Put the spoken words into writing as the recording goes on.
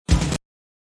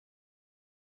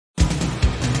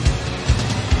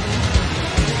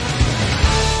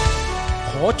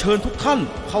อเชิญทุกท่าน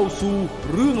เข้าสู่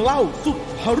เรื่องเล่าสุด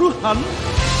หฤหัน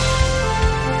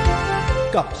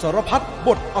กับสารพัดบ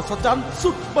ทอัศจรรย์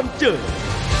สุดบันเจิด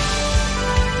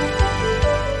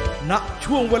ณ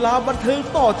ช่วงเวลาบันเทิง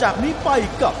ต่อจากนี้ไป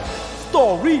กับ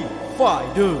Story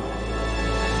Finder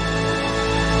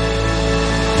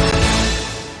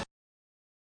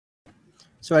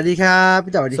สวัสดีครับ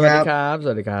พี่ต่อสวัสดีครับส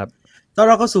วัสดีครับตอนเ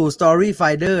ราเข้าสู่ Story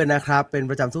Finder นะครับเป็น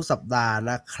ประจำทุกสัปดาห์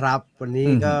นะครับวันนี้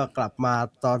ก็กลับมา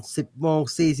ตอน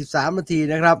 10:43 นาที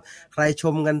นะครับใครช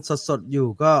มกันสดๆอยู่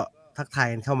ก็ทักทาย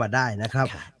กันเข้ามาได้นะครับ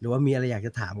หรือว่ามีอะไรอยากจ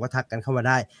ะถามก็ทักกันเข้ามา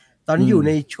ได้ตอนนี้อยู่ใ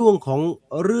นช่วงของ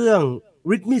เรื่อง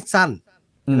ริทมิซัน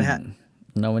นะฮะ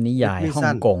นวนิยายฮ่อ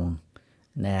งกง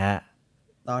นะฮะ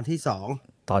ตอนที่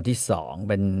2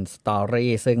เป็นสตอ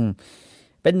รี่ซึ่ง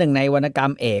เป็นหนึ่งในวรรณกรร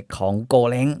มเอกของโก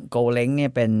เล้งเนี่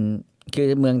ยเป็นคือ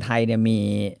เมืองไทยเนี่ย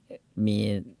มี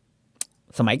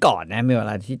สมัยก่อนนะมีเว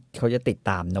ลาที่เขาจะติด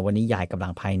ตามนวนิยายกำลั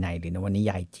งภายในหรือนวนิ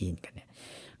ยายจีนกันเนี่ย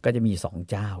ก็จะมี2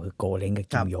เจ้าคือโกเล้งกับ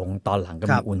กิมยงตอนหลังก็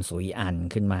มีอุนซุยอัน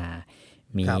ขึ้นมา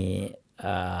มี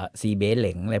ซีเบ้เหล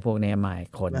งอะไรพวกนี้มา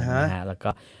คนนะฮะแล้วก็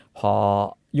พอ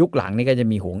ยุคหลังนี่ก็จะ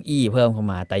มีหวงอี้เพิ่มเข้า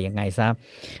มาแต่ยังไงซะ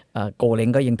โกเล้ง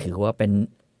ก็ยังถือว่าเป็น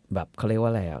แบบเขาเรียกว่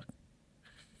าอะไรอะ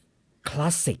คลา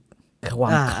สสิกควา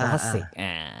มคลาสสิก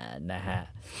นะฮะ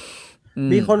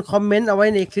มีคนคอมเมนต์เอาไว้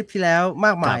ในคลิปที่แล้วม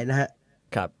ากมายนะฮะ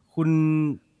ครับคุณ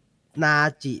นา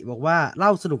จิบอกว่าเล่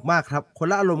าสนุกมากครับคน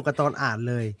ละอารมณ์กับตอนอ่าน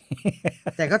เลย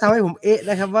แต่ก็ทำให้ผม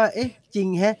นะครับว่าจริง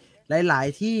แฮะหลาย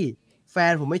ๆที่แฟ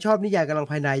นผมไม่ชอบนิยายกำลัง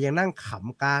ภายในยังนั่งข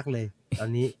ำกากเลยตอน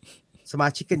นี้สมา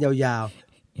ชิกกันยาว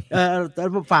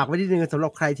ๆฝากไว้นิดนึงสำหรั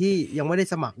บใครที่ยังไม่ได้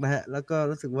สมัครนะฮะแล้วก็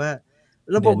รู้สึกว่า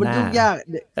ระบบมันยุ่งยาก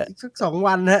สัก2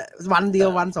 วันฮะวันเดียว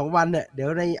วัน2 วันเนี่ยเดี๋ยว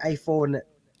ใน iPhone เนี่ย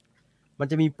มั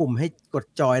นจะมีปุ่มให้กด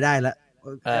จอยได้แล้ว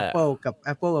Apple กับ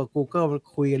Google มัน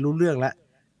คุยกันรู้เรื่องแล้ว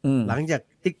หลังจาก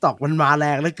TikTok มันมาแร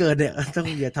งเหลือเกินเนี่ยต้อง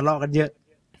อย่าทะเลาะกันเยอะ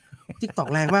TikTok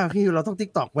แรงมากพี่เราต้อง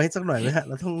TikTok ไว้สักหน่อยมั้ยฮะเ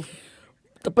ราต้อง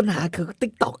แต่ปัญหาคือ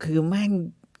TikTok คือแม่ง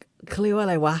เค้าเรียกว่าอะ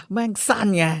ไรวะแม่งสั้น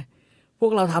ไงพว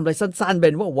กเราทำอะไรสั้นๆเป็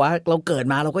นว่าเราเกิด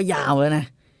มาเราก็ยาวแล้วนะ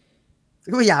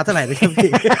ก็ไม่ยาวเท่าไหร่นะครับ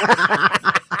พี่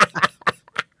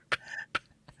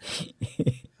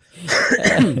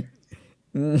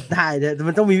ได้แต่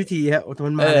มันต้องมีวิธีฮะ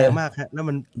มันมาแรงมากฮะแล้ว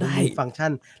มันมีฟังก์ชั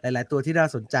นหลายๆตัวที่น่า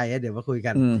สนใจเดี๋ยวมาคุย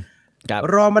กัน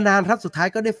รอมานานครับสุดท้าย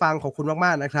ก็ได้ฟังขอบคุณม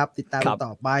ากๆนะครับติดตามต่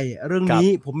อไปเรื่องนี้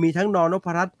ผมมีทั้งนนพ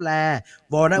รัตน์แปล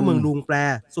วรณเมืองลุงแปล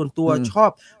ส่วนตัวชอบ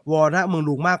วรณเมือง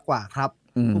ลุงมากกว่าครับ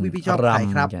พวกพี่ชอบใคร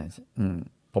ครับ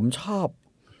ผมชอบ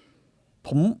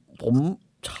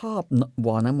ว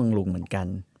รณเมืองลุงเหมือนกัน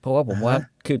เพราะว่าผมว่า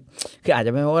คืออาจจ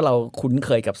ะไม่เพราะว่าเราคุ้นเค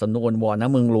ยกับสำนวนวรณ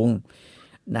เมืองลุง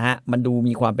นะฮะมันดู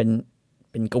มีความเ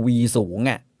ป็นกวีสูง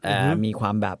มีคว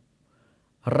ามแบบ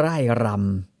ไร่ร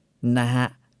ำนะฮะ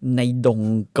ในดง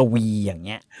กวีอย่างเ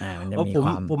งี้ยมันจะมีคว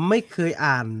ามผมไม่เคย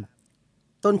อ่าน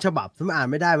ต้นฉบับผมอ่าน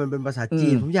ไม่ได้มันเป็นภาษาจี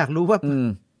นผมอยากรู้ว่า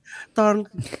ตอน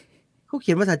เขาเ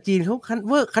ขียนภาษาจีนเขา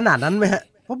เวอร์ขนาดนั้นไหมฮะ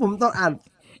เพราะผมตอนอ่าน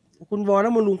คุณวรณ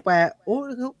เมืองลุงแปลโอ้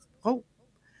เขา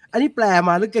อันนี้แปลม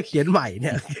าหรือแกเขียนใหม่เ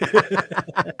นี่ย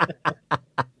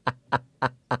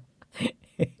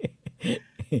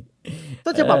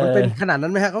ต้นฉบับมันเป็นขนาดนั้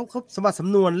นไหมฮะเขาสมบัติส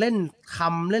ำนวนเล่นค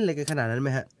ำเล่นอะไรกันขนาดนั้นไหม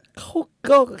ฮะเขา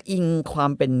ก็อิงควา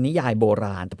มเป็นนิยายโบร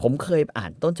าณแต่ผมเคยอ่า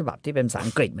นต้นฉบับที่เป็นภาษา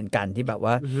อังกฤษเหมือนกันที่แบบ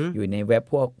ว่าอยู่ในเว็บ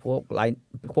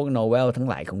พวกโนเวลทั้ง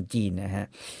หลายของจีนนะฮะ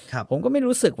ผมก็ไม่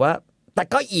รู้สึกว่าแต่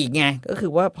ก็อีกไงก็คื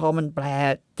อว่าพอมันแปล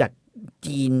จาก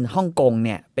จีนฮ่องกงเ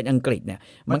นี่ยเป็นอังกฤษเนี่ย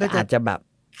มันก็อาจจะแบบ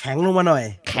แข็งลงมาหน่อย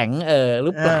แข็งห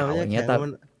รือเปล่าอย่างเงี้ยแ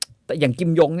ต่อย่างกิ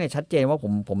มยงเนี่ยชัดเจนว่า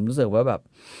ผมรู้สึกว่าแบบ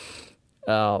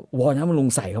วรณเมืองลุง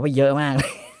ใส่เข้าไปเยอะมาก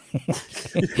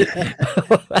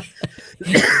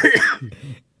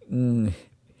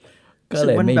ก็เ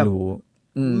ลยไม่รู้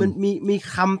มันมี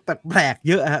คำแปลกๆ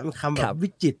เยอะฮะมันคำแบบวิ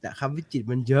จิตรคำวิจิตร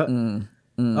มันเยอะ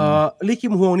ลี่คิ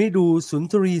มฮวงนี่ดูสุน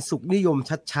ทรีสุขนิยม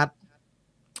ชัด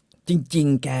ๆจริง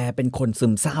ๆแกเป็นคนซึ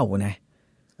มเศร้านะ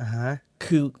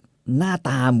คือหน้าต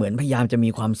าเหมือนพยายามจะมี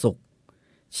ความสุข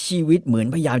ชีวิตเหมือน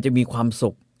พยายามจะมีความสุ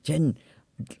ขเช่น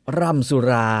ร่ำสุ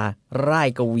ราร่าย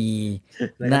กวี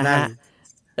นะฮะ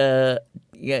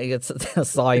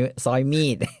ซอยมี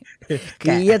ด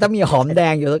คือถ้ามีหอมแด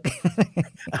งอยู่แล้ว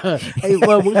ไอ้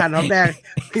มึงหั่นหอมแดง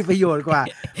มีประโยชน์กว่า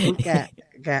มึงแก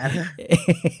ะ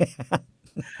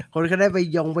คนก็ได้ไป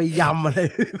ยำอะไร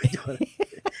ประโยชน์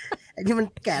ไอ้ที่มัน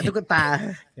แกะตุ๊กตา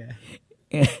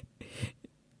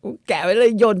แกะไว้เล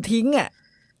ยโยนทิ้ง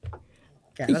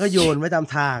แกะแล้วก็โยนไว้ตาม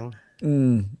ทาง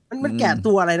มันแกะ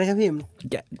ตัวอะไรนะครับพี่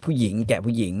แกะผู้หญิงแกะ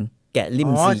ริ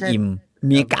มซีอิมเ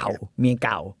มียเก่า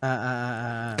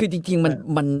คือจริงๆ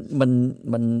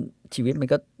มันชีวิตมัน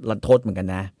ก็รันทดเหมือนกัน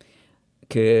นะ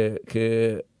คือคือ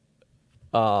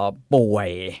ป่วย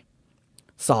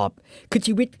สอบคือ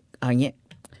ชีวิตอย่างเงี้ย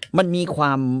มันมีคว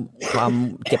าม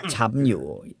เจ็บช้ำอยู่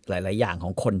หลาย ๆ อย่างข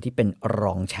องคนที่เป็นร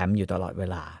องแชมป์อยู่ตลอดเว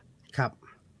ลา ครับ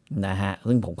นะฮะ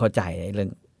ซึ่งผมเข้าใจเรื่อง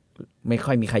ไม่ค่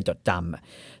อยมีใครจดจำอะ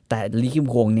แต่ลีคิม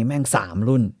ฮวงนี่แม่ง3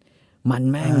 รุ่น มัน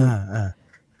แม่ง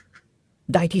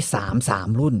ได้ที่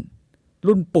3 รุ่น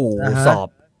รุ่นปู่สอบ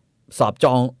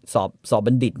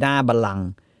บัณฑิตหน้าบัลลังก์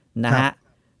นะฮะ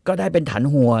ก็ได้เป็นถัน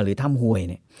หัวหรือถ้ำหวย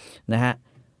เนี่ยนะฮะ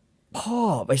พ่อ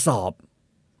ไปสอบ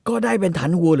ก็ได้เป็นถั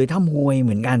นหัวหรือถ้ำหวยเห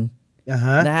มือนกัน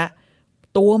นะฮะ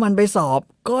ตัวมันไปสอบ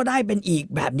ก็ได้เป็นอีก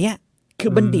แบบเนี้ยคื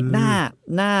อบัณฑิตห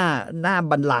น้า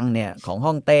บัลลังก์เนี่ยของฮ่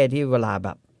องเต้ที่เวลาแบ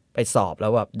บไปสอบแล้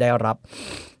วแบบได้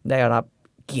รับ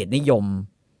เกียรตินิยม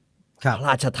พระร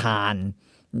าชทาน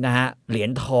นะฮะเหรีย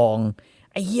ญทอง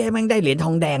ไอ้เหี้ยแม่งได้เหรียญท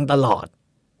องแดงตลอด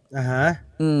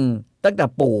ตั้งแต่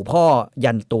ปู่พ่อ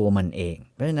ยันตัวมันเอง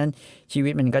เพราะฉะนั้นชีวิ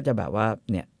ตมันก็จะแบบว่า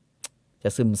เนี่ยจะ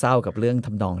ซึมเศร้ากับเรื่องท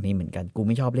ำนองนี้เหมือนกันกูไ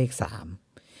ม่ชอบเลข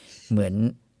3เหมื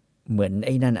อนไ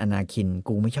อ้นั่นอนาคิน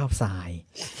กูไม่ชอบทราย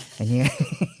อันนี้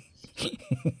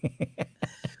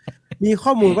มีข้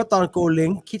อมูลว่าตอนโกเล้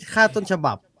งคิดค่าต้นฉ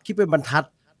บับคิดเป็นบรรทัด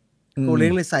โกเล้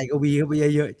งเลยใส่กวีเข้าไป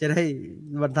เยอะๆจะได้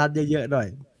บรรทัดเยอะๆหน่อย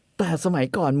แต่สมัย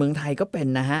ก่อนเมืองไทยก็เป็น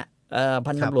นะฮะ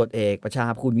พันตำรวจเอกประชา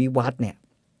ภูลวิวัฒน์เนี่ย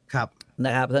ครับน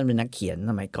ะครับท่านเป็นนักเขียน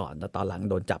สมัยก่อนแต่ตอนหลัง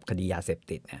โดนจับคดียาเสพ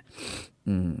ติดเนี่ย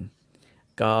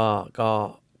ก็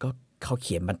เขาเ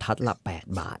ขียนบรรทัดละ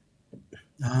8 บาท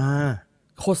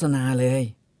โฆษณาเลย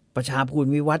ประชาภูล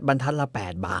วิวัฒน์บรรทัดละ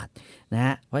8 บาทนะฮ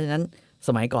ะเพราะฉะนั้นส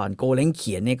มัยก่อนโกเล้งเ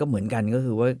ขียนเนี่ยก็เหมือนกันก็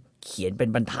คือว่าเขียนเป็น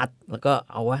บรรทัดแล้วก็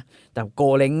เอาวะแต่โก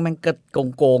เล้งมันก็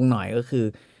โกงหน่อยก็คือ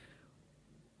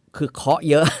เคาะ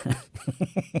เยอะ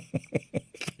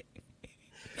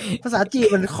ภาษาจีน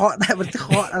มันเคาะได้มันเค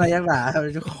าะอะไรอย่างหนามั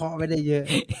นเคาะไม่ได้เยอะ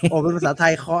โอ้เป็นภาษาไท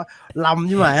ยเคาะลำใ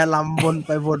ช่ไหมฮะลำวนไ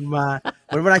ปวนมาเห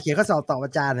มือนเวลาเขียนข้อสอบตอบอ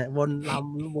าจารย์เนี่ยวนล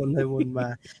ำวนไปวนมา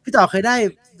พี่ต่อเคยได้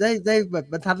แบบ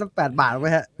บรรทัดละ8 บาทไหม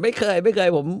ฮะไม่เคย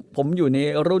ผมอยู่ใน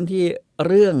รุ่นที่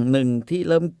เรื่องหนึ่งที่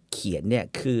เริ่มเขียนเนี่ย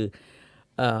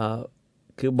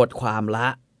คือบทความละ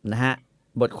นะฮะ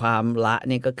บทความละ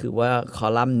นี่ก็คือว่าคอ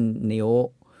ลัมน์นิ้ว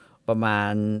ประมา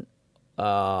ณ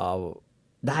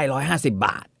ได้150 บ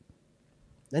าท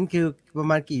นั่นคือประ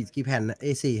มาณกี่แผ่น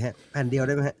A4 ฮะแผ่นเดียวไ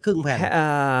ด้ไหมฮะครึ่งแผ่น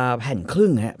แผ่นครึ่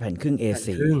งฮะแผ่นครึ่ง A4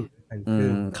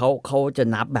 เขาจะ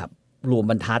นับแบบรวม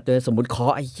บรรทัดด้วยสมมุติเคา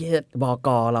ะไอ้เหี้ยบก.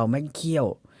เราแม่งเขี้ยว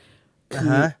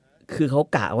คือเขา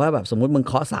กะว่าแบบสมมุติมึง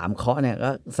เคาะ3 เคาะเนี่ยก็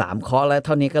3 เคาะแล้วเ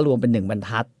ท่านี้ก็รวมเป็น1 บรร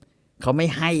ทัดเขาไม่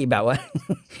ให้แบบว่า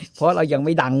เพราะเรายังไ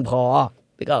ม่ดังพอ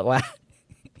นึกออกว่า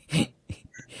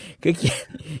คือ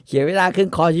เขียนเวลาครึ่ง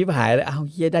คอชิบหายแล้วเอา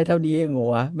เฮียได้เท่านี้เอง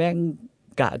วะแม่ง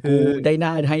กะกูได้หน้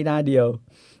าให้หน้าเดียว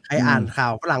ใครอ่านข่า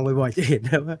วฝรั่งบ่อยๆจะเห็น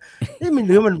นะว่ามันเ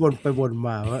นื้อมันวนไปวนม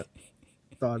าว่า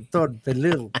ตอนต้นเป็นเ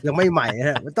รื่องยังไม่ใหม่ฮ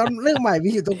ะตอนเรื่องใหม่มี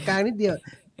อยู่ตรงกลางนิดเดียว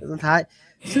ตอนท้าย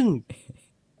ซึ่ง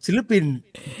ศิลปิน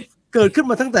เกิดขึ้น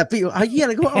มาตั้งแต่ปีเฮียอะไ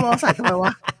รก็เอามาใส่ทำไมว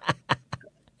ะ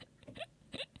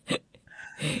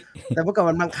แต่เมื่อก่อน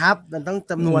มันบังคับมันต้อง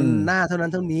จำนวนหน้าเท่านั้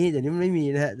นเท่านี้เดี๋ยวนี้มันไม่มี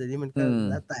นะฮะเดี๋ยวนี้มันก็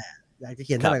แล้วแต่อยากจะเ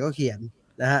ขียนเท่าไหร่ก็เขียน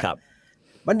นะฮะ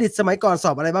บัณฑิตสมัยก่อนส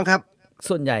อบอะไรบ้างครับ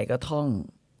ส่วนใหญ่ก็ท่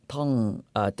อง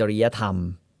จริยธรรม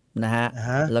นะฮะ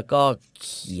แล้วก็เ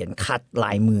ขียนคัดล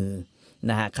ายมือ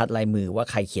นะฮะคัดลายมือว่า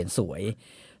ใครเขียนสวย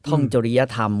ท่องจริย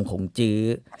ธรรมของจื้อ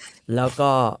แล้ว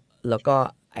ก็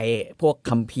ไอ้พวก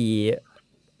คัมภีร์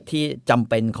ที่จำ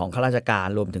เป็นของข้าราชการ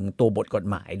รวมถึงตัวบทกฎ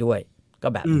หมายด้วยก็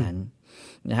แบบนั้น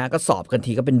นะฮะก็สอบกัน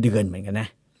ทีก็เป็นเดือนเหมือนกันนะ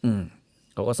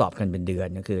เขาก็สอบกันเป็นเดือน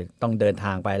ก็คือต้องเดินท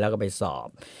างไปแล้วก็ไปสอบ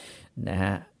นะฮ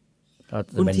ะ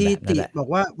คุณทีติบอก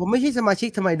ว่าผมไม่ใช่สมาชิก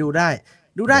ทำไมดูไ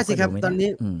ด้สิครับตอนนี้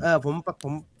ผม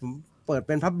เปิดเ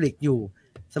ป็น Public อยู่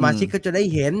สมาชิกก็จะได้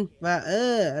เห็นว่า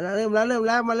เริ่มแ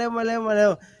ล้วมาเร็วแ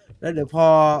ล้วเดี๋ยวพอ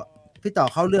พี่ต่อ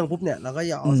เข้าเรื่องปุ๊บเนี่ยเราก็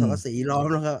จะเอาสังกะสีล้อม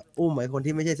แล้วก็อุ้มไอ้คน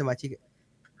ที่ไม่ใช่สมาชิก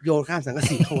โยนข้ามสังกะ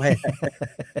สีเข้าไป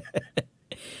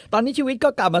ตอนนี้ชีวิตก็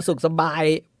กลับมาสุขสบาย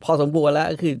พอสมควรแล้ว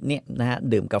ก็คือเนี่ยนะฮะ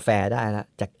ดื่มกาแฟได้แล้ว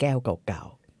จากแก้วเก่า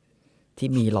ๆที่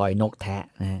มีรอยนกแทะ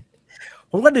นะฮะ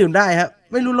ผมก็ดื่มได้ครับ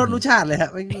ไม่รู้รสชาติเลยครับ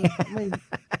ไม่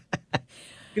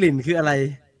กลิ่นคืออะไร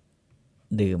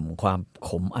ดื่มความข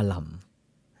มอล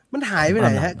ำมันหายไปไหน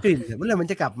ฮะกลิ่นเมื่อไหร่มัน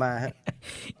จะกลับมาฮะ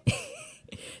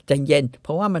ใจเย็นเพ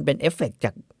ราะว่ามันเป็นเอฟเฟกต์จ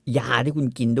ากยาที่คุณ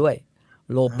กินด้วย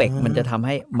โลเปกมันจะทำใ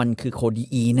ห้มันคือโคดี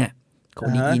อีนเนี่ยโค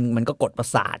ดีอีนมันก็กดประ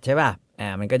สาทใช่ป่ะ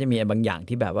มันก็จะมีบางอย่าง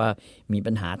ที่แบบว่ามี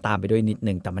ปัญหาตามไปด้วยนิด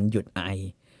นึงแต่มันหยุดไอ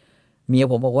เมีย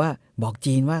ผมบอกว่าบอก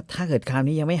จีนว่าถ้าเกิดคราว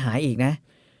นี้ยังไม่หายอีกนะ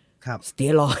ครับสเตี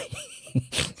ยรอยด์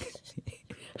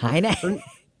หายแน่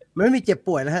มันไม่มีเจ็บ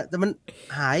ป่วยนะฮะแต่มัน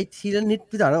หายทีละนิด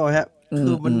พี่ต่อได้บอกฮะคื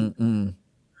อมัน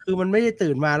คือมันไม่ได้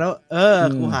ตื่นมาแล้ว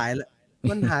กูหายแล้ว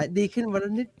มันหายดีขึ้นวันล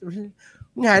ะนิด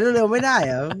มึงหายเร็วๆไม่ได้เ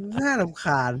หรอน่ารำค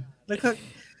าญแล้วก็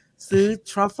ซื้อ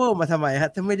ทรัฟเฟิลมาทำไมฮะ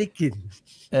ถ้าไม่ได้กลิ่น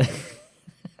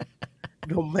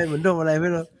ดมไปเหมือนดมอะไรไม่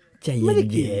รู้ ใจเ ไม่ได้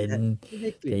กลิ่น ย็น นะไม่ไ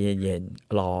ด้ก ๆใจ ลิ่น เย็น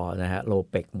ๆรอนะฮะโล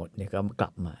เปกหมดเนี่ยก็กลั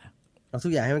บมา เราทุ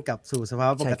กอย่างให้มันกลับสู่สภา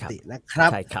วะป ใช่ ก ครับ ตินะครับ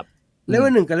ใช่ครับ เลเว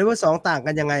ล 1 กับเลเวล 2 ต่าง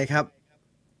กันยังไงครับ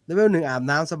เลเวล 1 อาบ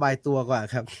น้ำสบายตัวกว่า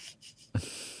ครับ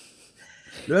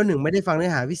เลเวล 1 ไม่ได้ฟังเนื้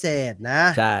อหาพิเศษนะ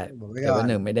ใช่ บอกไว้ แต่ ก่อ ว่าน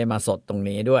หนึ่งไม่ได้มาสดตรง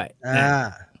นี้ด้วย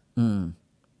อืม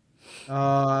เอ่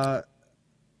อ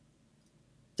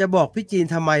จะบอกพี่จีน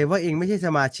ทำไมว่าเองไม่ใช่ส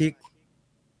มาชิก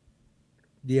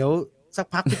เดี๋ยวสัก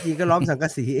พักพี่จีนก็ล้อมสังกะ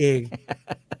สีเอง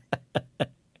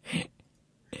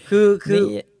คือ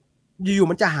อยู่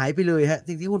ๆมันจะหายไปเลยฮะ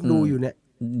สิ่งที่คุณดูอยู่เนี่ย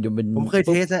อยู่เป็น ผมเคย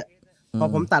เทสฮะพอ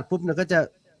ผมตัดปุ๊บเนี่ยก็จะ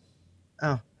อ้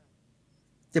าว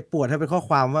เจ็บปวดถ้าเป็นข้อ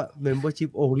ความว่า membership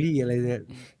only อะไรเนี่ย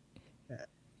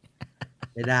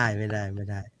ไม่ได้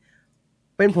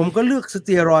เป็นผมก็เลือกสเ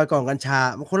ตียรอยด์ก่อนกัญชา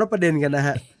มันคนละประเด็นกันนะฮ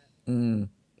ะ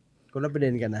คนละประเด็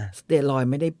นกันนะ สเตียรอยด์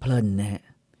ไม่ได้เพลินนะฮะ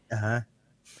ฮะ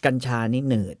กัญชานี่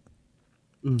เหนืด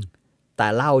แต่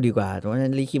เหล้าดีกว่าเพราะฉะนั้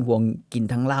นลิคิมฮวงกิน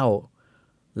ทั้งเหล้า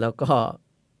แล้ว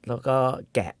ก็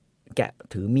แกะ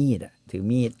ถือมี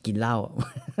ดกินเหล้า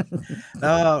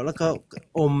แล้วก็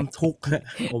อมทุกข์ฮะ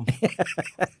อม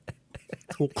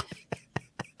ทุกข์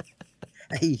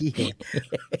ไอ้เหี้ย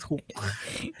ทุกข์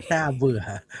น่าเบื่อ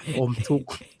อมทุกข์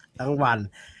ทั้งวัน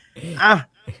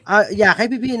อยากให้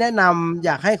พี่ๆแนะนำอ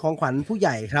ยากให้ของขวัญผู้ให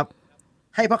ญ่ครับ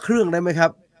ให้พระเครื่องได้ไหมครั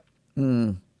บ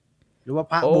หรือว่า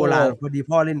พระโบราณพอดี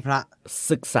พ่อเล่นพระ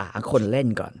ศึกษาคนเล่น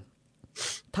ก่อน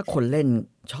ถ้าคนเล่น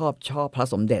ชอบพระ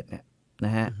สมเด็จเนี่ยน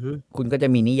ะฮะ คุณก็จะ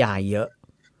มีนิยายเยอะ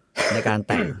ในการ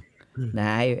แต่งนะ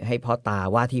ให้พ่อตา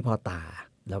ว่าที่พ่อตา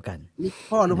แล้วกัน นี่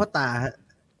พ่อหรือพ่อตาฮะ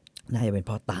น่าจะเป็น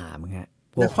พ่อตามั้งฮะ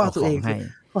พ แล้ว ว ก พ่อ เอา ตัว ข เอ อง งให้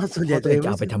พ่อส่วนให พ่ ญ่ อตัวเองจะ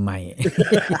เอาไปทำไม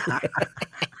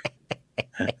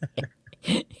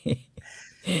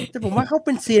แต่ผมว่าเขาเ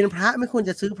ป็นเซียนพระไม่ควร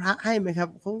จะซื้อพระให้ไหมครับ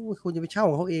เขาควรจะไปเช่า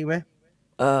ของเขาเองไหม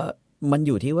มันอ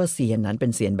ยู่ที่ว่าเซียนนั้นเป็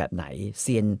นเซียนแบบไหนเ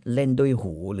ซียนเล่นด้วย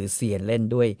หูหรือเซียนเล่น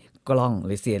ด้วยกล้องห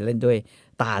รือเซียนเล่นด้วย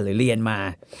ตาหรือเรียนมา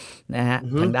นะฮะ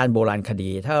ทางด้านโบราณคดี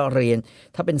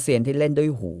ถ้าเป็นเซียนที่เล่นด้วย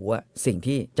หูอะสิ่ง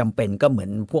ที่จำเป็นก็เหมือ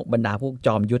นพวกบรรดาพวกจ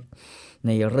อมยุทธใ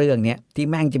นเรื่องเนี้ยที่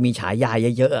แม่งจะมีฉายา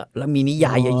เยอะๆแล้วมีนิย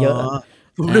ายเยอะ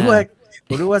ๆ ผมนึก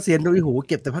ว่าเซียนด้วยหู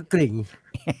เก็บแต่พระกริ่ง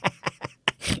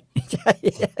ใช่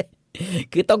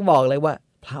คือต้องบอกเลยว่า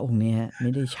พระองค์นี้ไ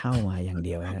ม่ได้เช่ามาอย่างเ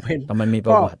ดียวฮะแต่มันมีป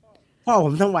ระวัติพ่อผ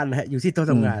มทั้งวันฮะอยู่ที่โต๊ะ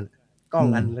ทำงานกล้อง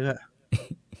อันแล้วก็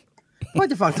พ่อ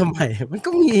จะฟังทำไมมันก็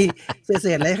มีเศ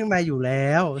ษอะไรข้างในอยู่แล้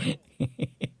ว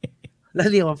แล้ว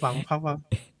เรียกมาฟังพร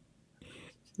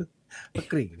ะ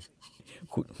กริ่ง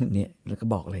คุณเนี่ยแล้วก็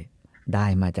บอกเลย ได้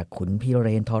มาจากขุนพี่เร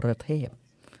นทรเทพ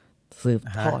สืบ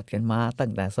ทอดกันมาตั้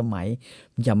งแต่สมัย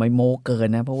อย่าไม่โมเกิน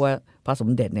นะเพราะว่าพระสม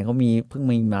เด็จเนี่ยเขามีเพิ่ง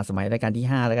มีมาสมัยรัชกาลที่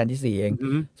5รัชกาลที่4เอง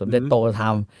สมเด็จโตท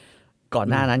ำก่อน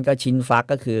หน้านั้นก็ชินฟัก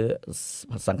ก็คือ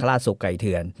สังฆราชสุกไก่เ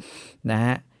ถื่อนนะฮ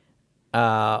ะ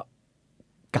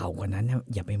เก่ากว่านั้น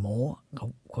อย่าไปโม้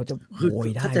เขาจะโวย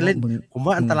ได้ ถ้าจะเล่นผม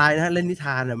ว่าอันตรายนะฮะเล่นนิท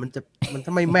านน่ะมันถ้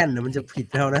าไม่แม่นน่ะมันจะผิด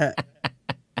แล้วนะฮะ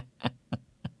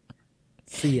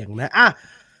เสี่ยงนะ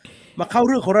มาเข้าเ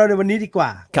รื่องของเราในวันนี้ดีกว่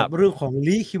ากับเรื่องของ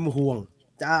ลี่คิมฮวง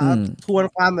จะทวน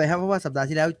ความหน่อยครับเพราะว่าสัปดาห์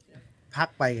ที่แล้วพัก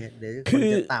ไปเดี๋ยวคน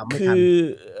จะตามไม่ทัน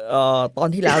ตอน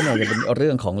ที่แล้วเนี่ยจะเป็นเรื่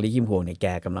องของลี่คิมฮวงเนี่ยแก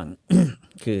กำลัง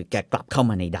คือแกกลับเข้า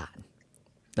มาในด่าน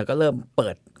แล้วก็เริ่มเปิ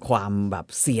ดความแบบ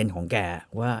เซียนของแก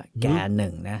ว่าแก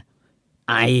1นะ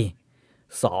ไอ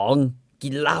2กิ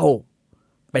นเหล้า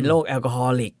เป็นโรคแอลกอฮอ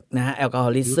ลิกนะฮะแอลกอฮอ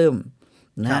ลิซึม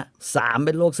นะฮะ3เ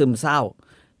ป็นโรคซึมเศร้า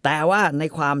แต่ว่าใน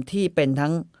ความที่เป็นทั้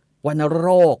งวัณโร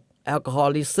คแอลกอฮอ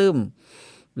ลิซึม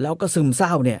แล้วก็ซึมเศร้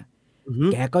าเนี่ย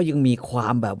แกก็ยังมีควา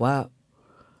มแบบว่า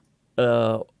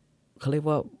เขาเรียก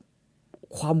ว่า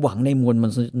ความหวังในมวล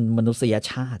มนุษย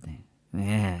ชาติเนี่ย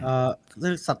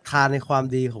ศรัทธาในความ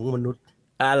ดีของมนุษย์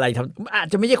อะไรทำอาจ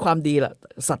จะไม่ใช่ความดีหรอก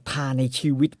ศรัทธาในชี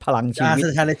วิตพลังชีวิตศ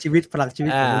รัทธาในชีวิตพลังชีวิ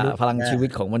ตของมนุษย์พลังชีวิต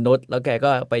ของมนุษย์แล้วแก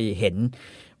ก็ไปเห็น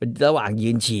ระหว่างยื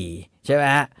นฉี่ใช่ไหม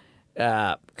ฮะ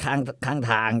ข้าง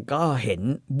ทางก็เห็น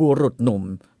บุรุษหนุ่ม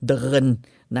เดิน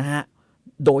นะฮะ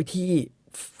โดยที่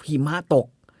หิมะตก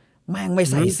แม่งไม่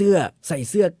ใส่เ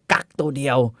สื้อกั๊กตัวเดี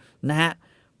ยวนะฮะ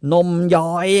นมย้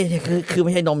อยคือไ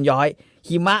ม่ใช่นมย้อย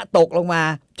หิมะตกลงมา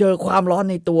เจอความร้อน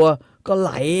ในตัวก็ไห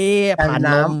ลผ่าน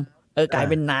นมกลาย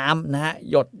เป็นน้ำนะฮะ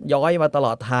หยดย้อยมาตล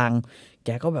อดทางแก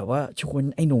ก็แบบว่าชวน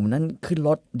ไอ้หนุ่มนั้นขึ้นร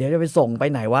ถเดี๋ยวจะไปส่งไป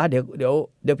ไหนวะเ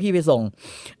ดี๋ยวพี่ไปส่ง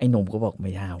ไอ้หนุ่มก็บอกไ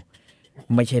ม่เอา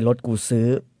ไม่ใช่รถกูซื้อ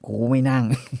กูไม่นั่ง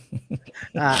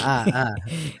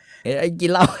ไอ้กิ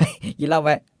นเหล้าไป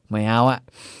ไม่เอา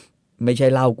ไม่ใช่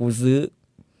เหล้ากูซื้อ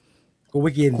กูไ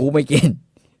ม่กิน กูไม่กิน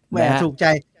แหม นะฮะ ถูก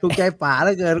ใจป๋าแ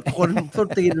ล้วเกินคนส้น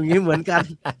ตีนอย่างนี้เหมือนกัน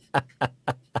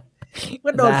ก็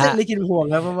โดนเส้นลิขิตห่วง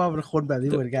ครับเพราะว่ามันคนแบบ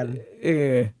นี้เหมือนกัน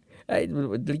ไอ้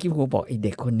ลิคิมฮวงบอกไอ้เ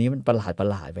ด็กคนนี้มันประหลา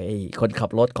ดไปไอ้คนขับ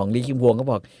รถของลิคิมฮวงก็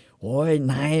บอกโอ้ย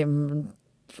นาย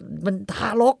มันทา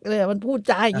รกเลยมันพูด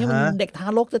จาอย่างเงี้ยมันเด็กทา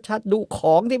รกชัดๆดูข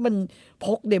องที่มันพ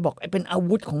กเดี๋ยวบอกไอ้เป็นอา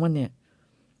วุธของมันเนี่ย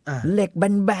อ่ะ เหล็กแ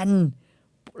บน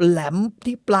ๆแหลม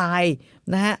ที่ปลาย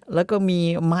นะฮะแล้วก็มี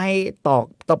ไม้ตอก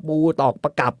ตะปูตอกปร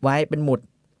ะกับไว้เป็นหมุด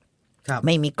ครับ ไ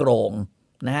ม่มีโกรง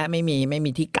นะฮะไม่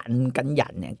มีที่กันหยั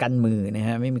นเนี่ยกันมือนะฮ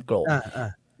ะไม่มีโกรง อ่ะ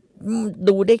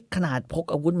ดูได้ขนาดพก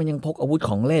อาวุธมันยังพกอาวุธ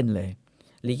ของเล่นเลย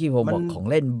ลิคิโฮ มัน บอกของ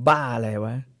เล่นบ้าอะไรว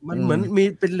ะ มันเหมือนมี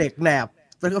เป็นเหล็กแหนบ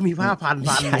แล้วก็มีผ้าพัน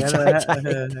อย่างเงี้ยเลยฮะ ใช่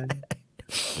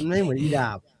มันไม่เหมือนอีดา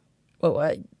บ บอกว่า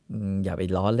อย่าไป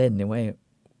ล้อเล่นนะเว้ย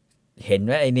เห็น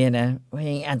ว่าไอเนี้ยนะว่า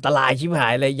อันตรายชิบหา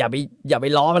ยเลยอย่าไป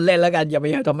ล้อมันเล่นแล้วกันอย่าไป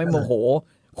ทำให้โมโห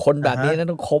คนแบบนี้นะ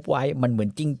ต้องคบไว้มันเหมือน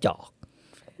จิ้งจอก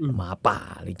หมาป่า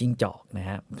หรือจิ้งจอกนะ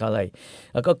ฮะก็เลย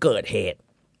แล้วก็เกิดเหตุ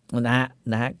นะ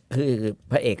ฮะคือ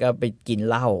พระเอกก็ไปกิน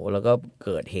เหล้าแล้วก็เ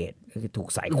กิดเหตุคือถูก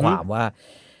ใส่ความว่า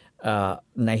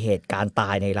ในเหตุการณ์ต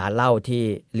ายในร้านเหล้าที่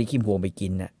ลิคิมฮวงไปกิ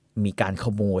นน่ะมีการข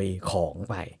โมยของ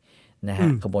ไปนะฮะ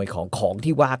ขโมยของ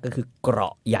ที่ว่าก็คือเกรา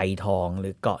ะใยทองหรื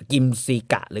อเกราะกิมซี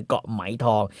กะหรือเกราะไหมท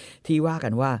องที่ว่ากั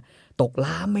นว่าตก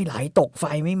ล้ามไม่ไหลตกไฟ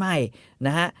ไม่ไหม้น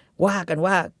ะฮะว่ากัน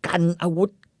ว่ากันอาวุธ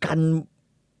กัน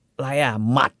อะไร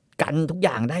หมัดกันทุกอ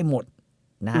ย่างได้หมด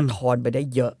นะทอนไปได้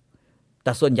เยอะแ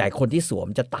ต่ส่วนใหญ่คนที่สวม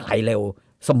จะตายเร็ว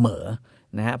เสมอ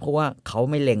นะฮะเพราะว่าเขา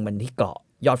ไม่เล็งมันที่เกราะ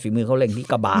ยอดฝีมือเขาเล็งที่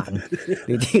กระบาล ห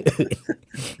รือที่อื่น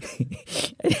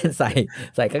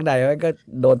ใส่ข้างในมันก็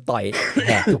โดนต่อยแ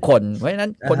หกทุกคนเพราะฉะนั้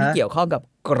นคนที่เกี่ยวข้องกับ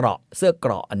เกราะเสื้อเก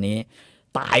ราะอันนี้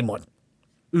ตายหมด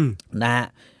นะฮะ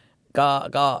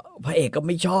ก็พระเอกก็ไ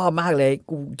ม่ชอบมากเลย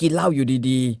กูกินเหล้าอยู่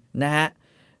ดีๆนะฮะ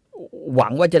หวั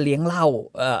งว่าจะเลี้ยงเหล้า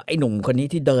ไอ้หนุ่มคนนี้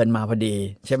ที่เดินมาพอดี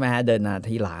ใช่ไหมฮะเดินมา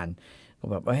ที่ร้านก็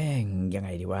แบบยังไง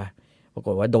ดีวะปราก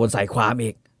ฏว่าโดนใส่ความอี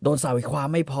กโดนใส่ความ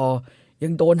ไม่พอยั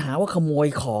งโดนหาว่าขโมย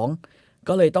ของ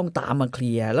ก็เลยต้องตามมาเค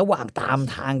ลียร์ระหว่างตาม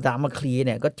มาเคลียร์เ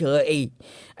นี่ยก็เจอ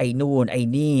ไอ้นู่นไอ้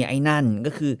นี่ไอ้นั่น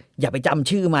ก็คืออย่าไปจำ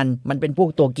ชื่อมันเป็นพวก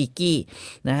ตัวกิกกี้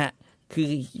นะฮะคือ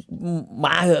ม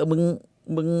าเหอะ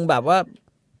มึงแบบว่า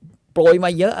โปรยม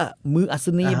าเยอะอะมืออัศ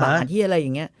นีบาที่อะไรอย่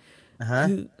างเงี้ย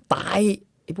คือตาย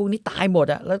ไอ้พวกนี้ตายหมด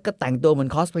อะแล้วก็แต่งตัวเหมือน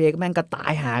คอสเพลย์แม่งก็ตา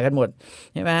ยหากันหมด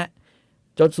ใช่ไหม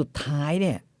จนสุดท้ายเ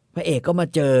นี่ยพระเอกก็มา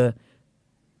เจอ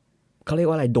เขาเรียก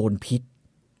ว่าอะไรโดนพิษ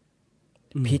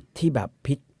ที่แบบ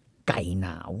พิษไก่หน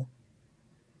าว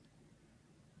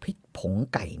พิษผง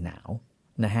ไก่หนาว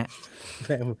นะฮะ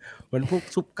เหมือนพวก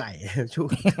ซุปไก่ชุบ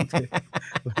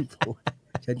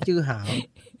ฉันชื่อหาว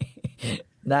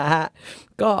นะฮะ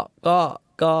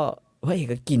ก็พระเอก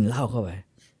ก็กินเหล้าเข้าไป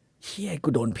เชี่ยกู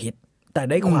โดนพิษแต่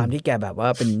ได้ความที่แกแบบว่า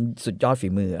เป็นสุดยอดฝี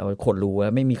มือคนรู้ว่า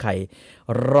ไม่มีใคร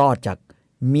รอดจาก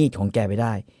มีดของแกไปไ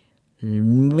ด้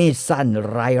มีดสั้น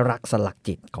ไร้รักสลัก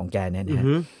จิตของแกเนี่ยนะฮะ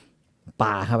ป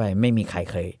าเข้าไปไม่มีใคร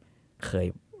เคย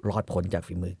รอดพ้นจาก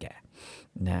ฝีมือแก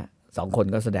นะสองคน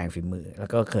ก็แสดงฝีมือแล้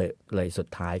วก็เคยเลยสุด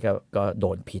ท้ายก็โด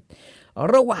นพิษ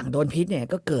ระหว่างโดนพิษเนี่ย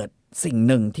ก็เกิดสิ่ง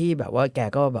หนึ่งที่แบบว่าแก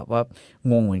ก็แบบว่า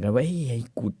งงเหมือนกันว่าเฮ้ย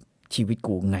กูชีวิต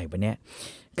กูไงวะเนี่ย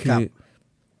คือ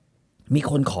มี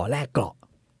คนขอแลกเกราะ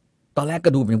ตอนแรกก็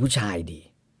ดูเป็นผู้ชายดี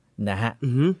นะฮะ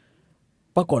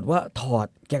ปรากฏว่าถอด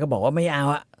แกก็บอกว่าไม่เอา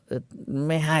อะไ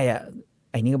ม่ให้อะ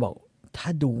ไอ้นี่ก็บอกถ้า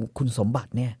ดูคุณสมบั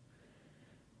ติเนี่ย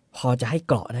พอจะให้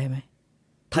เกราะได้ไหม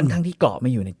ทั้งที่เกราะไ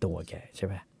ม่อยู่ในตัวแกใช่ไ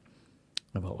หม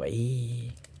เราบอกว่า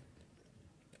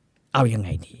เอายังไง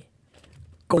ดี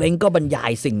โกเล้งก็บรรยา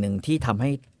ยสิ่งหนึ่งที่ทำให้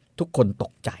ทุกคนต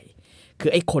กใจคื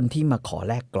อไอ้คนที่มาขอ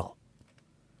แลกเกราะ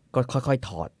ก็ค่อยๆ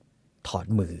ถอด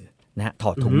มือนะฮะถ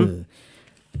อดถุงมือ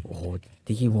โอ้โห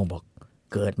ที่คิวงบอก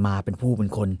เกิดมาเป็นผู้เป็น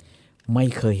คนไม่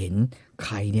เคยเห็นใค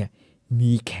รเนี่ย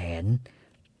มีแขน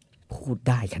พูด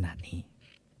ได้ขนาดนี้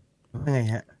ไง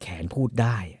ฮะแขนพูดไ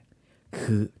ด้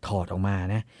คือถอดออกมา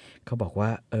นะเขาบอกว่า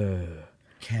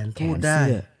แขนพูดได้เ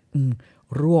สื้อ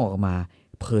ร่วงออกมา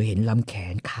เผยเห็นลำแข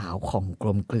นขาวของกล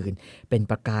มกลืนเป็น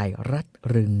ประกายรัด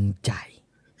รึงใจ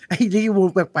ไอ้ที่วู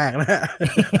แปลกๆนะ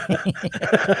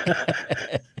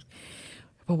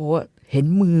เพราะว่าเห็น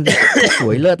มือ ส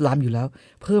วยเลิศล้ำอยู่แล้ว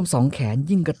เพิ่ม2 แขน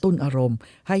ยิ่งกระตุ้นอารมณ์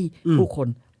ให้ผู้คน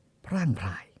พร่างพร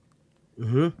าย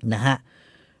นะฮะ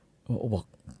บอก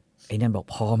ไอ้นั่นบอก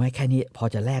พอไหมแค่นี้พอ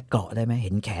จะแลกเกราะได้ไหมเ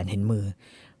ห็นแขนเห็นมือ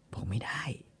บอกไม่ได้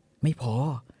ไม่พอ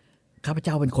ข้าพเ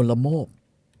จ้าเป็นคนละโมบ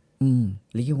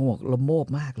ลิขิตบอกละโมบ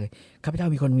มากเลยข้าพเจ้า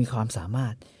มีคนมีความสามา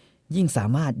รถยิ่งสา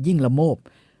มารถยิ่งละโมบ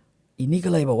อีนี่ก็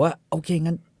เลยบอกว่าโอเค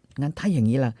งั้นถ้าอย่าง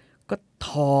นี้ล่ะก็ถ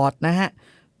อดนะฮะ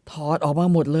ถอดออกมา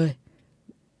หมดเลย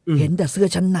เห็นแต่เสื้อ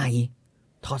ชั้นใน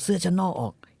ถอดเสื้อชั้นนอกออ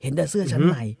ก เห็นแต่เสื้อชั้น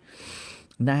ใน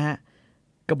นะฮะ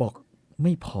ก็บอกไ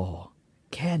ม่พอ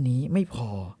แค่นี้ไม่พอ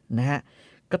นะฮะ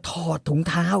ก็ถอดถุง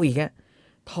เท้าอีกฮะ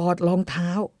ถอดรองเท้า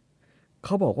เข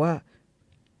าบอกว่า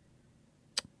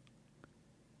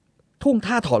ทุ่ง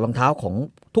ท่าถอดรองเท้าของ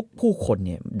ทุกผู้คนเ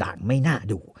นี่ยด่างไม่น่า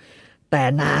ดูแต่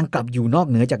นางกลับอยู่นอก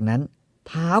เหนือจากนั้น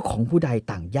เท้าของผู้ใด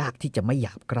ต่างยากที่จะไม่หย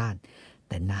าบกร้าน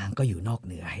แต่นางก็อยู่นอกเ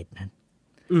หนือเหตุนั้น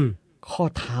ข้อ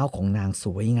เท้าของนางส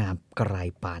วยงามไกล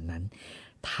ปานนั้น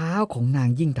เท้าของนาง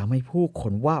ยิ่งทำให้ผู้ค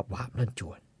นว่าหวาบรันจ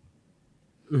วน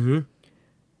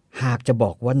หากจะบ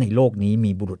อกว่าในโลกนี้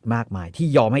มีบุรุษมากมายที่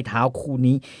ยอมให้เท้าคู่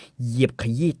นี้เหยียบข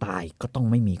ยี้ตายก็ต้อง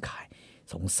ไม่มีใคร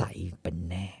สงสัยเป็น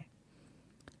แน่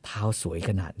เท้าสวย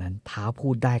ขนาดนั้นเท้าพู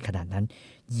ดได้ขนาดนั้น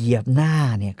เหยียบหน้า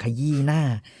เนี่ยขยี้หน้า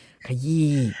ขยี้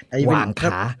วางข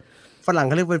าฝรั่งเ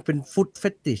ขาเรียกว่าเป็นฟุตเฟ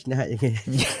ติชนะฮะอย่างเงี้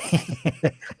ย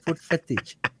ฟุตเฟติช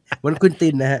เหมือนคุณติ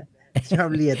นนะฮะชอบ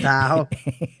เลียเท้า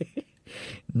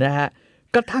นะฮะ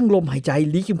กระทั่งลมหายใจ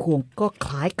ลีคิมควงก็ค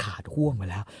ล้ายขาดห่วงไป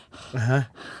แล้ว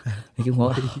ลีคิมควง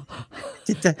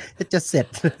จะเสร็จ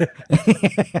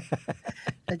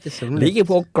ลีคิม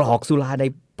ควงกรอกสุราใน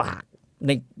ปาก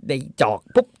ในจอก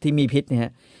ปุ๊บที่มีพิษเนี่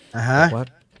ยบอกว่า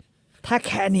ถ้าแ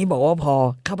ค่นี้บอกว่าพอ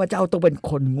ข้าพเจ้าต้องเป็น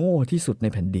คนโง่ที่สุดใน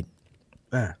แผ่นดิน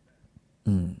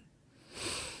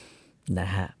นะ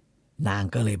ฮะนาง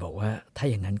ก็เลยบอกว่าถ้า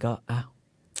อย่างนั้นก็อ้าว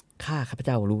ข้าพเ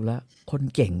จ้ารู้แล้วคน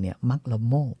เก่งเนี่ยมักละ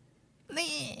โมบ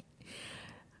นี่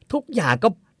ทุกอย่างก็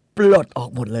ปลดออก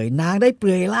หมดเลยนางได้เป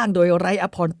ลือยร่างโดยไร้อ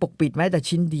ภรณ์ปกปิดแม้แต่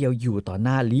ชิ้นเดียวอยู่ต่อห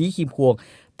น้าลีคิมควง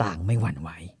ต่างไม่หวั่นไหว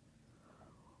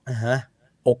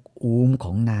อกอูมข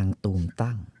องนางตูม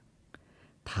ตั้ง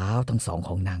เท้าทั้งสองข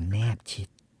องนางแนบชิด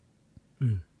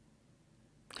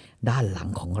ด้านหลัง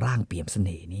ของร่างเปี่ยมเส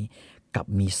น่ห์นี้กับ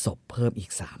มีศพเพิ่มอี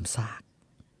ก3 ซาก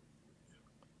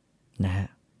นะฮะ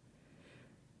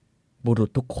บุรุษ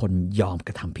ทุกคนยอมก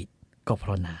ระทำผิดก็เพร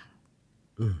าะนาง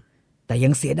แต่ยั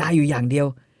งเสียดายอยู่อย่างเดียว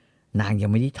นางยัง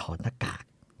ไม่ได้ถอดหน้ากาก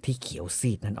ที่เขียว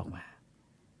ซีดนั้นออกมา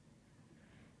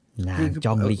นาง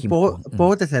จ้องลีคิมควงโป๊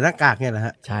จะใส่หน้ากากไงล่ะฮ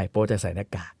ะใช่โป๊จะใส่หน้า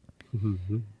กาก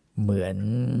เหมือน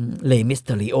เลมิสเต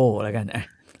อริโอแล้วกัน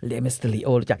เลมิสเตอริโอ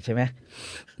รู้จักใช่ไหม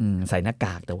ใส่หน้าก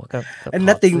ากแต่ว่าก็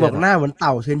นัตติงบอกหน้าเหมือนเต่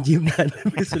าเชิญยิ้มนั่น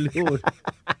มิสเตอริโอ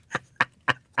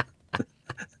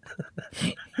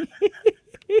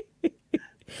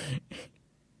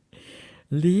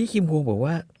ลีคิมควงบอก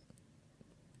ว่า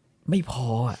ไม่พอ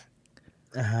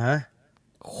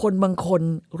คนบางคน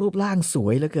รูปร่างสว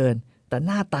ยเหลือเกินแต่ห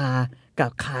น้าตากั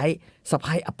บคล้ายสะ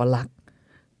พ้ายอัปลักษณ์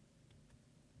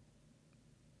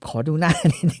ขอดูหน้า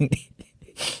นิดนึง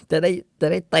จะ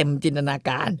ได้เต็มจินตนา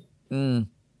การ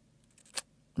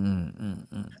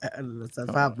ส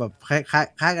ภาพแบบค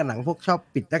ล้ายกับหนังพวกชอบ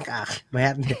ปิดหน้ากากแม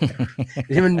สเนี่ย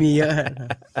ที่มันมีเยอะ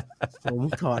ผม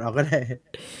ถอดออกก็ได้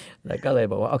แล้วก็เลย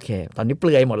บอกว่าโอเคตอนนี้เป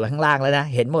ลือยหมดแล้วข้างล่างแล้วนะ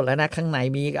เห็นหมดแล้วนะข้างใน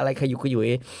มีอะไรขยุกขยุย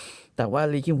แต่ว่า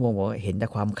ลีคิมฮวงบอกเห็นแต่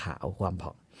ความขาวความผ่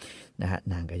องนะฮะ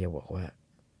นางก็จะบอกว่า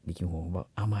ลีคิมฮวงบอก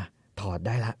เอามาถอดไ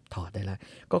ด้ละ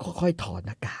ก็ค่อยๆถอดห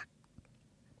น้ากาก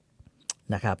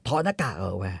นะครับถอดหน้ากาก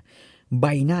ว่าใบ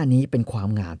หน้านี้เป็นความ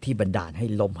งามที่บันดาลให้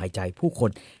ลมหายใจผู้คน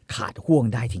ขาดห่วง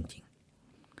ได้จริง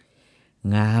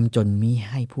ๆงามจนมิ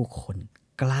ให้ผู้คน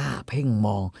กล้าเพ่งม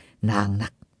องนางนั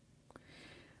ก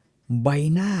ใบ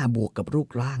หน้าบวกกับรูป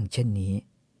ร่างเช่นนี้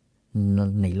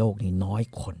ในโลกนี้น้อย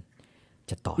คน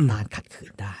จะต่อต้านขัดขื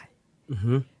นได้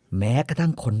แม้กระทั่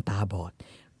งคนตาบอด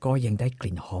ก็ยังได้ก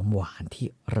ลิ่นหอมหวานที่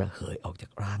ระเหยออกจา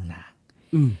กร่างนาง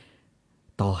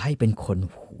ต่อให้เป็นคน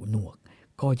หูหนวก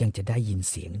ก็ยังจะได้ยิน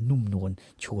เสียงนุ่มนวล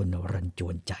ชวนรันจ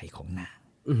วนใจของนาง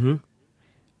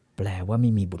แปลว่าไ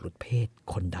ม่มีบุรุษเพศ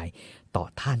คนใดต่อ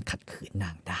ต้านขัดขืนน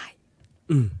างได้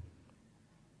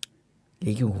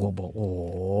ลีคิมฮวงบอกโอ้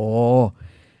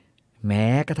แม้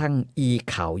กระทั่งอี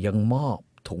เขายังมอบ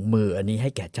ถุงมืออันนี้ให้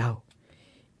แก่เจ้า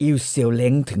อิวเซียวเล้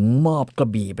งถึงมอบกระ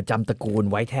บี่ประจำตระกูล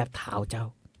ไว้แทบเท้าเจ้า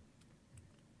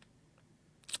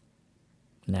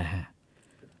นะฮะ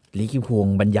ลีคิมฮวง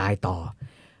บรรยายต่อ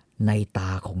ในต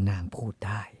าของนางพูดไ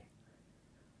ด้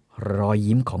รอย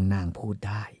ยิ้มของนางพูด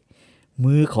ได้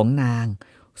มือของนาง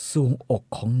สูงอก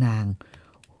ของนาง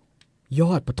ย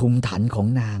อดปทุมถันของ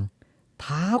นางเ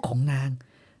ท้าของนาง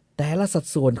แต่ละสัด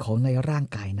ส่วนของในร่าง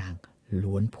กายนาง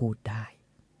ล้วนพูดได้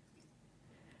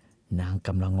นางก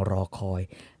ำลังรอคอย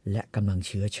และกำลังเ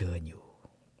ชื้อเชิญอยู่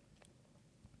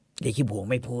ลีคิมฮวง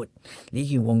ไม่พูดลี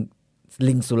คิมฮวง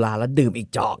ลิงสุราแล้วดื่มอีก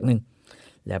จอกนึง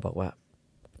แล้วบอกว่า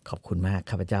ขอบคุณมาก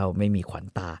ข้าพเจ้าไม่มีขวัญ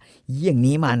ตาเยี่ยง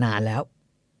นี้มานานแล้ว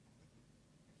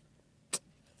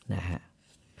นะฮะ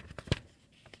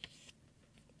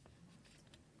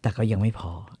แต่ก็ยังไม่พ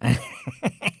อ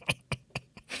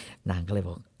ก็เลย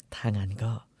บอกถ้างั้น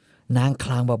ก็นางค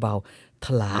ลางเบาๆถ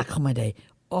ลาเข้ามาใน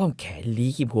อ้อมแขนลี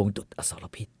คิมพวงดุจอสร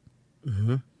พิษ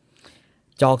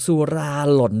จอกสุรา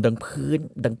หล่นดังพื้น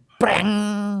ดังแปรง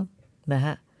นะฮ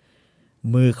ะ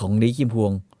มือของลีคิมพว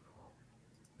ง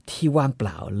ที่ว่างเป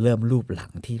ล่าเริ่มลูบหลั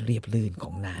งที่เรียบลื่นข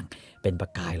องนางเป็นปร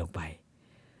ะกายลงไป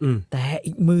แต่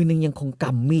อีกมือหนึ่งยังคงก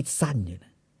ำมีดสั้นอยู่น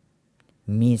ะ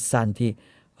มีดสั้นที่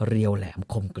เรียวแหลม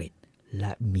คมกริบแล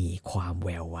ะมีความแว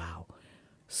ววาว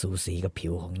สูสีกับผิ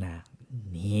วของนาง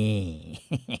นี่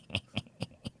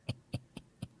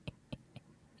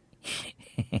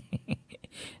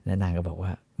และนางก็บอกว่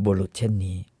าบุรุษเช่น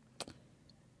นี้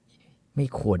ไม่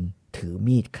ควรถือ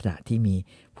มีดขณะที่มี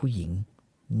ผู้หญิง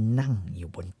นั่งอยู่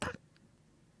บนตัก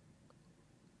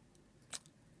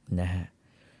นะฮะ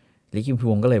ลิคิมพ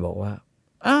วงก็เลยบอกว่า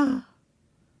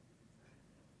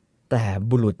แต่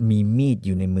บุรุษมีมีดอ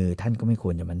ยู่ในมือท่านก็ไม่ค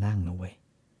วรจะมานั่งนะเว้ย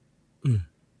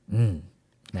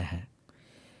นะฮะ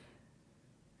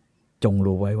จง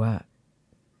รู้ไว้ว่า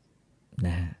น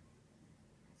ะฮะ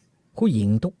ผู้หญิง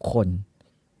ทุกคน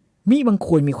มีบางค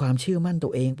วรมีความเชื่อมั่นตั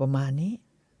วเองประมาณนี้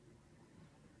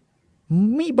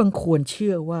มีบางควรเ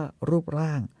ชื่อว่ารูป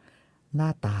ร่างหน้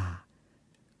าตา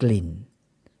กลิ่น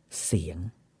เสียง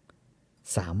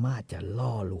สามารถจะ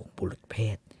ล่อลวงบุรุษเพ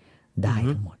ศได้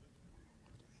ทั้งหมด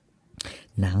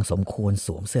นางสมควรส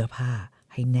วมเสื้อผ้า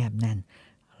ให้แนบแน่น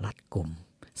รัดกุม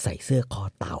ใส่เสื้อคอ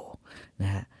เต่าน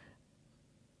ะฮะ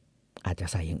อาจจะ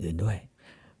ใส่อย่างอื่นด้วย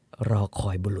รอคอ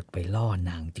ยบุรุษไปล่อ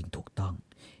นางจึงถูกต้อง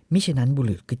มิฉะนั้นบุ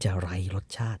รุษก็จะไร้รส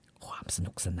ชาติความส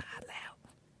นุกสนานแล้ว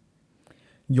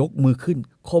ยกมือขึ้น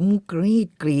คมก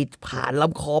รีดผ่านล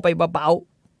ำคอไปเบา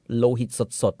ๆโลหิต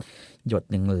สดๆหยด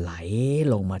หนึ่งไหล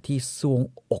ลงมาที่ทรวง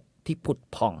อกที่ผุด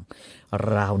ผ่อง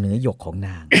ราวเนื้อหยกของน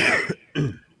าง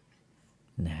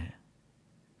นะ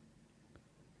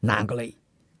นางก็เลย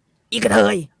อีกระเท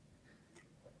ย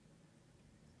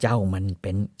เจ้ามันเ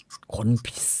ป็นค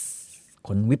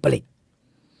นวิปริต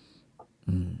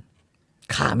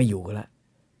ข้าไม่อยู่ก็แล้ว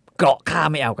เกาะข้า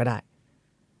ไม่เอาก็ได้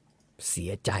เสี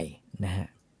ยใจนะฮะ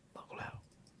บอกแล้ว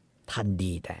ท่าน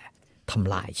ดีแต่ท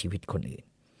ำลายชีวิตคนอื่น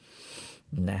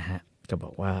นะฮะก็บ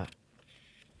อกว่า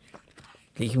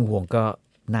ลิคิมพวงก็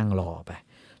นั่งรอไป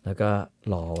แล้วก็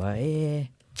รอว่า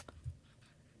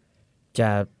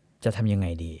จะทำยังไง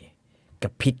ดีกั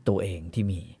บพิษตัวเองที่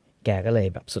มีแกก็เลย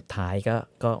แบบสุดท้าย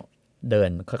ก็เดิน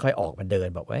ค่อยๆออกมาเดิน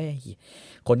บอกว่า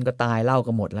คนก็ตายเหล้า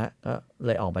ก็หมดแล้วก็เล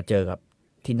ยออกมาเจอกับ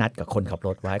ที่นัดกับคนขับร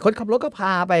ถไว้คนขับรถก็พ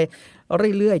าไป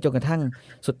เรื่อยๆจนกระทั่ง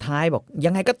สุดท้ายบอกยั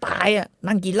งไงก็ตายอ่ะ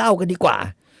นั่งกินเหล้ากันดีกว่า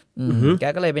แก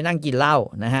ก็เลยไปนั่งกินเหล้า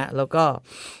นะฮะแล้ว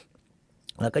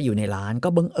ก็อยู่ในร้านก็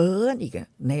บังเอิญอีก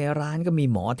ในร้านก็มี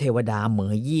หมอเทวดาเหม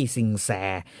ยยี่ซิงแซ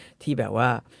ที่แบบว่า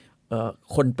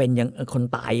คนเป็นยังคน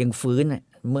ตายยังฟื้น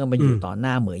เมื่อมาอยู่ต่อห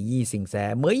น้าเหมยยี่ซิงแซ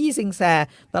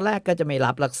ตอนแรกก็จะไม่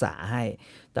รับรักษาให้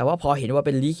แต่ว่าพอเห็นว่าเ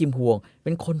ป็นลีคิมพวงเ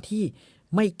ป็นคนที่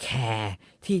ไม่แคร์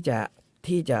ที่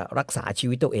จะรักษาชี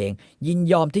วิตตัวเองยิน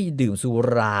ยอมที่จะดื่มสุ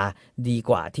ราดี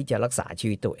กว่าที่จะรักษาชี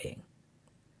วิตตัวเอง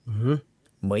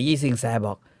เหมยยี่ซิงแซบ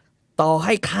อกต่อใ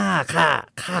ห้ข้า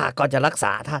ก็จะรักษ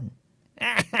าท่าน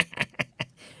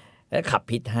แล้วขับ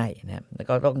พิษให้นะแล้ว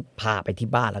ก็ต้องพาไปที่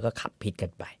บ้านแล้วก็ขับพิษกั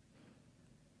นไป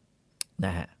น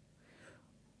ะฮะ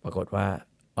ปรากฏว่า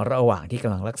ระหว่างที่ก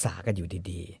ำลังรักษากันอยู่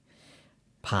ดี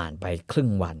ๆผ่านไปครึ่ง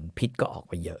วันพิษก็ออก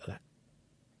ไปเยอะแล้ว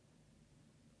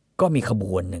ก็มีขบ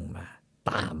วนหนึ่งมา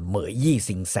ตามเหมยยี่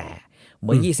ซิงแ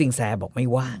ซบอกไม่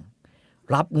ว่าง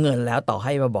รับเงินแล้วต่อใ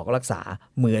ห้มาบอกรักษา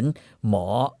เหมือนหมอ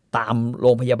ตามโร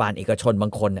งพยาบาลเอกชนบา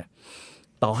งคนเนี่ย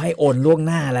ต่อให้โอนล่วง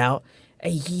หน้าแล้วไ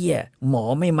อ้เหี้ยหมอ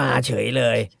ไม่มาเฉยเล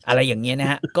ยอะไรอย่างเงี้ยนะ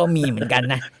ฮะก็มีเหมือนกัน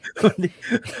นะ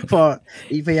พอ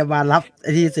อีพยาบาลรับไ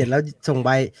อ้ที่เสร็จแล้วส่งใ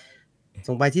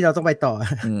บที่เราต้องไปต่อ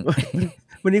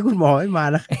วันนี้คุณหมอไม่มา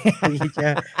นะจะ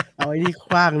เอาไอ้นี่ค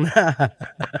ว้างหน้า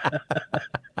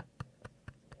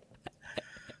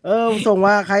ส่งม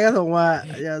าใครก็ส่งมา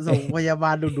อย่าส่งพยาบ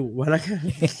าลดุๆมาแล้วกัน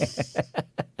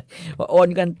พอโอน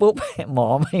กันปุ๊บหมอ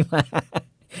ไม่มา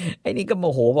ไอ้นี่ก็โม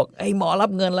โหบอกไอ้หมอรั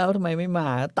บเงินแล้วทำไมไม่มา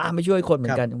ตามไปช่วยคนเหมื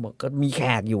อนกันบอกก็มีแข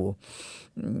กอยู่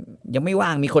ยังไม่ว่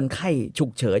างมีคนไข้ฉุ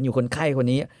กเฉินอยู่คนไข้คน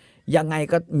นี้ยังไง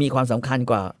ก็มีความสำคัญ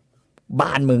กว่าบ้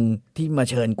านมึงที่มา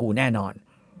เชิญกูแน่นอน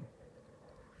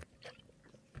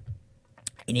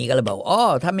ไอ้นี่ก็เลยบอก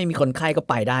ถ้าไม่มีคนไข้ก็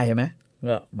ไปได้ใช่ไหม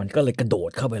ก็มันก็เลยกระโดด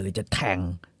เข้าไปเลยจะแทง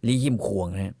ลีคิมพวง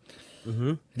นะ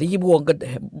ลีคิมพวงก็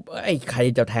ไอ้ใคร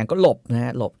จะแทงก็หลบนะฮ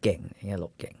ะหลบเก่งอย่างเงี้ยหล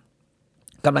บเก่ง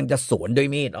กำลังจะสวนด้วย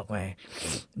มีดออกมา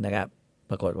นะครับ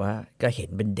ปรากฏว่าก็เห็น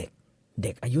เป็นเ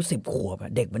ด็กอายุ10 ขวบ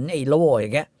เด็กเหมือนไอ้โล่อย่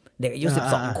างเงี้ยเด็กอายุ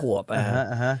12 ขวบ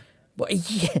บอกไอ้เ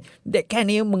หี้ยเด็กแค่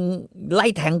นี้มึงไล่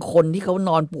แทงคนที่เขาน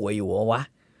อนป่วยอยู่วะ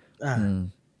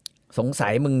สงสั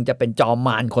ยมึงจะเป็นจอมม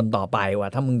ารคนต่อไปว่ะ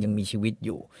ถ้ามึงยังมีชีวิตอ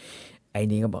ยู่ ไอ้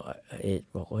นี้ก็บอก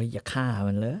บอกว่าอย่าฆ่า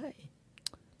มันเลย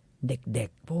เด็ก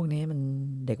ๆพวกนี้มัน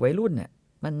เด็กวัยรุ่นเนี่ย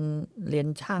มันเรียน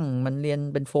ช่างมันเรียน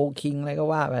เป็นโฟร์คิงอะไรก็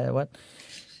ว่าไปว่า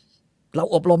เรา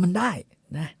อบรมมันได้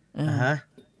นะ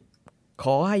ข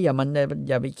อให้อ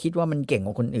ย่าไปคิดว่ามันเก่งก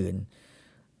ว่าคนอื่น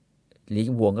ลี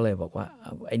วงก็เลยบอกว่า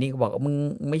ไอ้นี่ก็บอกมึง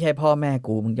ไม่ใช่พ่อแม่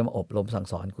กูมึงจะมาอบรมสั่ง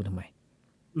สอนกูทำไม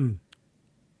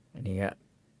อันนี้ก็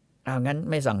งั้น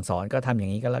ไม่สั่งสอนก็ทำอย่า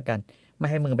งนี้ก็แล้วกันไม่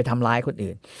ให้มึงไปทำร้ายคน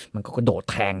อื่นมันก็กระโดด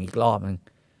แทงอีกรอบนึง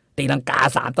ตีลังกา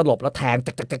3 ตลบแล้วแทง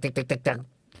จัก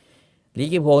ลี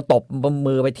กิโพตบ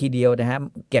มือไปทีเดียวนะฮะ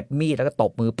เก็บมีดแล้วก็ต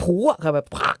บมือพัวเข้าไป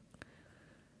พัก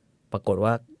ปรากฏ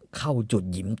ว่าเข้าจุด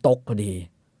หยิมตกพอดี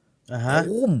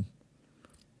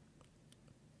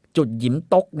จุดหยิม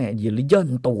ตกเนี่ยหรือเย่น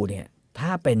ตูเนี่ยถ้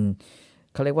าเป็น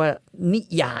เขาเรียกว่านิ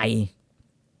ยาย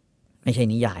ไม่ใช่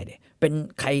นิยายเด้เป็น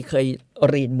ใครเคย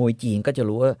เรียนมวยจีนก็จะ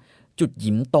รู้ว่าจุดห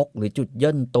ยิมตกหรือจุดเ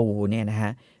ย่นตูเนี่ยนะฮ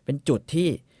ะเป็นจุดที่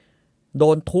โด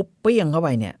นทุบเปี้ยงเข้าไป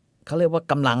เนี่ยเขาเรียกว่า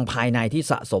กำลังภายในที่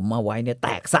สะสมมาไว้เนี่ยแต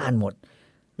กซ่านหมด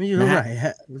ไม่อยู่ตรงไหนฮ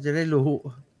ะเราจะได้รู้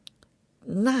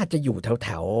น่าจะอยู่แถ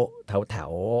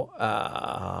ว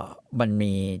มัน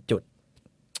มีจุด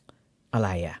อะไร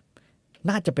อ่ะ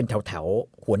น่าจะเป็นแถว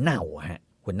หัวเน่าฮะ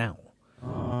หัวเน่า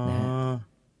นะฮะ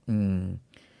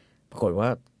ปรากฏว่า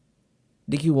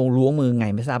ดิคิววงล้วงมือไง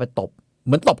ไม่ทราบไปตบเห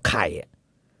มือนตบไข่อ่ะ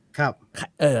ครับ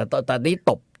ตอนนี้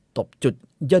ตบจุด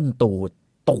เย่นตู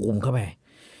มเข้าไป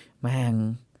แม่ง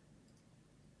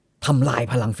ทำลาย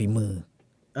พลังฝีมือ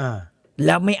แ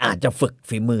ล้วไม่อาจจะฝึก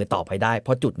ฝีมือต่อไปได้เพร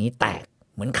าะจุดนี้แตก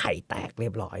เหมือนไข่แตกเรี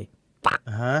ยบร้อยปัก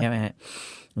ใช่ไหมฮะ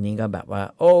อันนี้ก็แบบว่า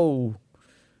โอ้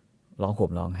ร้องห่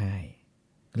มร้องไห้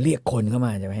เรียกคนเข้าม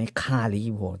าจะให้ฆ่าลี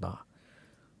กิโพต่อ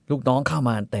ลูกน้องเข้า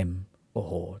มาเต็มโอ้โ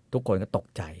หทุกคนก็ตก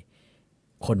ใจ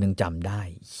คนหนึ่งจำได้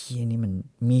เชี่ยนี่มัน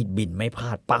มีดบินไม่พลา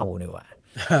ดเป้าเลยว่ะ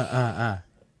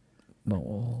บอก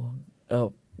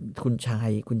คุณช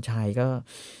ายก็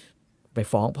ไป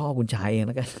ฟ้องพ่อคุณชายเองแ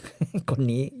ล้วกัน คน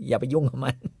นี้อย่าไปยุ่งกับ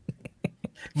มัน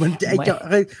มันไอ้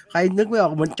ใครนึกไม่ออ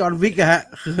กเหมือนจอห์นวิกอะฮะ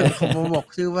คือเขาบอก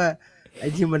ชื่อว่าไอ้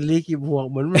ที่มันลีกิโพ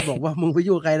เหมือนมันบอกว่ามึงไป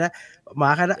ยุ่งใครนะหมา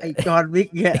ใครนะไอ้จอห์นวิก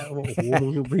เนี่ยโอ้โห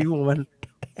มึงไปยุ่งมัน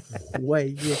โอ้ย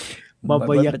บา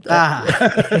บายาก้า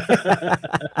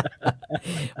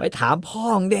ไปถามพ่อ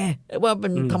งเด้ว่ามั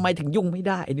นทำไมถึงยุ่งไม่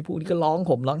ได้ไอ้นี่พวกนี้ก็ร้อง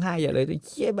ห่มร้องไห้อย่าเลยเ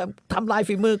ชี่ยแบบทำลาย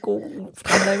ฝีมือกูท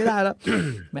ำอะไรไม่ได้แล้ว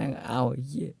แม่งเอาเ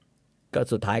ชี่ยก็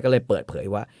สุดท้ายก็เลยเปิดเผย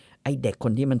ว่าไอ้เด็กค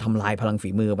นที่มันทำลายพลังฝี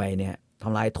มือไปเนี่ยท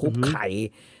ำลายทุบไข่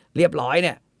เรียบร้อยเ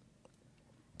นี่ย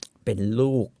เป็น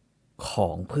ลูกขอ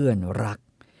งเพื่อนรัก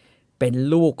เป็น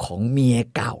ลูกของเมีย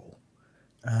เก่า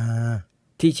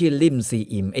ที่ชื่อลิมซี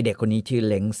อิมไอเด็กคนนี้ชื่อ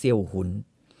เล้งเซี่ยวหุน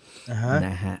น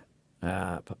ะฮะ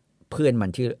เพื่อนมั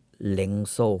นชื่อเล้ง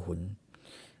โซ่หุน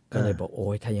ก็เลยบอกโอ้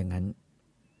ยถ้าอย่างนั้น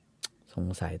สง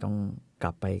สัยต้องก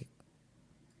ลับไ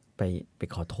ป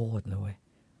ขอโทษเลย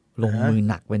ลงมือ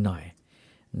หนักไปหน่อย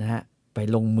นะฮะไป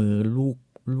ลงมือ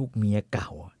ลูกเมียเก่า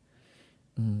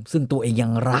ซึ่งตัวเองยั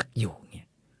งรักอยู่เนี่ย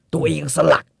ตัวเองยังส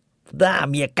ลักหน้า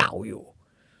เมียเก่าอยู่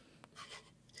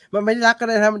มันไม่รักก็ไ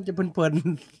ด้นะมันจะเพลิน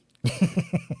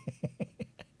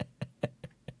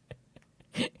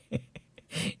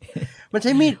มันใ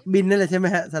ช้มีดบินนั่นแหละใช่ไหม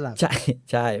ฮะสลัก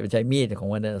ใช่มันใช้มีดของ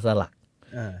มันสลัก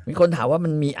มีคนถามว่ามั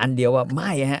นมีอันเดียวว่าไ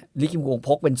ม่ฮะลิคิมวงพ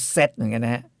กเป็นเซตเหมือนกันน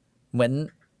ะฮะเหมือ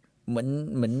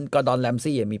นกอร์ดอนแรม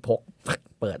ซี่มีพก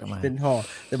เปิดออกมาเป็นห่อ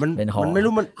แต่มันไม่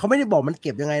รู้มันเขาไม่ได้บอกมันเ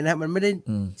ก็บยังไงนะมันไม่ได้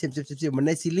10มันใ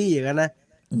นซีรีส์อย่างนั้นนะ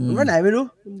มันว่าไหนไม่รู้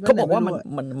เขาบอกว่า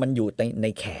มันอยู่ใน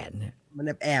แขนมัน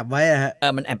แอบไว้อะฮะ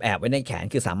มันแอบไว้ในแขน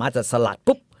คือสามารถจะสลัด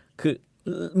ปุ๊บคือ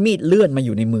มีดเลื่อนมาอ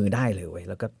ยู่ในมือได้เลยเว้ย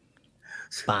แล้วก็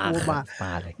ปา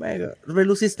เลยไม่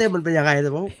รู้ซิสเต็มมันเป็นยังไงแต่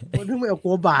ว่าถึงไม่เอาก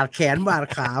ลัวบาดแขนบาด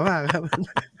ขามากครับ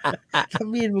ถ้า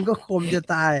มีดมันก็คมจะ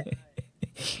ตาย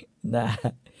นะ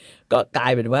ก็กลา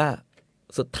ยเป็นว่า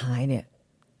สุดท้ายเนี่ย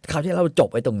คราวที่เราจบ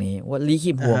ไว้ตรงนี้ว่าลี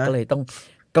คิมฮวงก็เลยต้อง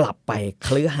กลับไปค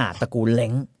ฤหาสน์ตระกูลเล้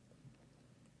ง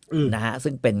นะฮะ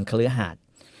ซึ่งเป็นคฤหาสน์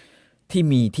ที่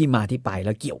มีที่มาที่ไปแ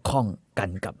ล้วเกี่ยวข้องกัน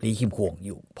กับลีคิมฮวงอ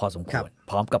ยู่พอสมควร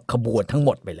พร้อมกับขบวนทั้งหม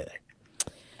ดไปเลย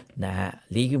นะฮะ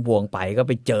ลีคิมฮวงไปก็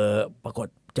ไปเจอปรากฏ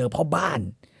เจอพ่อบ้าน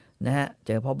นะฮะเ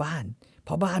จอพ่อบ้าน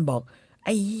บอกไ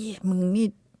อ้มึงนี่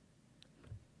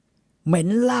เหม็น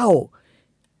เหล้า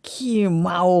ขี้เม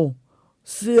า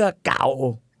เสื้อเก่า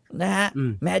นะฮะ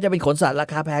แม้จะเป็นขนสัตว์รา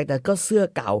คาแพงแต่ก็เสื้อ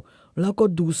เก่าแล้วก็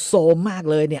ดูโซมมาก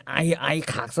เลยเนี่ยไอ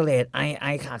ขากเสลดไอ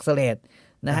ขากเสลด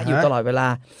นะฮะอยู่ตลอดเวลา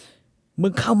มึ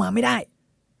งเข้ามาไม่ได้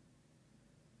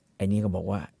ไอ้นี่ก็บอก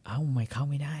ว่าเอ้าไม่เข้า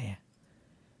ไม่ได้อะ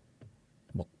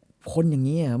บอกคนอย่าง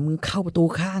นี้มึงเข้าประตู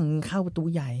ข้างมึงเข้าประตู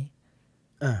ใหญ่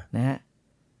นะฮะ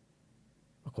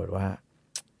ปร ากฏว่า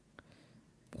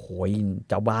โหย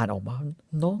เจ้าบ้านออกมา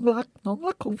น้องรั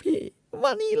กของพี่ม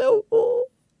านี่แล้วโอ้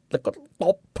แล้วก็ต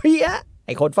บเพี้ยไ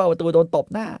อ้คนเฝ้าประตูโดนตบ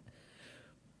หน้า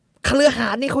คฤหา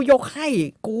สน์นี่เขายกให้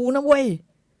กูนะเว้ย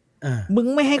มึง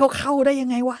ไม่ให้เขาเข้าได้ยัง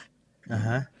ไงวะ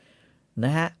น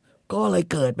ะฮะก็เลย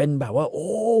เกิดเป็นแบบว่าโ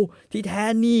อ้ที่แท้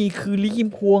นี่คือลีคิม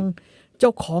พวงเจ้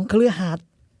าของคฤหาสน์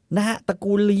นะฮะตระ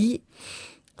กูลลี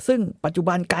ซึ่งปัจจุ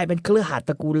บันกลายเป็นคฤหาสน์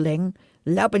ตระกูลเล้ง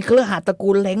แล้วเป็นคฤหาสน์ตระกู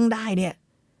ลเล้งได้เนี่ย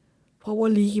เพราะว่า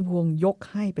ลีคิมพวงยก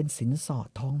ให้เป็นสินสอด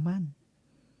ทองมั่น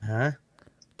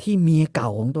ที่เมียเก่า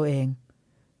ของตัวเอง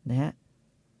นะฮะ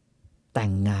แต่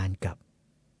งงานกับ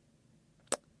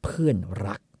เพื่อน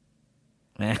รัก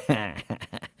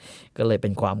ก็เลยเป็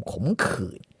นความขม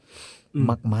ขื่น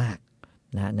มาก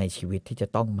ๆนะในชีวิตที่จะ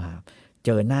ต้องมาเจ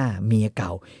อหน้าเมียเก่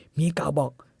าบอ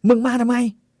กมึงมาทำไม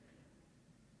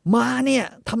มาเนี่ย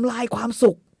ทำลายความ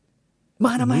สุขม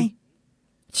าทำไม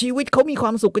ชีวิตเขามีคว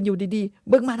ามสุขกันอยู่ดี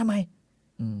ๆมึงมาทำไม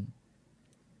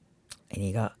ไอ้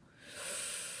นี่ก็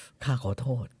ข้าขอโท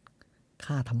ษ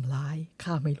ข้าทำร้ายข้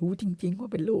าไม่รู้จริงๆว่า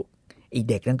เป็นลูกไอ้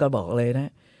เด็กนั้นก็บอกเลยนะ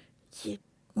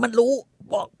มันรู้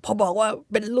พอบอกว่า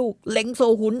เป็นลูกเล้งโซ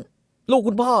หุนลูก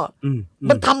คุณพ่อ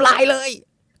มันทำลายเลย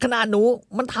ขนาดหนู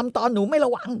มันทำตอนหนูไม่ร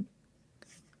ะวัง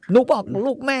หนูบอก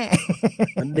ลูกแม่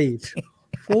มันดี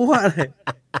ฟูว่าเลย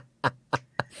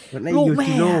ลูกแ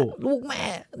ม่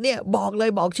เนี่ยบอกเลย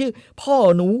บอกชื่อพ่อ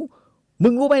หนูมึ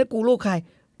งรู้ไหมกูลูกใคร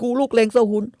กูลูกเล้งโซ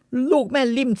หุนลูกแม่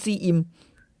ลิมซีอิม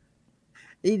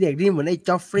ไอเด็กนี่เหมือนไอ้จ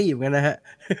อฟฟรีย์เหมือนกันนะฮะ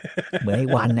เหมือนไอ้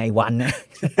วันนะ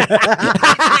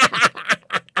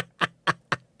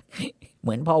เห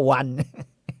มือนพ่อวัน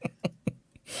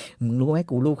มึงรู้ไหม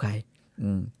กูลูกใคร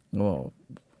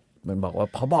มันบอกว่า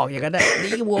พอบอกอย่างนั้นได้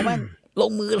นี่วัวแม่งล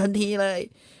งมือทันทีเลย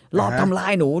รอบทำลา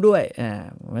ยหนูด้วย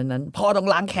เพราะนั้นพ่อต้อง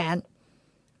ล้างแค้น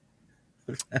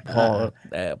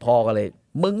พ่อก็เลย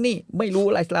มึงนี่ไม่รู้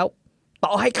อะไรแล้วต่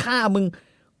อให้ฆ่ามึง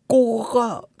กูก็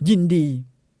ยินดี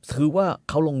ถือว่า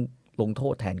เขาลงโท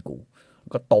ษแทนกู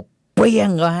ก็ตบเปรี้ยง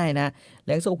ก็ให้นะแห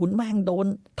ลงโซหุนแม่งโดน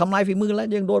ทำลายฝีมือแล้ว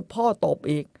ยังโดนพ่อตบ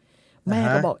อีกแม่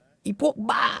ก็บอกไอ้พวก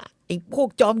บ้าไอ้พวก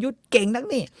จอมยุทธเก่งนัก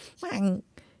นี่แม่ง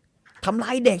ทำล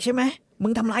ายเด็กใช่ไหมมึ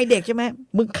งทำลายเด็กใช่ไหม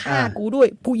มึงฆ่ากูด้วย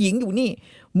ผู้หญิงอยู่นี่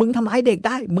มึงทำลายเด็กไ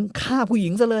ด้มึงฆ่าผู้หญิ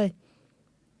งซะเลย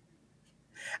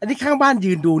อันนี้ข้างบ้าน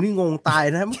ยืนดูนี่งงตาย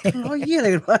นะมันร้อยเยี่ยอะไร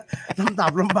กันวะลำดั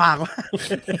บลำบากมาก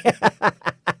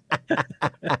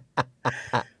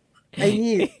ไอ้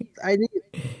นี่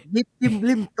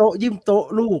ยิ้มโต๊ะ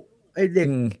ลูกไอ้เ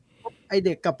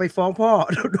ด็กกลับไปฟ้องพ่อ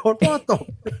โดนพ่อตบ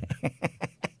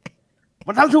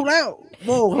มันทำถูกแล้วโ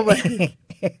บ้เข้าไป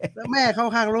แล้วแม่เข้า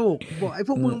ข้างลูกบอกไอ้พ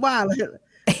วกมึงบ้าเลย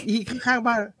อีกข้าง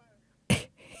บ้าน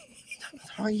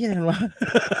ท้อยแย่วะ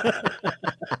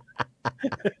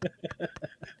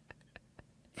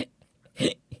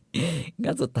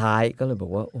งั้นสุดท้ายก็เลยบอ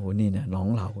กว่าโอ้นี่นะน้อง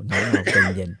เราใจ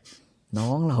เย็นน้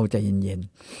องเราใจเย็น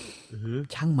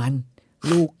ช่างมัน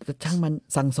ลูกช่างมัน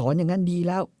สั่งสอนอย่างนั้นดี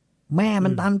แล้วแม่มั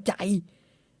นตามใจ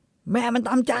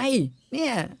เนี่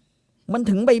ยมัน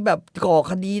ถึงไปแบบก่อ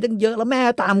คดีตั้งเยอะแล้วแม่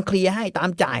ตามเคลียร์ให้ตาม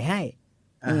จ่ายให้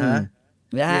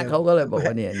นะเขาก็เลยบอก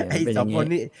ว่าเนี่ยไอ้สองคน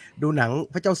นี้ดูหนัง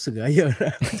พระเจ้าเสือเยอะน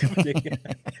ะ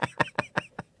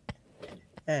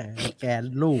แก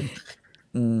ลูก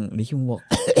ลิคิมบอก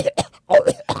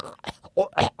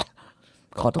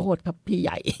ขอโทษครับพี่ให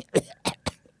ญ่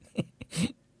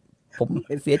ผม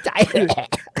เสียใจ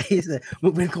มึ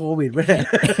งเป็นโควิดไหม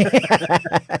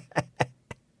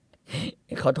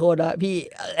ขอโทษนะพี่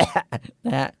น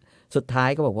ะฮะสุดท้าย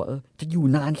ก็บอกว่าจะอยู่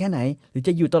นานแค่ไหนหรือจ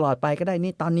ะอยู่ตลอดไปก็ได้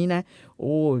นี่ตอนนี้นะโ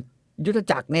อ้ยุทธ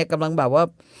จักรเนี่ยกำลังแบบว่า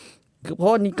คือเพรา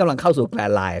ะนี่กำลังเข้าสู่แก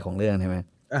นไลน์ของเรื่องใช่ไหม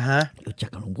ยุทธจัก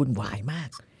รกำลังวุ่นวายมาก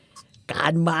กา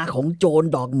รมาของโจร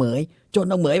ดอกเหมย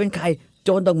เป็นใครโจ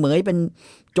รดอกเหมยเป็น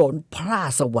โจรพร่า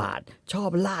สวาทชอบ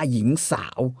ล่าหญิงสา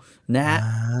วนะฮะ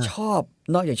ชอบ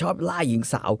นอกจากชอบล่าหญิง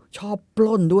สาวชอบป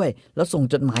ล้นด้วยแล้วส่ง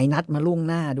จดหมายนัดมาล่วง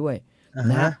หน้าด้วย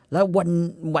นะแล้ว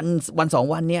วันสอง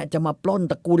วันเนี้ยจะมาปล้น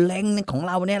ตระกูลเล้งของ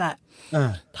เราเนี่ยแหละ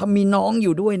ถ้ามีน้องอ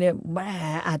ยู่ด้วยเนี่ยแม่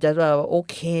อาจจะโอ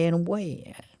เคนะเว้ย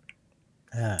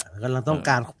ก็เราต้อง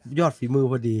การยอดฝีมือ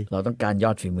พอดีเราต้องการย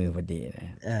อดฝีมือพอดีนะ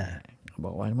บ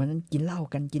อกว่าวันนั้นกินเหล้า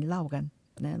กัน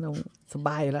นะเราสบ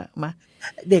ายแล้วมา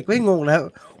เด็กไม่งงแล้ว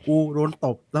กูโดนต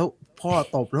บแล้วพ่อ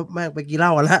ตบแล้วแม่ไปกินเหล้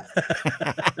าแล้ว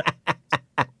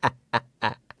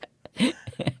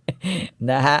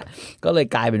นะฮะก็เลย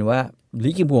กลายเป็นว่าลิ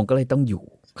คิมพวงก็เลยต้องอยู่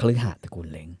คฤหาสน์ตระกูล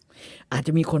เล้งอาจจ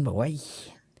ะมีคนบอกว่า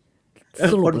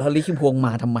สรุปแล้วลิคิมพวงม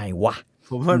าทำไมวะ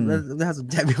ผมว่าน่าสน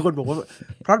ใจมีคนบอกว่า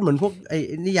เพราะเหมือนพวกไอ้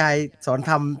นิยายสอน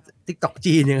ทำ TikTok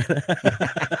จีนอย่างนั้น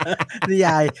นิย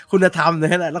ายคุณธรรมเ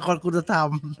นี่ยแหละละครคุณธรรม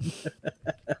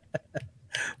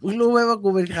มึงรู้ไหมว่ากู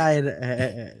เป็นใครเนี่ย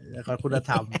ละครคุณ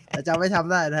ธรรมจำไม่ท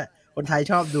ำได้นะคนไทย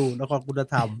ชอบดูละครคุณ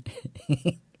ธรรม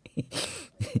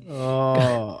อ๋อ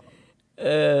เอ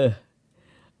อ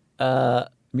เอ่อ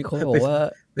มีคนบอกว่า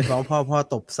ไปฟ้องพ่อ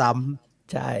ตบซ้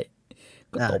ใช่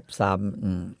ก็ ำ ตบซ้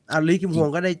ำเอาลีคิมฮวง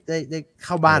ก็ได้เ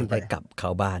ข้าบ้านไป ได้กลับเข้า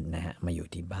บ้านนะฮะมาอยู่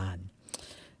ที่บ้าน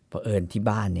เผอิญที่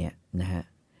บ้านเนี่ยนะฮะ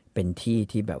เป็นที่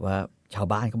ที่แบบว่าชาว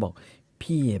บ้านเขาบอก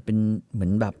พี่เป็นเหมือ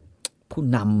นแบบผู้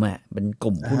นำอ่ะเป็นก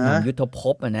ลุ่มผู้นำยุทธภ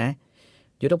พอ่ะนะ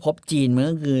ยุทธภพจีนมัน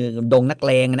ก็คือดงนักเ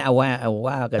ลงนะเอา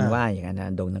ว่ากันว่าอย่างนั้นนะ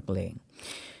ดงนักเลง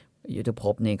ยุทธภ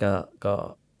พนี่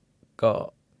ก็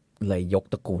เลยยก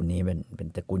ตระกูลนี้เป็น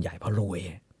ตระกูลใหญ่เพราะรวย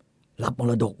รับม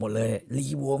รดกหมดเลยลี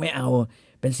วัวไม่เอา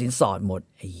เป็นสินสอดหมด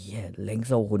ไอ้เหี้ยเล้งโ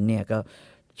ซฮุนเนี่ยก็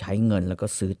ใช้เงินแล้วก็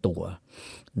ซื้อตัว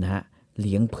นะฮะเ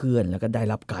ลี้ยงเพื่อนแล้วก็ได้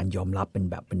รับการยอมรับเป็น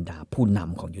แบบบรรดาผู้น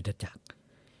ำของยุทธจักร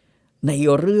ใน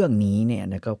เรื่องนี้เนี่ย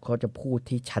นะก็เขาจะพูด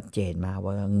ที่ชัดเจนมาก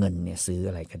ว่าเงินเนี่ยซื้อ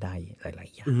อะไรก็ได้หลาย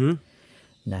ๆอย่าง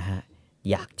นะฮะ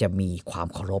อยากจะมีความ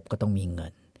เคารพก็ต้องมีเงิ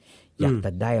นอยากจ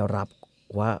ะได้รับ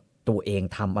ว่าตัวเอง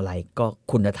ทำอะไรก็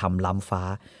คุณธรรมล้ำฟ้า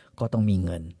ก็ต้องมีเ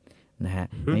งินนะฮะ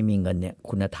ไม่มีเงินเนี่ย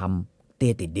คุณธรรมเตี้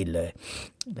ยติดดินเลย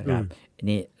นะครับ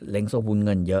นี่เล้งโซฮุนเ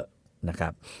งินเยอะนะครั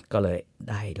บก็เลย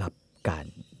ได้รับการ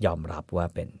ยอมรับว่า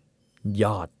เป็นย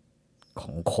อดขอ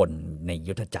งคนใน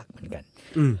ยุทธจักรเหมือนกัน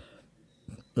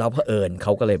เราเผอิญเข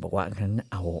าก็เลยบอกว่างั้น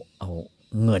เอา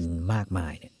เงินมากมา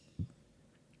ยเนี่ย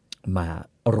มา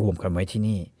รวมกันไว้ที่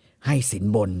นี่ให้สิน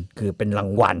บนคือเป็นราง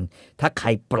วัลถ้าใคร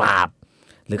ปราบ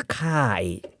หรือฆ่า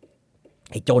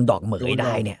ไอ้โจรดอกเหมยไ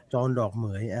ด้เนี่ยโจรดอกเหม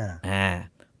ย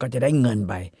ก็จะได้เงิน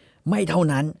ไปไม่เท่า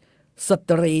นั้นส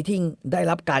ตรีที่ได้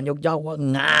รับการยกย่องว่า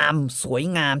งามสวย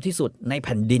งามที่สุดในแ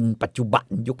ผ่นดินปัจจุบัน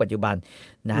ยุคปัจจุบัน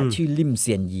นะชื่อลิมเ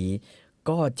ซียนยี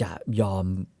ก็จะยอม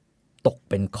ตก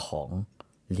เป็นของ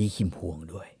ลีคิมฮวง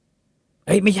ด้วย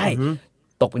ไม่ใช่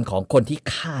ตกเป็นของคนที่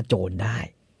ฆ่าโจรได้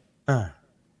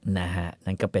นะฮะ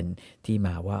นั่นก็เป็นที่ม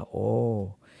าว่าโอ้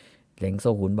เล้งโซ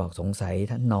ฮุนบอกสงสัย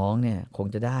ท่านน้องเนี่ยคง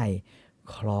จะได้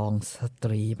ครองสต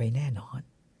รีไปแน่นอน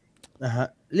ฮะ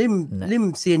ลิม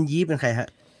เซียนยีเป็นใครฮะ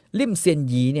ลิมเซียน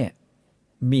ยีเนี่ย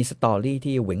มีสตอรี่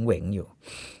ที่เหวงอยู่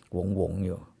วงอ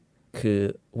ยู่คือ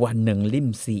วันหนึ่งลิม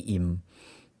ซีอิม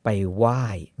ไปไหว้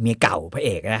เมียเก่าพระเอ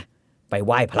กนะไปไห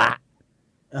ว้พระ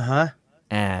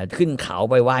ขึ้นเขา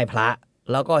ไปไหว้พระ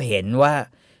แล้วก็เห็นว่า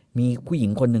มีผู้หญิ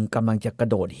งคนหนึ่งกำลังจะกระ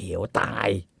โดดเหวตาย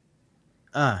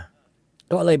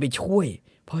ก็เลยไปช่วย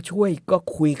พอช่วยก็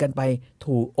คุยกันไป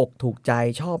ถูกอกถูกใจ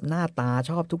ชอบหน้าตา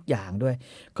ชอบทุกอย่างด้วย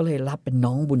ก็เลยรับเป็น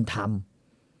น้องบุญธรรม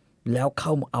แล้วเข้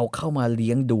ามาเ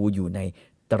ลี้ยงดูอยู่ใน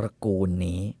ตระกูล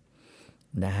นี้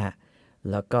นะฮะ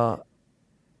แล้วก็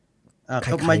เข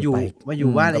ามาอ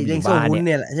ยู่บ้านไอ้เล้งโซฮุนเ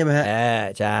นี่ยแหละใช่ไหมฮะ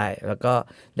ใช่แล้วก็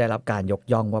ได้รับการยก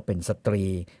ย่องว่าเป็นสตรี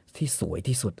ที่สวย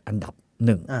ที่สุดอันดับห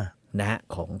นึ่งนะฮะ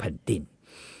ของแผ่นดิน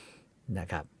นะ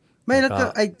ครับไม่แล้วก็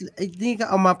ไอ้นี่ก็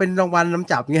เอามาเป็นรางวัลน้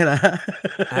ำจับเงี้ยนะ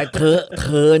เธ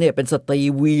อเนี่ยเป็นสตรี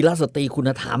วีรสตรีคุณ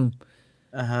ธรรม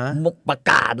ประ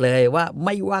กาศเลยว่าไ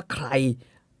ม่ว่าใคร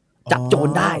จับโจร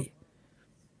ได้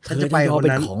เธอจะยอมเป็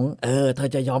นของเธอ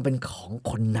จะยอมเป็นของ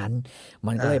คนนั้น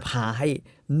มันก็เลยพาให้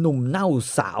หนุ่มเน่า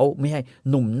สาวไม่ใช่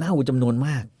หนุ่มเน่าจำนวนม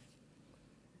าก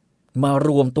มาร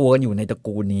วมตัวกันอยู่ในตระ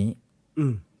กูลนี้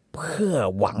เพื่อ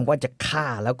หวังว่าจะฆ่า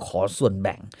แล้วขอส่วนแ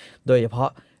บ่งโดยเฉพาะ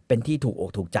เป็นที่ถูกอ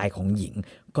กถูกใจของหญิง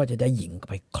ก็จะได้หญิง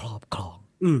ไปครอบครอง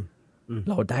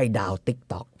เราได้ดาว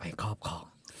TikTok ไปครอบครอง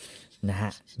นะฮ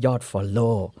ะยอด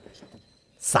follow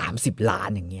 30 ล้าน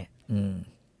อย่างเงี้ย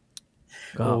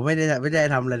ก็ไม่ได้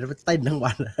ทำอะไรเต้นทั้ง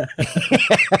วัน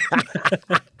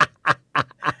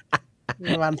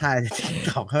วันถ่าย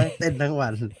TikTokเขาเต้นทั้งวั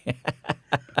น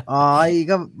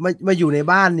ก็มาอยู่ใน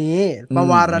บ้านนี้ประ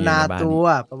วารณาตั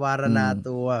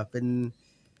วเป็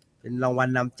นรางวัล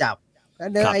นำจับแ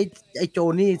ล้วไอ้โจ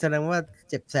นี่แสดงว่า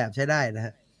เจ็บแสบใช้ได้นะฮ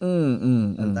ะ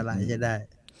อันตรายใช้ได้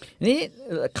นี่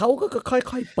เขาก็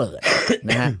ค่อยๆเปิดน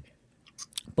ะฮะ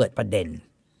เปิดประเด็น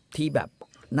ที่แบบ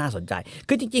น่าสนใจ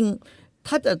คือจริงๆ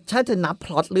ถ้าจะนับพ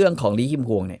ล็อตเรื่องของลีคิม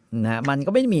ฮวงเนี่ยนะมันก็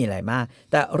ไม่มีอะไรมาก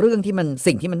แต่เรื่องที่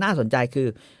สิ่งที่มันน่าสนใจคือ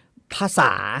ภาษ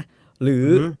าห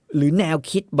รือแนว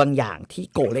คิดบางอย่างที่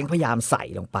โกเล้งพยายามใส่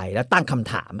ลงไปแล้วตั้งค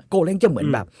ำถามโกเล้งจะเหมือน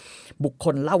แบบบุคค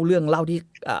ลเล่าที่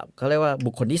เขาเรียกว่า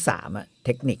บุคคลที่3อ่ะเท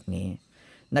คนิคนี้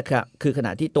นะครับคือขณ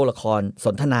ะที่ตัวละครส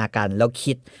นทนากันแล้ว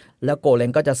คิดแล้วโกเล้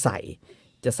งก็จะใ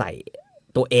ส่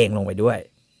ตัวเองลงไปด้วย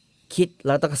คิดแ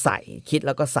ล้วก็ใส่คิดแ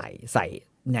ล้วก็ใส่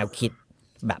แนวคิด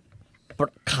แบบ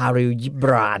คาริลยิบ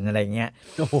รานอะไรเงี้ย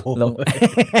ล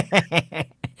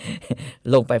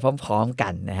งไปพร้อมๆกั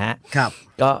นนะฮะครับ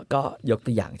ก็ยก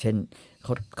ตัวอย่างเช่น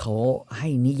เขาให้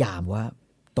นิยามว่า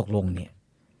ตกลงเนี่ย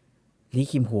ลี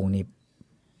คิมฮวงนี่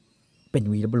เป็น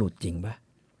วีรบุรุษจริงปะ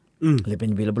หรือเป็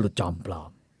นวีรบุรุษจอมปลอ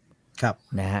มครับ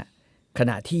นะฮะข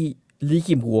ณะที่ลี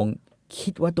คิมฮวงคิ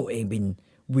ดว่าตัวเองเป็น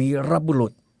วีรบุรุ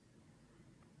ษ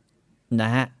น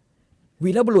ะฮะวี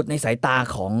รบุรุษในสายตา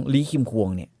ของลีคิมฮวง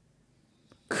เนี่ย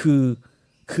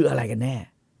คืออะไรกันแน่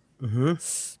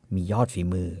มียอดฝี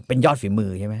มือเป็นยอดฝีมื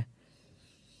อใช่ไหม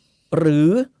หรือ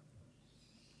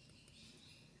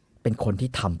เป็นคนที่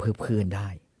ทำเพื่อเพื่อนได้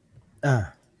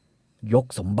ยก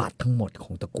สมบัติทั้งหมดข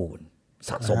องตระกูลส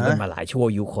ะสมกันมาหลายชั่ว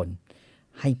อายุคน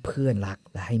ให้เพื่อนรัก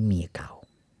และให้เมียเก่า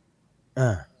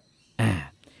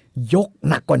ยก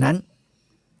หนักกว่านั้น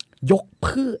ย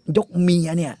กเมีย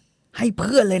เนี่ยให้เ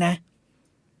พื่อนเลยนะ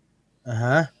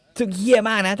ซึ่งเหี้ย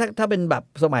มากนะถ้าเป็นแบบ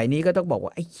สมัยนี้ก็ต้องบอกว่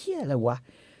าไอ้เหี้ยอะไรวะ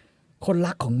คน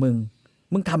รักของมึ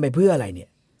งทำไปเพื่ออะไรเนี่ย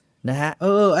นะฮะ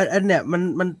อันเนี้ย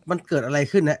มันเกิดอะไร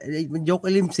ขึ้นนะมันยกไ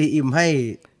อ้ลิมซีอิมให้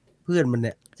เพื่อนมันเ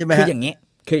นี่ยใช่ไหมคืออย่างนี้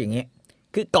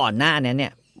คือก่อนหน้านี้เนี่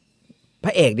ยพ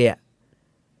ระเอกเนี่ย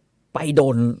ไปโด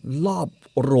นรอบ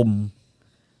รุม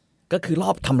ก็คือรอ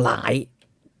บทำลาย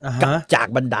จาก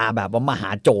บรรดาแบบว่ามหา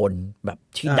โจรแบบ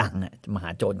ชื่อดังอะมหา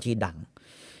โจรชื่อดัง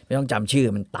ไม่ต้องจำชื่อ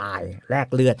มันตายแลก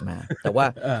เลือดมาแต่ว่า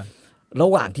ระ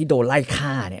หว่างที่โดนไล่ฆ่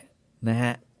าเนี่ยนะฮ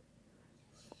ะ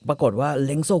ปรากฏว่าเ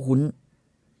ล้งโซ่หุน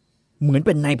เหมือนเ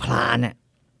ป็นนายพรานน่ะ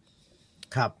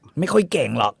ครับไม่ค่อยเก่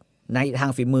งหรอกในทา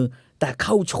งฝีมือแต่เ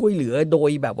ข้าช่วยเหลือโดย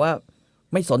แบบว่า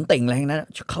ไม่สนติ่งอะไรนะ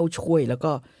เข้าช่วยแล้ว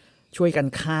ก็ช่วยกัน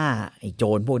ฆ่าไอ้โจ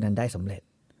รพวกนั้นได้สำเร็จ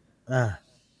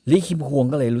ลีคิมฮวง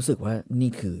ก็เลยรู้สึกว่านี่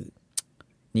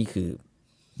คือ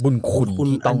บุญคุณ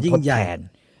ที่ต้องทดแทน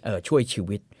ช่วยชี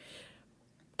วิต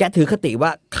แกถือคติว่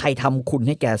าใครทำคุณใ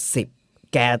ห้แก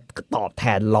10แกตอบแท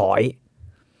น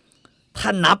100ถ้า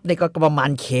นับเนี่ยก็ประมาณ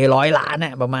เค100 ล้านน่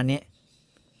ะประมาณนี้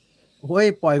โอ้ย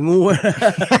ปล่อยงู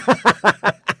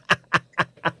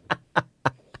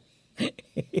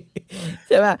ใ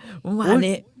ช่ไหมประมาณ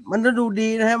นี้มันก็ดูดี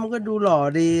นะฮะมันก็ดูหล่อ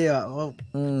ดีอ่ะ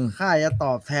ค่าจะต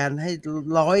อบแทนให้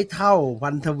100 เท่าพั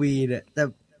นทวีเนี่ยแต่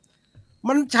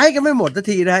มันใช้กันไม่หมดสัก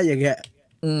ทีนะฮะอย่างเงี้ย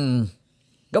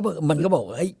ก็มันก็บอก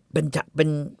เฮ้ยเ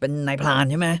ป็นนายพราน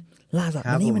ใช่ไหมล่าสัตว์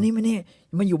มานี่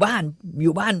มาอยู่บ้าน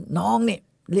น้องเนี่ย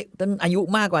เรียกต้นอายุ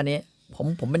มากกว่านี้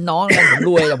ผมเป็นน้องนะผม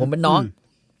รวยแต่ผมเป็นน้อง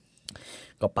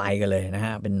ก็ไปกันเลยนะฮ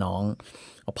ะเป็นน้อง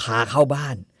เอาพาเข้าบ้า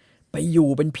นไปอยู่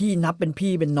เป็นพี่นับเป็น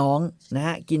พี่เป็นน้องนะฮ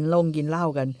ะกินเหล้า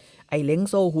กันไอ้เล้ง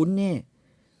โซหุนเนี่ย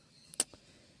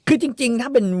คือจริงๆถ้า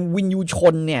เป็นวินยูช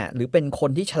นเนี่ยหรือเป็นคน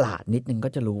ที่ฉลาดนิดนึงก็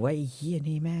จะรู้ว่าไอ้เฮีย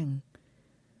นี่แม่ง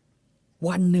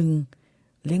วันหนึ่ง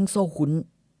เล้งโซหุน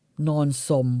นอนส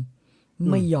ม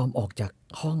ไม่ยอมออกจาก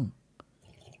ห้อง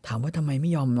ถามว่าทำไมไ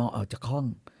ม่ยอมนอนออกจากห้อง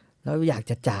แล้วอยาก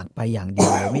จะจากไปอย่างเดีย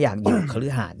วไม่อยากอยู่คฤ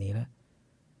หาสน์นี้แล้ว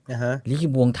ลิขิ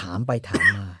มวงถามไปถาม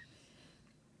มา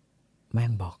แม่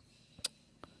งบอก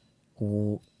กู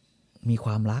มีค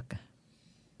วามรัก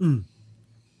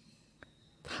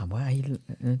ถามว่าไอ้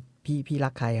พี่รั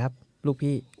กใครครับลูก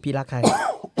พี่รักใคร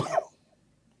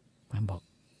มันบอก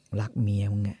รักเมีย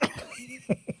มึงอ่ะ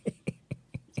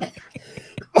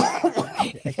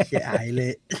ไอ้เหี้ยอายเล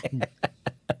ย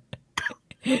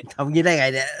ทำงี้ได้ไง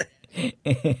เนี่ย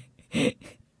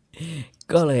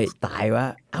ก็เลยตายว่า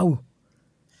เอ้า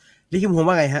ลิคิมฮวง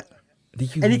ว่าไงฮะ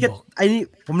ไอ้นี่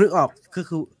ผมนึกออกก็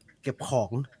คือเก็บขอ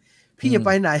งพี่จะไป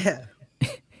ไหนฮะ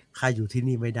ข้าอยู่ที่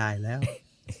นี่ไม่ได้แล้ว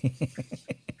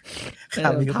ข้า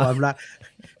มีความรัก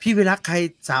พี่ไปรักใคร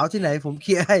สาวที่ไหนผมเค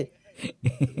ลียร์ให้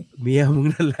เมียมึง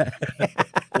นั่นแหละ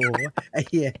โอ้ไอ้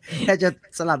เหี้ยแค่จะ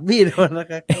สลัดมีดแล้ว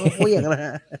ก็เปี้ยงน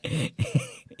ะ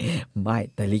ไม่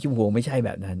แต่ลิคิมฮวงไม่ใช่แบ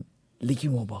บนั้นลิคิ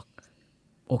มฮวงบอก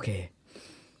โอเค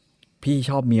พี่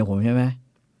ชอบเมียผมใช่ไหม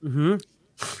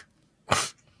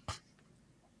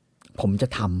ผมจะ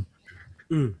ท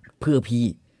ำเพื่อพี่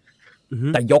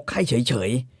แต่ยกให้เฉ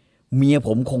ยๆเมียผ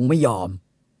มคงไม่ยอม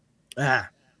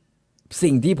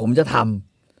สิ่งที่ผมจะท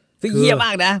ำซึ่งเหี้ยม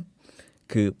ากนะ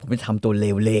คือผมจะทำตัว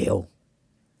เลว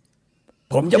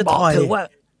ๆผมจะบอกเธอว่า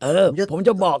ผมจ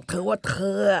ะบอกเธอว่าเธ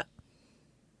อ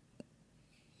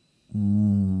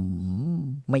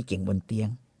ไม่เก่งบนเตียง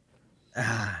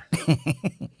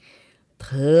เธ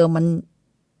อมัน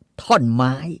ท่อนไ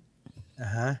ม้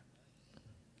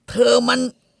เธอมัน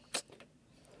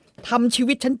ทำชี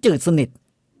วิตฉันจืดสนิท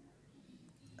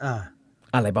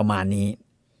อะไรประมาณนี้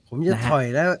ผมจะถอย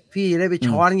แล้วพี่ได้ไป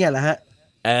ช้อนเงี้ยแหละฮะ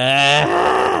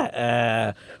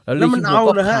แล้วมันเอา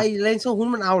เหรอฮะไอ้เล้งโซหุน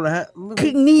มันเอาเหรอฮะคื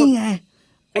อนี่ไง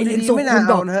ไอ้เล้งโซหุน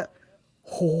บอกนะฮะ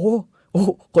โห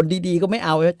คนดีๆก็ไม่เอ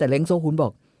าแต่เล้งโซหุนบอ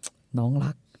กน้อง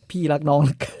รักพี่รักน้อง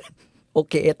เกินโอ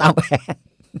เคตามแผน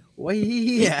โอ้ย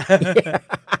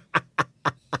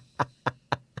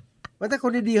แต่ค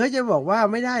นดีๆเขาจะบอกว่า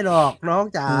ไม่ได้หรอกน้อง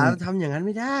จ๋าทำอย่างนั้นไ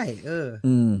ม่ได้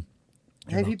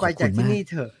ให้พี่ไปจากที่นี่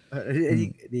เถอะ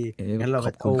ดีงั้นเรา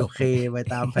ก็โอเคไป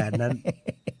ตามแผนนั้น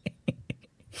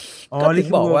อ๋อลิ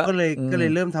คิโวก็เล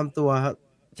ยเริ่มทำตัว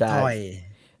ถอย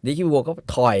ลิคิโวก็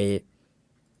ถอย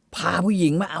พาผู้หญิ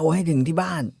งมาเอาให้ถึงที่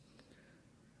บ้าน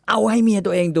เอาให้เมีย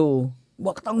ตัวเองดูบ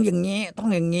อกต้องอย่างนี้ต้อง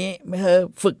อย่างนี้ไม่เธอ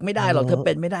ฝึกไม่ได้หรอกเธอเ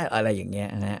ป็นไม่ได้อะไรอย่างเงี้ย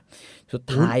นะฮะสุด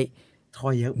ท้ายถอ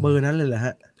ยเยอะเบอร์นั้นเลยเหรอฮ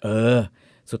ะ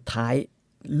สุดท้าย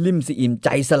ลิมซีอิมใจ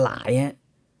สลายฮะ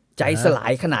ใจสลา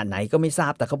ยขนาดไหนก็ไม่ทรา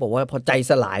บแต่เขาบอกว่าพอใจ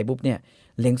สลายปุ๊บเนี่ย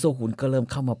เล้งโซฮุนก็เริ่ม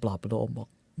เข้ามาปลอบประโลมบอก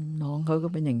น้องเขาก็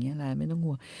เป็นอย่างนี้แหละไม่ต้อง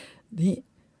ห่วงนี่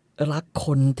รักค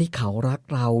นที่เขารัก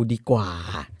เราดีกว่า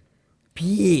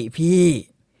พี่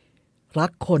รั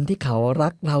กคนที่เขารั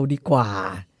กเราดีกว่า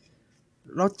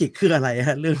ลอจิกคืออะไรฮ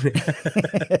ะเรื่องนี้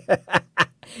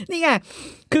นี่ไง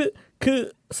คือ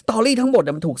สตอรี่ทั้งหมด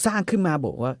มันถูกสร้างขึ้นมาบ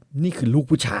อกว่านี่คือลูก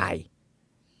ผู้ชาย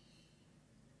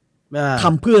ท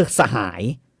ำเพื่อสหาย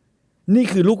นี่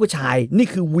คือลูกผู้ชายนี่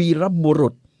คือวีรบุรุ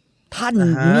ษท่าน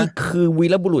นี่คือวี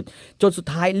รบุรุษจนสุด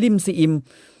ท้ายลิมซีอิม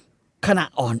ขณะ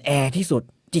อ่อนแอที่สุด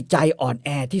จิตใจอ่อนแอ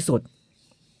ที่สุด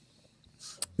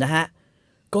นะฮะ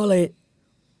ก็เลย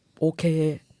โอเค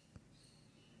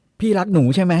พี่รักหนู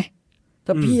ใช่ไหม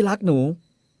ถ้าพี่รักหนู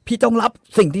พี่ต้องรับ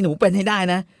สิ่งที่หนูเป็นให้ได้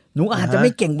นะหนูอาจจะไม่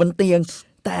เก่งบนเตียง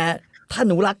แต่ถ้าห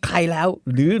นูรักใครแล้ว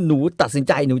หรือหนูตัดสิน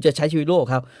ใจหนูจะใช้ชีวิตโลก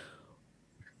ครับ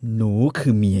หนูคื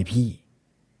อเมียพี่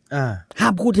ห้า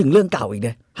มพูดถึงเรื่องเก่าอีกเล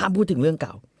ยห้ามพูดถึงเรื่องเ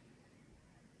ก่า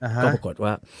ก็ปรากฏว่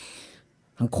า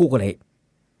ทั้งคู่ก็เลย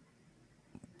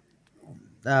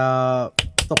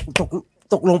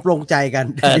ตกลงปลงใจกัน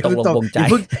ตกลงปลงใจ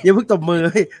อย่าเพิ่งตบมือ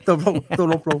ตก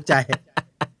ลงปลงใจ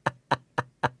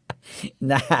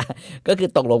นะก็คือ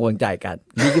ตกลงปลงใจกัน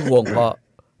ลิคิโวพอ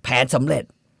แผนสำเร็จ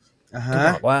ก็บ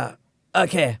อกว่าโอ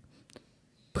เค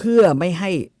เพื่อไม่ให้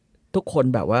ทุกคน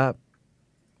แบบว่า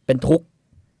เป็นทุกข์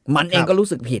มันเองก็รู้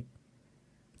สึกผิด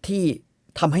ที่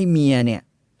ทำให้เมียเนี่ย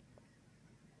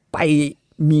ไป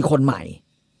มีคนใหม่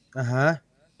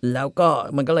แล้วก็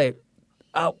มันก็เลย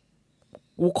เอา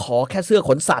กูขอแค่เสื้อข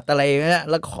นสัตว์อะไรนะ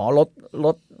แล้วขอ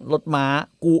รถม้า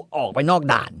กูออกไปนอก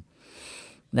ด่าน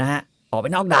นะฮะออกไป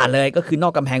นอกด่านเลยก็คือนอ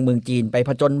กกำแพงเมืองจีนไปผ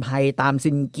จญภัยตาม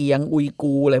ซินเกียงอุย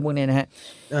กูอะไรพวกนี้นะฮะ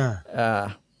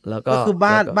แล้วก็คือ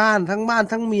บ้าน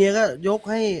ทั้งเมียก็ยก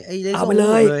ให้ไอ้เอาไปเล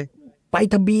ยไป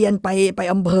ทะเบียนไป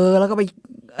อำเภอแล้วก็ไป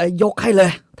ยกให้เล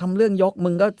ยทำเรื่องยกมึ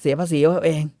งก็เสียภาษีเอาเ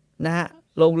องนะฮะ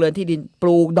ลงเรือนที่ดินป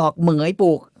ลูกดอกเหมยป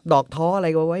ลูกดอกท้ออะไร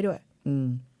ไว้ด้วย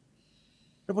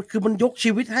แล้วมันคือมันยก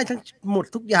ชีวิตให้ทั้งหมด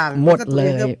ทุกอย่างหมดเล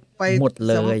ยหมด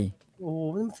เลยโอ้โห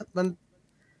มัน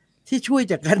ที่ช่วย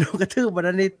จากการโดนกระทืบวัน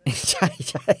นั้นนี่ใช่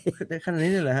ในขนาด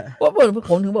นี้เลยเหรอฮะว่า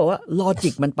ผมถึงบอกว่าลอจิ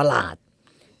กมันประหลาด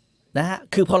นะฮะ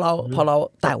คือพอเรา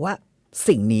แต่ว่า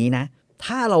สิ่งนี้นะ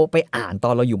ถ้าเราไปอ่านต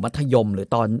อนเราอยู่มัธยมหรือ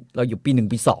ตอนเราอยู่ปี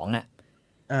1ปี2อ่ะ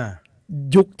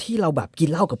ยุคที่เราแบบกิน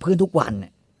เหล้ากับเพื่อนทุกวันเนี่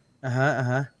ย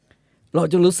เรา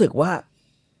จะรู้สึกว่า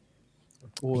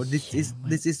โอ้ this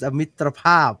is มิตรภ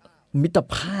าพ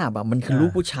อ่ะมันคือลู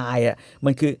กผู้ชายอ่ะมั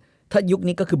นคือถ้ายุค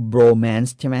นี้ก็คือ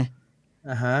bromance ใช่ไหม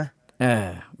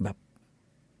แบบ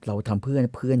เราทำเ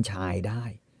พื่อนชายได้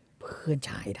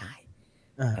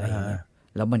อะไรอย่างเงี้ย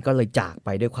แล้วมันก็เลยจากไป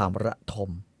ด้วยความระทม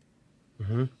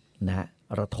นะ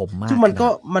ระทมมากซึ่งมัน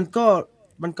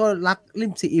ก็รักลิ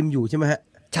มซีอิมอยู่ใช่ไหมฮะ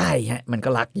ใช่ฮะมันก็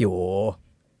รักอยู่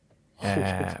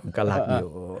มันก็รักอยู่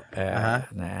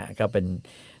นะก็เป็น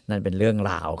นั่นเป็นเรื่อง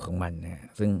ราวของมันนะ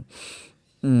ซึ่ง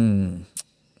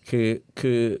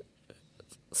คือ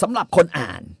สำหรับคนอ่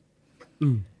าน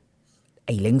ไ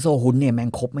อ้เล้งโซฮุนเนี่ยแม่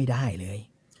งคบไม่ได้เลย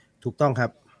ถูกต้องครั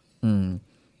บ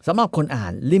สำหรับคนอ่า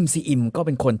นลิมซีอิมก็เ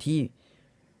ป็นคนที่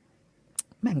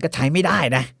แม่งก็ใช้ไม่ได้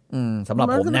นะสำหรับ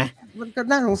ผมนะมันก็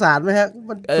น่าสงสารไหมฮะ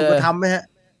มันถูกกระทำไหมฮะ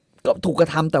ก็ถูกกระ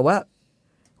ทำแต่ว่า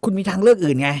คุณมีทางเลือก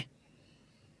อื่นไง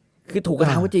คือถูกกระ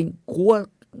ทำก็จริงกูว่า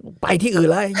ไปที่อื่น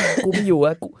แล้วกูไม่อยู่อ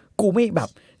ะกูไม่แบบ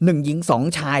1 หญิง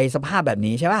 2 ชายสภาพแบบ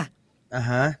นี้ใช่ป่ะ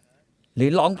หรือ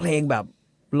ร้องเพลงแบบ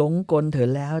หลงกลเธอ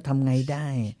แล้วทำไงได้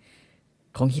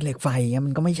ของหินเหล็กไฟเงี้ย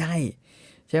มันก็ไม่ใช่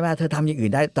ใช่ป่ะเธอทำอย่างอื่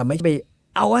นได้แต่ไม่ไป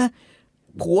เอาวะ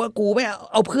ผัวกูไม่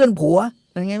เอาเพื่อนผัว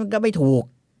อะไรเงี้ยมันก็ไม่ถูก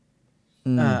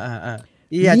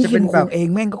จะเป็นแบบเอง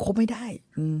แม่งก็คบไม่ได้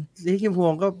นี่คิมพว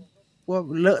งก็ว่า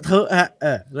เลอะเทอะฮะ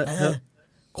เลอะเทอะ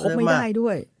คบไม่ได้ด้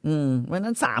วยเพราะ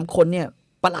นั้น3 คนเนี่ย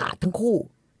ประหลาดทั้งคู่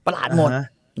ประหลาดหมด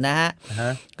นะฮะ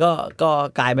ก็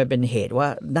กลายมาเป็นเหตุว่า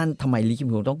นั่นทำไมลิคิม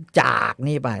พวงต้องจาก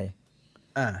นี่ไป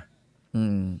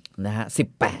นะฮะ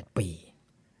18 ปี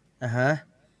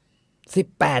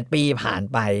18 ปีผ่าน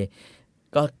ไป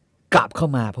ก็กลับเข้า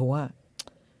มาเพราะว่า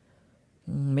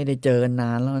ไม่ได้เจอกันน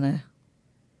านแล้วนะ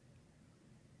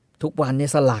ทุกวันนี้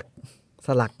ส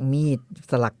ลักมีด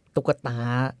สลักตุ๊กตา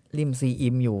ลิมซีอิ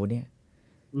มอยู่เนี่ย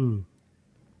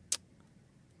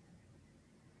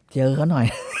เจอเขาหน่อย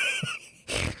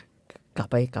กลับ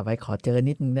ไปขอเจอ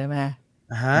นิดนึงได้ไหม ฮะ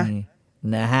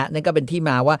นะฮะนั่นก็เป็นที่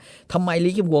มาว่าทำไมลิ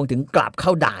คิมวงถึงกลับเข้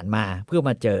าด่านมาเพื่อ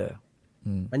มาเจอ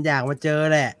มันอยากมาเจอ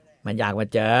แหละมันอยากมา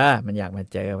เจอ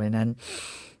เพราะนั้น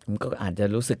มันก็อาจจะ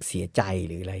รู้สึกเสียใจ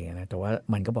หรืออะไรอย่างเงี้ยนะแต่ว่า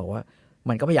มันก็บอกว่า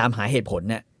มันก็พยายามหาเหตุผล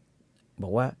เนี่ยบอ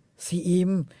กว่าซีอิ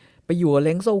มไปอยู่กับเ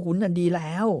ล้งโซหุนน่ะดีแ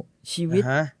ล้วชีวิต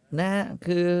นะ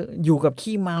คืออยู่กับ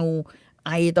ขี้เมาไ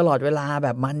อตลอดเวลาแบ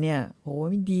บมันเนี่ยโอ้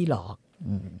ไม่ดีหรอก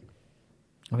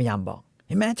พยายามบอกเ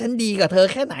ห็นไหมฉันดีกับเธอ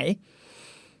แค่ไหน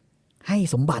ให้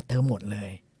สมบัติเธอหมดเล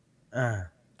ย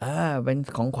เป็น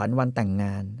ของขวัญวันแต่งง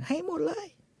านให้หมดเลย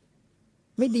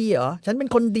ไม่ดีเหรอฉันเป็น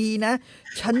คนดีนะ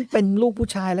ฉันเป็นลูกผู้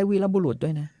ชายและวีรบุรุษด้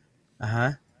วยนะ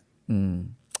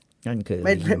นั่นคือ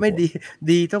ไม่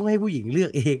ดีต้องให้ผู้หญิงเลือ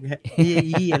กเองฮะ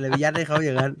ยี่อะไรไปยัดให้เขาอ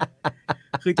ย่างนั้น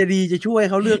คือจะดีจะช่วย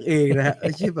เขาเลือกเองนะฮะไ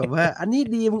ม่ใช่แบบว่าอันนี้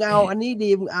ดีมึงเอาอันนี้ดี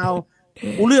มึงเอา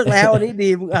กูเลือกแล้วอันนี้ดี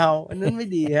มึงเอาอันนั้นไม่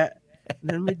ดีฮะ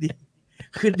นั้นไม่ดี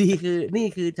คือดีคือนี่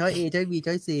คือช้อย A ช้อย B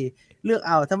ช้อย C เลือกเ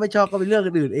อาถ้าไม่ชอบก็ไปเลือก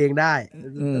อื่นเองได้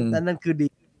นั่นคือดี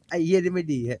ไอ้เหี้ยนี่ไม่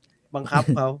ดีฮะบังคับ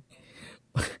เขา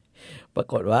ปรา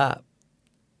กฏว่า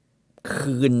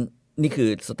คืนนี่คือ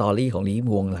สตอรี่ของลิคิม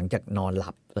วงหลังจากนอนห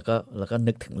ลับแล้วก็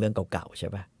นึกถึงเรื่องเก่าๆใช่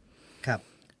ป่ะครับ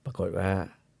ปรากฏว่า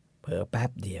เผลอแป๊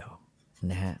บเดียว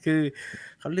นะฮะคือ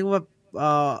เขาเรียกว่า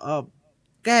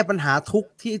แก้ปัญหาทุก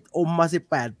ที่อมมา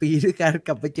18 ปีด้วยการก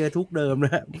ลับไปเจอทุกเดิมน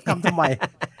ะทำทำไม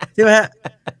ใช่ไหมฮะ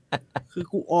คือ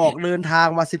กูออกเดินทาง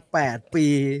มา18 ปี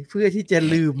เพื่อที่จะ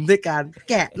ลืมด้วยการ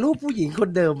แกะรูปผู้หญิงคน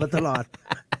เดิมมาตลอด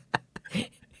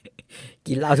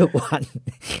กินเหล้าทุกวัน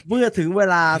เมื่อถึงเว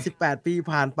ลา18 ปี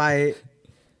ผ่านไป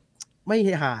ไม่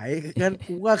หายงั้น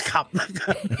กูก็ขับแล้วกั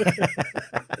น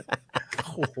โ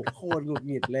อ้โหโคตรหงุดห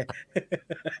งิดเลย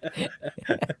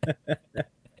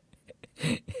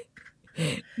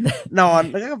นอน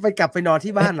แล้วก็กลับไปนอน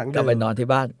ที่บ้านหลังเดิมกลับไปนอนที่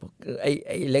บ้านไ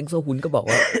อ้เล้งโซหุนก็บอก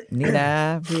ว่า นี่นะ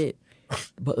พี่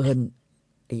เผอิญ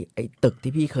ไอ้ตึก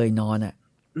ที่พี่เคยนอนอ่ะ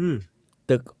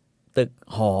ตึก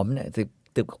หอมเนี่ย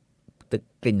ตึก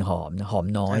กลิ่นหอมนะหอม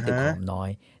น้อยตึกหอมน้อย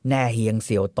แน่เฮียงเ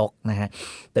ซียวตกนะฮะ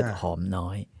ตึกหอมน้อ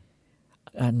ย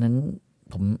อันนั้น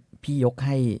พี่ยกใ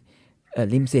ห้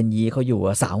ลิมเซียนยีเขาอยู่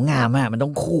สาวงามอ่ะมันต้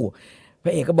องคู่พร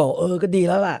ะเอกก็บอกก็ดี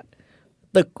แล้วล่ะ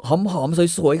ตึกหอม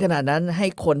ๆสวยๆขนาดนั้นให้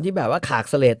คนที่แบบว่าขาก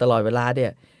เสลดตลอดเวลาเนี่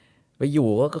ยไปอยู่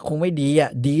ก็คงไม่ดีอ่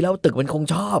ะดีแล้วตึกมันคง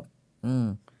ชอบ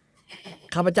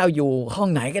ข้าพเจ้าอยู่ห้อง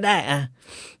ไหนก็ได้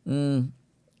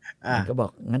ก็บอ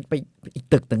กงั้นไปอีก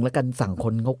ตึกหนึ่งแล้วกันสั่งค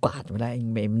นเขากวาดไม่ได้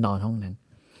เมมนอนห้องนั้น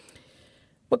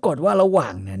ปรากฏว่าระหว่า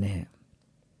งนั้นเนี่ย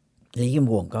ลิคิม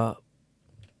วงก็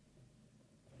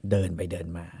เดินไปเดิน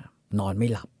มานอนไม่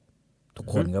หลับทุก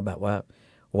คนก็แบบว่า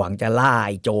หวังจะล่าไ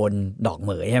อ้โจรดอกเห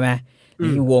มยใช่ไหมลิ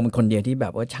คิมวงเป็นคนเดียวที่แบ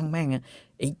บว่าช่างแม่ง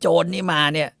ไอ้โจรนี่มา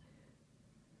เนี่ย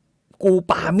กู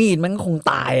ปามีดมันคง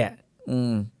ตายอ่ะ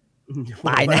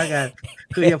ตายนะ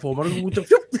คืออย่างผมมันจบ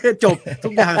ทุ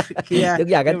กอย่างเคลียร์ทุก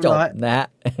อย่างก็จบนะฮะ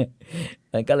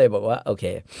มันก็เลยบอกว่าโอเค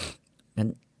งั้น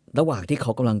ระหว่างที่เข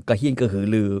ากำลังกระเฮี้ยนกระหือ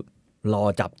รือรอ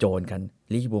จับโจรกัน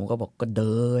ลิคิมวงก็บอกก็เ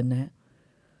ดินนะ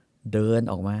เดิน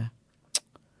ออกมา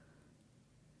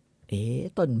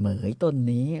ต้นเหมยต้น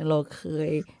นี้เราเค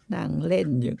ยนั่งเล่น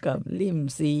อยู่กับลิม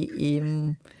ซีอิม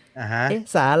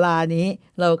ศาลานี้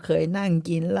เราเคยนั่ง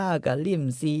กินเหล้ากับลิม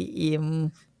ซีอิม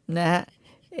นะฮะ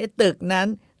ตึกนั้น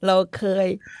เราเคย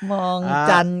มอง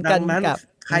จันกันกับ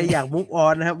ใครอยากมูฟออ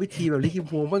นนะครับวิธีแบบลิคิม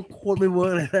วงมันโคตรไม่เวิ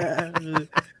ร์กเลยนะคือ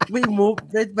ไม่มูฟ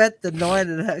ได้แม้แต่น้อยเล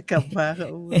ยนะกลับมาเขา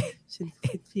ฉัน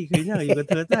พี่เคยนั่งอยู่กับ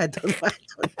เธอใต้ต้นไม้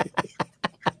ต้น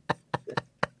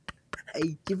ไอ้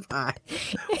จิ๊บหาย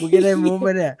มึงจะได้มูฟไหม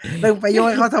เนี่ยต้องไปย้อ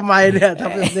ยเขาทำไมเนี่ยท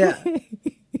ำแบบเนี้ย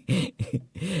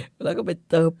แล้วก็ไป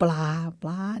เจอปล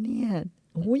าเนี่ย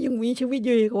โอ้ยังมีชีวิตอ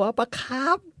ยู่อีกว่าปลาคา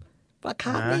ร์ฟ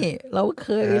นี่เราเค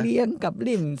ยเลี้ยงกับ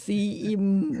ลิมซีอิม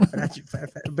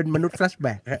เป็นมนุษย์แฟลชแ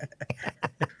บ็ก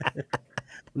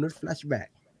มนุษย์แฟลชแบ็ก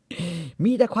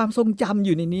มีแต่ความทรงจำอ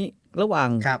ยู่ในนี้ระหว่าง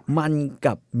มัน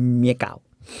กับเมียเก่า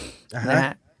นะฮ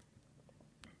ะ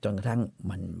จนกระทั่ง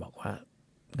มันบอกว่า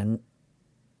งั้น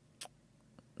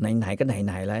ไหนก็ไ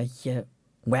หนแล้ว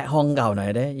แวะห้องเก่าหน่อย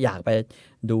ได้อยากไป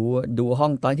ดูห้อ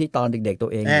งตอนเด็กๆตั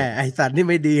วเองไอสัตว์นี่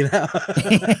ไม่ดีแล้ว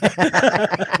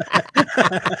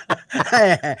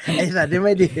ไอสัตว์นี่ไ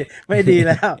ม่ดี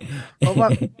แล้วเพราะว่า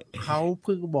เขาเ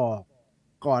พิ่งบอก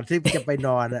ก่อนที่จะไปน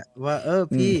อนอะว่า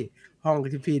พี่ห้อง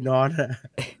ที่พี่นอนอะ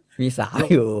มีสาว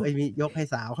อยู่มียกให้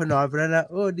สาวเขานอนไปแล้วนะ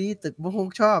ดีตึกมึงคง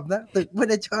ชอบนะตึกไม่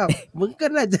ได้ชอบมึงก็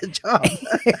น่าจะชอบ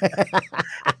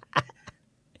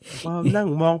พอนั่ง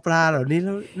มองปลาเหล่านี้แ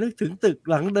ล้วนึกถึงตึก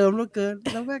หลังเดิมแล้วเกิน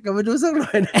แล้วแม่กลับไปดูสักหน่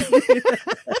อยนะ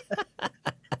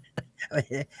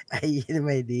ไอ้นี่ไ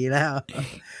ม่ดีแล้ว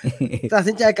ตัด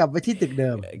สินใจกลับไปที่ตึกเดิ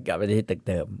ม กลับไปที่ตึก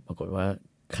เดิมปรากฏว่า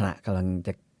ขณะกำลังจ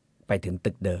ะไปถึง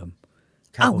ตึกเดิม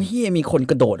ครับ อ้าว ผม เฮียมีคน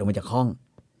กระโดดออกมาจากห้อง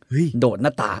เฮ้ย โดดหน้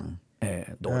าต่าง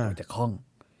โดดออกมาจากห้อง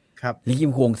ครับ ลิคิ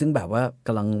มฮวงซึ่งแบบว่าก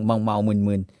ำลังเมา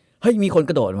มึนๆเฮ้ยมีคน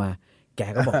กระโดดมา แก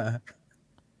ก็บอก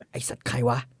ไอสัตว์ใคร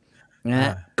วะน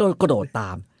ะก็กระโดดต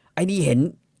าม ไอ้นี่เห็น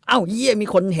อ้าวเฮียมี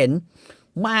คนเห็น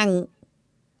มั่ง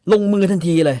ลงมือทัน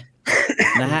ทีเลย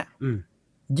นะฮะ อืม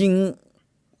ยิง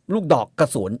ลูกดอกกระ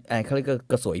สุนเขาเรียก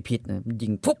กระสวยพิษนะยิ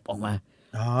งฟุบออกมา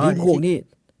อ๋อ ลิคิมฮวงนี่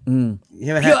ใ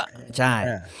ช่ไหม เย ฮะ อะใช่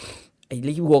อ่า ไอ้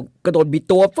ลิคิมฮวงกระโดดบิด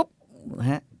ตัวฟุบนะ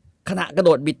ฮะขณะกระโด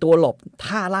ดบิดตัวหลบ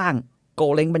ท่าล่างโก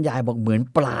เล้งบรรยายบอกเหมือน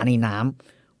ปลาในน้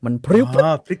ำมันพริ้ว อ๋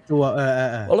อพลิกตัว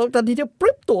แล้วทันทีที่พ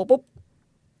ริ้วตัวปุ๊บ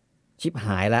ชิบห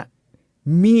ายแล้ว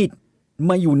มีด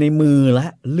มาอยู่ในมือแล้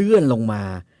วเลื่อนลงมา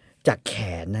จากแข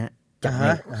นนะจากใน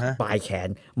ปลายแขน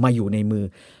มาอยู่ในมือ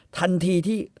ทันที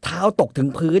ที่เท้าตกถึง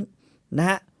พื้นนะ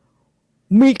ฮะ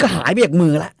มีดก็หายไปจากมื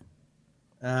อแล้ว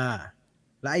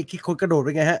แล้วไอ้ที่คนกระโดดเ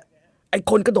ป็นไงฮะ ไอ้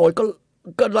คนกระโดดก็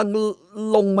กำลัง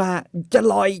ลงมาจะ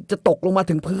ลอยจะตกลงมา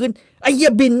ถึงพื้น ไอ้เหี้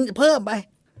ยบินเพิ่มไป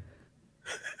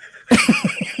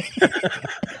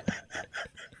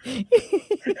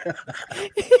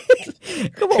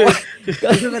ก็บอกว่า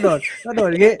คือกระโดด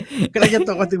อย่างงี้กำลังจะต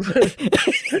กมาถึงพื้น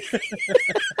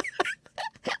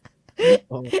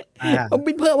โอ้เอา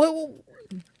บินเพิ่มว่า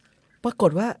ปราก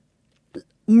ฏว่า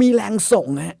มีแรงส่ง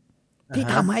ฮะที่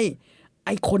ทำให้ ไ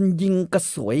อ้คนยิงกระ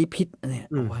สวยพิษเนี่ย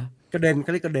ว่ากระเด็นเข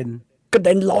าเรียกกระเ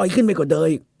ด็น ลอยขึ้นไปกว่าเดิม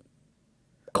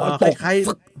ก่อนตก ใคร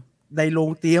ในโรง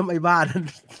เตรียมไอ้บ้านนั้น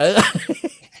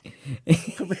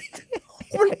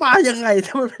มันปลายังไง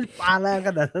ถ้ามันเป็นปลาแรงข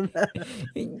นาดนั้น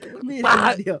มีปลา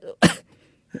เดียว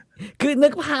คือนึ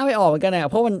กภาพไม่ออกเหมือนกันน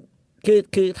ะเพราะมัน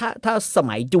คือถ้าส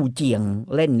มัยจูเจียง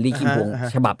เล่นลีคิมฮวง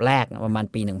ฉบับแรกประมาณ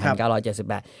ปี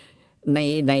 1978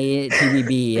ในทีวี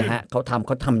บีฮะเขา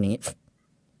ทำอย่างนี้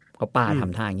เขาป้าท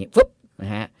ำท่าอย่างนี้ฟึบน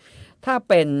ะฮะถ้า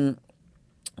เป็น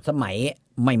สมัย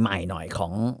ใหม่ๆหน่อยข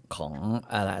อง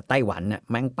ไต้หวันน่ะ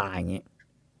แม่งปลาอย่างนี้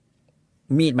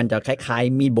มีดมันจะคล้าย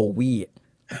ๆมีดโบวี่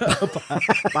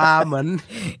ปลาเหมือน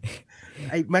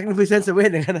ไอ้แมกนิฟิเซนต์เซเว่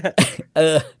นอย่างนั้นนะ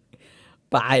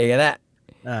ปลาอย่างนั้นแหละ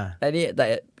แต่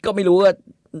ก็ไม่รู้ว่า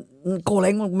โกเ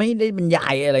ล้งมันไม่ได้บรรยา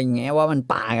ยอะไรอย่างเงี้ยว่ามัน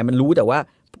ปลาไงมันรู้แต่ว่า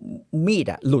มีด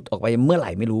หลุดออกไปเมื่อไห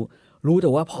ร่ไม่รู้แ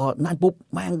ต่ว่าพอนั่นปุ๊บ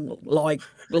แม่งล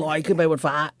อยขึ้นไปบน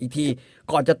ฟ้าอีกที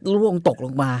ก่อนจะร่วงตกล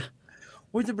งมา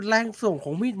โอ้ยจะเป็นแรงส่งข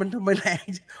องมีดมันทำไมแรง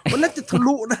มันน่าจะทะ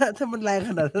ลุนะถ้ามันแรงข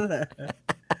นาดนั้นนะ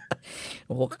โ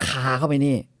อ้โหคาเข้าไป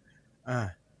นี่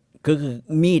คือ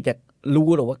มีดจะรู้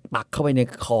หรือว่าปักเข้าไปใน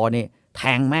คอเนี่ยแท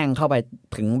งแม่งเข้าไป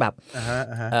ถึงแบบ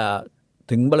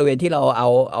ถึงบริเวณที่เราเ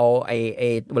อาไอ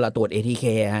เวลาตรวจ ATK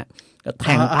ฮะก็แท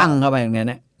งตั้งเข้าไปอย่างเงี้ย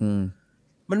นะ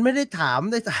มันไม่ได้ถาม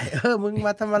ได้ใส่มึงม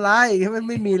าทำอะไรมัน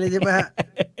ไม่มีเลยใช่ไหมฮะ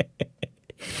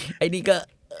ไอ้นี่ก็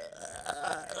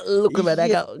ลุกขึ้นมาได้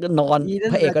ก็นอน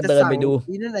พระเอกก็เดินไปดู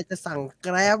นี่นั่นแหละจะสั่งแก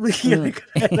ร็บหรืออะไร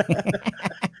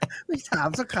ไม่ถาม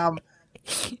สักค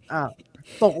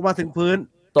ำตกมาถึงพื้น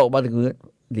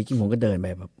ลิคิมฮวงก็เดินไป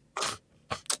แบบ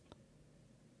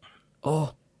โอ้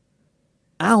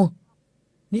อ้าว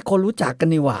นี่คนรู้จักกัน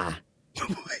นี่หว่า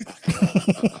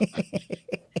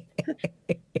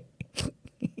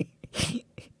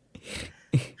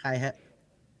ใครฮะ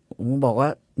ผมบอกว่า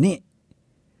นี่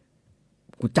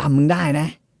กูจำมึงได้นะ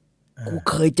กู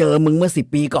เคยเจอมึงเมื่อ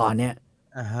10 ปีก่อนเนี่ย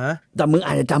แต่มึงอ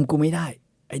าจจะจำกูไม่ได้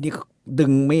ไอ้นี่ดึ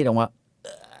งมีดออกมา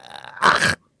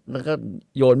แล้วก็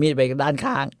โยนมีดไปด้าน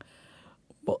ข้าง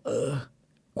บอก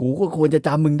กูก็ควรจะจ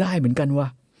ำมึงได้เหมือนกันว่ะ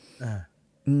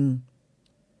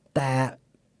แต่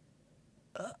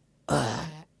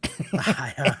ตาย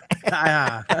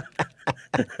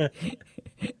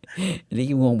ลิ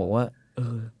คิมฮวงบอกว่า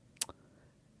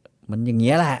มันอย่างเ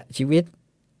งี้ยแหละชีวิต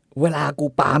เวลากู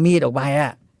ปามีดออกไป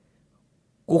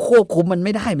กูควบคุมมันไ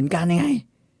ม่ได้เหมือนกันไง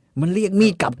มันเรียกมี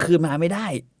ดกลับคืนมาไม่ได้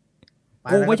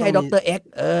กูไม่ใช่ดร.เอ็ก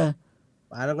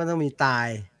ปาแล้วก็ต้องมีตาย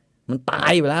มันตา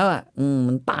ยอยู่แล้ว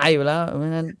มันตายอยู่แล้วเพรา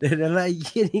ะนั้นเดี๋ยวอะไร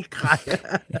ยี่นี่ใคร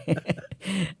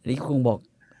ลิคิมฮวงบอก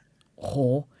โห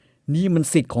นี่มัน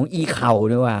สิทธิ์ของอีเข่า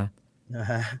ด้วยว่ะ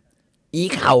อี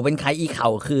เข่าเป็นใครอีเข่า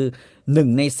คือ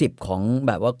1 ใน 10ของแ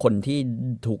บบว่าคนที่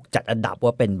ถูกจัดอันดับ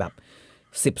ว่าเป็นแบบ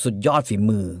10 สุดยอดฝี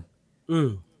มือ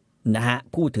นะฮะ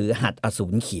ผู้ถือหัตถ์อสู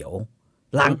รเขียว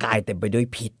ร่างกายเต็มไปด้วย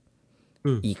พิษ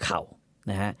อีเข่า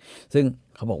นะฮะซึ่ง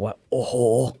เขาบอกว่าโอ้โห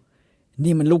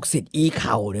นี่มันลูกศิษย์อีเ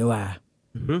ข่าด้วยว่ะ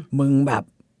มึงแบบ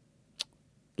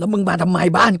แล้วมึงมาทำไม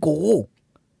บ้านกู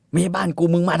ไม่ใช่บ้านกู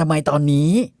มึงมาทำไมตอน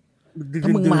นี้ถ้า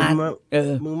มึงมา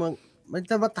มึงมัน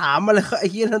จะมาถามอะไรไอ้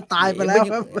เหี้ยนั้นตายไปแล้ว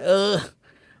ครับ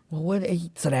เพราะว่า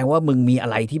แสดงว่ามึงมีอะ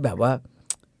ไรที่แบบว่า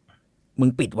มึง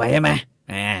ปิดไว้ใช่ไหม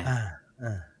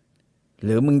ห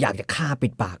รือมึงอยากจะฆ่าปิ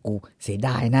ดปากกูเสียด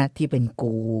ายนะที่เป็น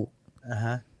กู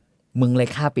มึงเลย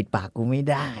ฆ่าปิดปากกูไม่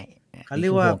ได้เขาเรี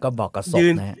ยกว่าก็บอกกับศพ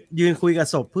นะยืนคุยกับ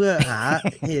ศพเพื่อหา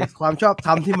เหตุความชอบธร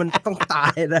รมที่มันต้องตา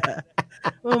ยนะ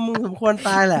มึงสมควรต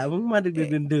ายแหละมึงมาดึก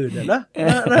ดื่นๆนะ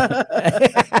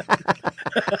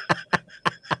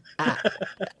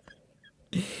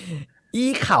อี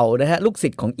เข่านะฮะลูกศิ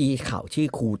ษย์ของอีเข่าชื่อ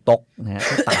ครูตกนะฮะ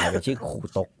ที่ตายไปชื่อครู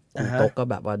ตกก็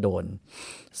แบบว่าโดน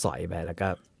สอยไปแล้วก็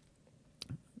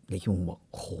เด็กชุงบอก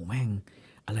โหแม่ง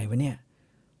อะไรวะเนี่ย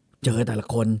เจอแต่ละ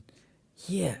คนเ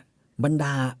ฮียบรร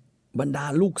ดา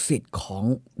ลูกศิษย์ของ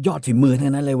ยอดฝีมือทั้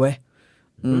งนั้นเลยเว้ย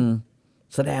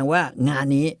แสดงว่างาน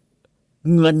นี้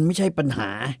เงินไม่ใช่ปัญหา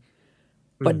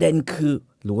ประเด็นคือ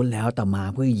ล้วนแล้วแต่มา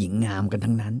เพื่อหญิงงามกัน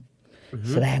ทั้งนั้น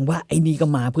แสดงว่าไอ้นี่ก็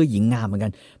มาเพื่อหญิงงามเหมือนกั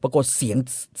นปรากฏเสี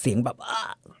ยงแบบ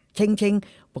เช้ง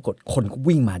ปรากฏคนก็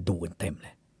วิ่งมาดูกันเต็มเล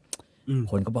ย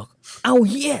คนก็บอกเอ้า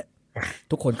เฮีย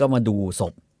ทุกคนก็มาดูศ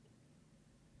พ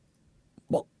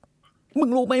บอกมึง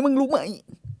รู้ไหมมึง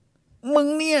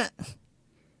เนี่ย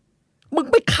มึง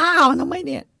ไปฆ่ามันทำไม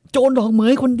เนี่ยโจรดอกเหม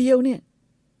ยคนเดียวเนี่ย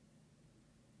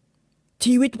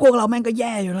ชีวิตพวกเราแม่งก็แ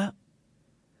ย่อยู่แล้ว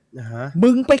มึ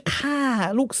งไปฆ่า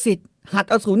ลูกศิษย์หัด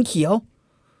อสูรเขียว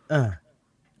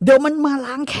เดี๋ยวมันมา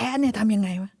ล้างแค้นเนี่ยทำยังไง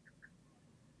วะ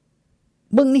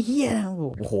มึงนี่เฮี้ยนะ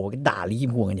โอ้โหด่าลิขิ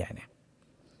มพวงกันใหญ่เนี่ย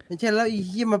ไม่ใช่แล้วอีเ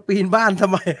ฮี้ยมาปีนบ้านทำ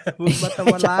ไมมึงมาท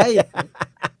ำอะไร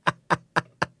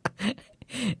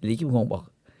ลิขิมพวงบอก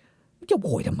จะโว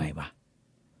ยทำไมวะ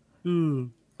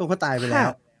พวกเขาตายไปแล้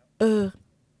ว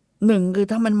หนึ่งคือ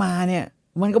ถ้ามันมาเนี่ย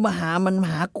มันก็มาหา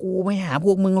กูไม่หาพ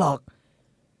วกมึงหรอก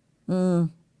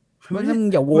มันมึง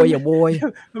อย่าโวย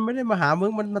มันไม่ได้มาหามึ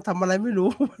งมันมาทำอะไรไม่รู้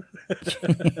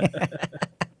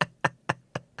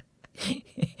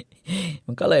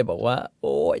มันก็เลยบอกว่าโ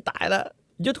อ้ยตายแล้ว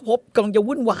ยุทธภพกำลังจะ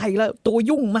วุ่นวายแล้วตัว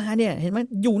ยุ่งมาเนี่ยเห็นไหม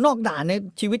อยู่นอกด่านเนี่ย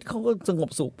ชีวิตเขาก็สงบ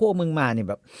สุขพวกมึงมาเนี่ย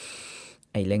แบบ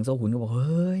ไอ้เล้งโซหุนก็บอกเ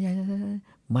ฮ้ย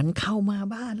มันเข้ามา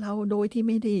บ้านเราโดยที่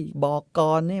ไม่ได้บอกก่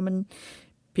อนเนี่ยมัน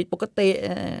ผิดปกติ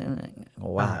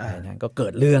ว่าไอ้นั่นก็เกิ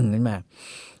ดเรื่องขึ้นมา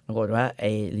ปรากฏว่าไ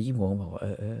อ้ลิขิมพวงบอกว่า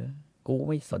กูไ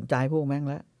ม่สนใจพวกแม่ง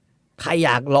แล้วใครอย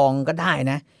ากลองก็ได้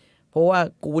นะเพราะว่า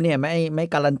กูเนี่ยไม่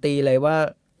การันตีเลยว่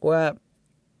า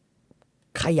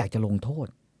ใครอยากจะลงโทษ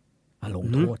ลง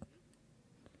โทษ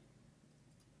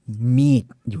มีด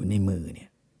อยู่ในมือเนี่ย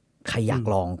ใครอยาก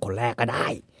ลองคนแรกก็ได้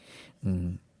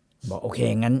บอกโอเค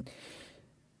งั้น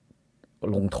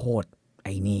ลงโทษไ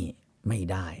อ้นี่ไม่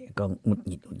ได้ก็หงุดห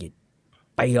งิด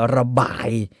ไประบาย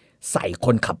ใส่ค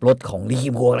นขับรถของลิขิ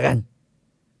มพวงแล้วกัน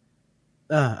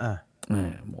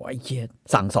บอกไอ้เชี่ย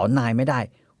สั่งสอนนายไม่ได้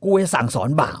กูจะสั่งสอน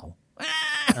บ่าว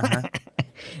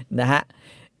นะฮะ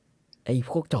ไอ้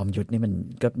พวกจอมยุทธนี่มัน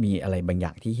ก็มีอะไรบางอย่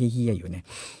างที่เฮี้ยๆอยู่เนี่ย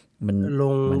มันล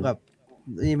งกับ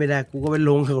นี่ไม่ได้กูก็ไป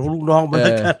ลงกับลูกน้องมาแ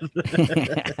ล้วกัน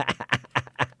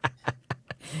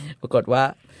ปรากฏว่า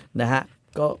นะฮะ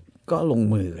ก็ลง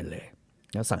มือกันเลย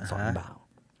แล้วสั่งสอนบ่าว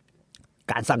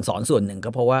การสั่งสอนส่วนหนึ่งก็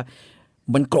เพราะว่า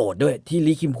มันโกรธด้วยที่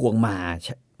ลิขิมพวงม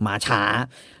าช้า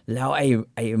แล้วไ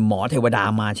อ้หมอเทวดา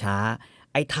มาช้า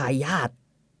ไอ้ทายาท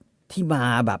ที่มา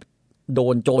แบบโด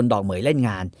นโจรดอกเหมยเล่นง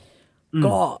าน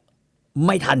ก็ไ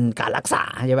ม่ทันการรักษา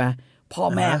ใช่ไหมพ่อ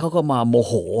แม่เขาก็มาโม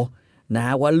โหน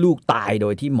ะว่าลูกตายโด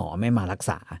ยที่หมอไม่มารัก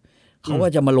ษาเขาก็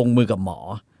จะมาลงมือกับหมอ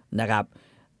นะครับ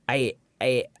ไอ้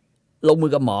ลงมื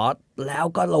อกับหมอแล้ว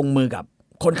ก็ลงมือกับ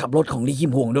คนขับรถของลิขิ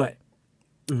มพวงด้วย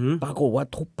ปรากฏว่า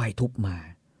ทุบไปทุบมา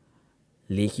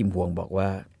ลิขิมพวงบอกว่า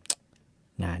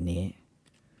งานนี้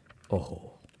โอ้โห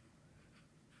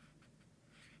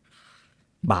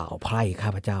บ่าวไพร่ข้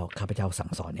าพเจ้าสั่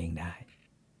งสอนเองได้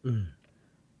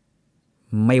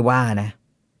ไม่ว่านะ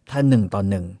ถ้า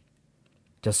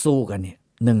1-1จะสู้กันเนี่ย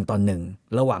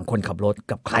1-1ระหว่างคนขับรถ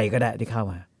กับใครก็ได้ที่เข้า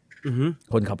มา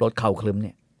คนขับรถเข่าคลึ้มเ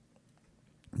นี่ย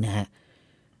นะฮะ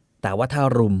แต่ว่าถ้า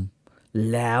รุม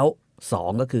แล้ว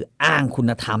2ก็คืออ้างคุ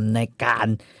ณธรรมในการ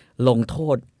ลงโท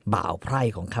ษบ่าวไพร่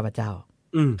ของข้าพเจ้า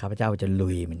จะลุ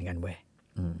ยเหมือนกันเว้ย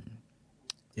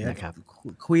นะครับ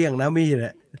คุยอย่างน้ามีแหล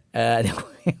ะเดี๋ยว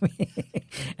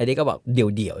อันนี้ก็บอกเดี่ย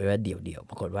วว่าเดี่ยว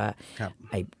ปรากฏว่า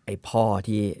ไอ้พ่อ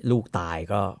ที่ลูกตาย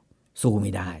ก็สู้ไ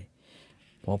ม่ได้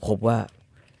เพราะพบว่า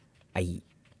ไ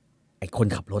อ้คน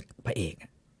ขับรถพระเอก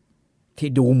ที่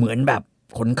ดูเหมือนแบบ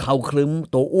คนเขาคลึ้ม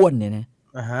ตัวอ้วนเนี่ยนะ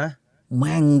แ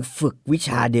ม่งฝึกวิช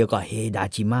าเดียวกับเฮดา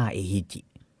ชิมะเอฮิจิ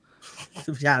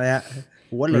วิชาอะไรฮะ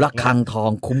ระฆังทอ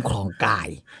งคุ้มครองกาย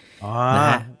นะ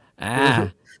ฮะ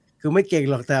คือไม่เก่ง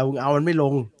หรอกแต่เอามันไม่ล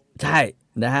งใช่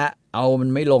นะฮะ เอามัน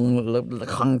ไม่ลง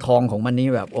คลังทองของมันนี่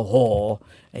แบบ โอ้โห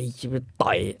ไอ้ต่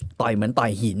อยเหมือนต่อ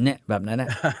ยหินเนี่ยแบบนั้นนะ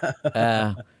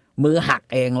มือหัก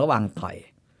เองระหว่างต่อย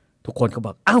ทุกคนก็บ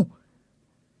อกเอ้า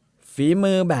ฝี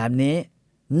มือแบบนี้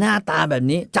หน้าตาแบบ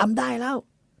นี้จำได้แล้ว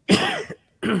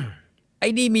ไอ้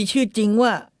นี่มีชื่อจริงว่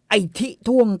า ไอ้ทิ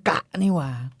ท่วงกะนี่ว่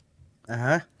า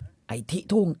ไอ้ทิ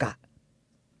ท่วงกะ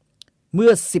เมื่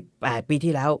อ18 ปี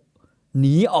ที่แล้วห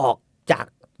นีออกจาก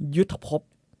ยุทธภพ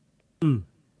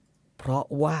เพราะ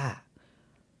ว่า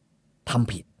ท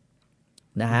ำผิด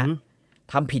นะฮะ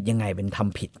ทำผิดยังไงเป็นท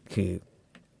ำผิดคือ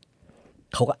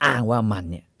เขาก็อ้างว่ามัน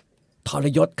เนี่ยทร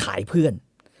ยศขายเพื่อน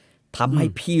ทำให้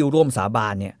พี่ร่วมสาบา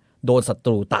นเนี่ยโดนศัต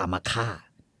รูตามมาฆ่า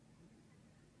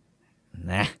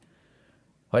นะ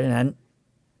เพราะฉะนั้น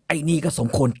ไอ้นี่ก็สม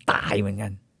ควรตายเหมือนกั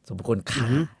นสมควรฆ่า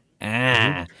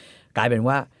กลายเป็น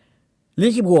ว่า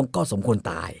ลี่คิมฮวงก็สมควร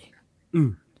ตาย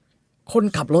คน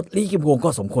ขับรถลี่คิมฮวงก็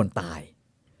สมควรตาย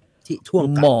ที่ช่วง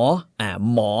หมอ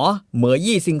เหมอ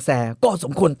ยี่ซิงแซก็ส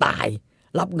มควรตาย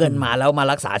รับเงินมาแล้วมา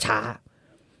รักษาช้า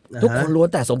ทุกคนล้วน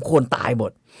แต่สมควรตายหม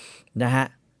ดนะฮะ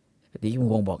ลี่คิม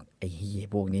ฮวงบอกไอ้เหี้ย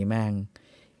พวกนี้แม่ง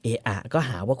ก็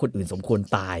หาว่าคนอื่นสมควร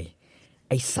ตาย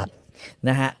ไอ้สัตว์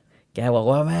นะฮะแกบอก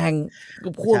ว่าแม่งก็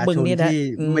พูดมึงนี่นะ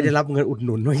ไม่ได้รับเงินอุดห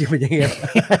นุนว่าจะเป็นยังไง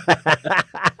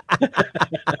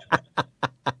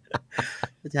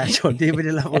ประชาชนที่ไม่ไ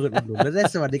ด้รับเงินอุดหนุนแล้วได้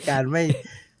สวัสดิการไ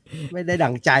ม่ได้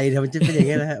ดั่งใจเนี่ยมันจะเป็นอย่าง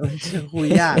นี้นะฮะมันจะคุย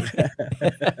ยาก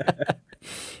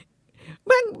แ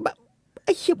ม่งไ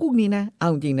อ้เชี่ยพวกนี้นะเอา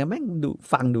จริงนะแม่งดู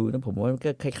ฟังดูนะผมว่า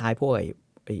ก็คล้ายๆพวกไอ้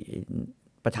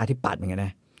ประชาธิปัตย์เหมือนกันน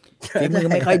ะฝีมือ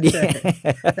ไม่ค่อยดี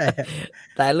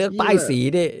แต่เลือกป้ายสี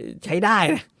เนี่ยใช้ได้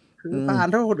นะผ่าน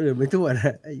เท่าคนอื่นไปทั่วน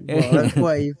ะไอ้บอกแล้ว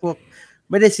พวก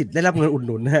ไม่ได้สิทธิ์ได้รับเงินอุดห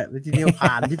นุนนะฮะทีเดียว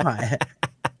ผ่านที่ผ่าน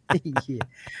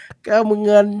ก็มึงเ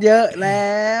งินเยอะแ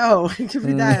ล้วจะไ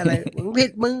ม่ได้อะไรมึงผิด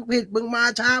มึงมา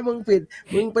ช้ามึงผิด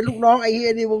มึงเป็นลูกน้องไอ้เหี้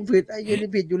ยนี่มึงผิดไอ้เหี้ยนี่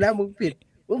ผิดอยู่แล้วมึงผิด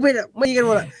ไม่กันห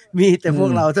มดมีแต่พว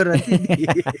กเราเท่านั้นที่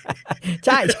ดีใ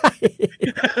ช่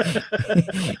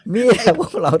มีแต่พว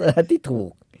กเราเท่านั้นที่ถู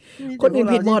กคนอื่น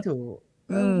ผิดหมด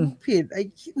ผิดไอ้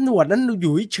หนวดนั้นอ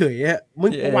ยู่เฉยๆอ่ะมึ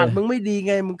งประวัติมึงไม่ดี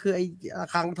ไงมึงคือไอ้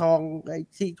คางทองไอ้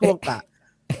ที่ท่วงกะ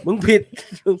มึงผิด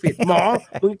หมอ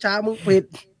มึงช้ามึงผิด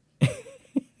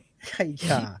ใช่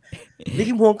ค่ะลิ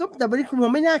คิมฮวงก็แต่ลิคิมฮว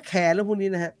งไม่น่าแคร์เรื่องพวกนี้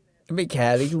นะฮะไม่แค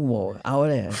ร์ลิคิมฮวงเอา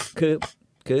เลย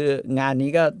คืองานนี้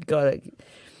ก็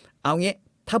เอางี้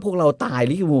ถ้าพวกเราตาย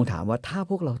ลิคิมฮวงถามว่าถ้า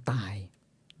พวกเราตาย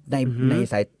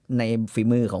ในฝี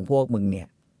มือของพวกมึงเนี่ย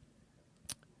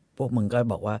พวกมึงก็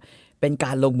บอกว่าเป็นก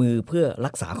ารลงมือเพื่อ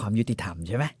รักษาความยุติธรรมใ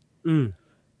ช่ไหม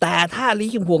แต่ถ้าลิ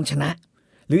คิมฮวงชนะ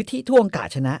หรือที่ท่วงกะ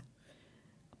ชนะ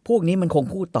พวกนี้มันคง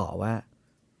พูดต่อว่า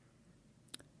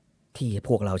ที่พ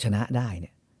วกเราชนะได้เ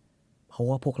นี่ยเพราะ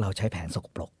ว่าพวกเราใช้แผนสก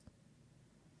ปรก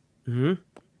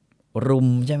รุม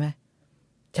ใช่ไหม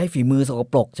ใช้ฝีมือสก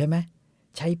ปรกใช่ไหม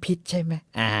ใช้พิษใช่ไหม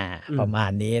ประมา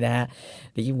ณนี้นะฮะ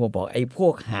ลิคิมฮวงบอกไอ้พว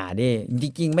กหานี่จ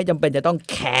ริงๆไม่จำเป็นจะต้อง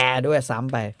แคร์ด้วยซ้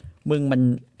ำไปมึงมัน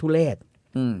ทุเรศ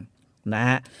นะ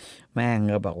ฮะแม่ง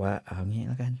ก็บอกว่าเอางี้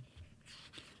แล้วกัน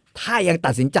ถ้ายัง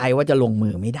ตัดสินใจว่าจะลงมื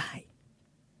อไม่ได้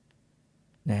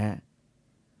นะฮะ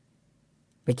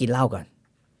ไปกินเหล้าก่อน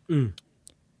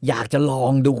อยากจะลอ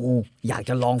งดูอยาก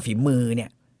จะลองฝีมือเนี่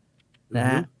ยนะ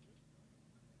ฮะ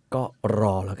ก็ร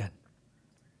อแล้วกัน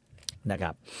นะค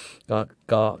รับ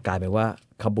ก็กลายเป็นว่า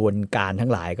ขบวนการทั้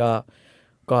งหลาย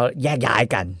ก็แยกย้าย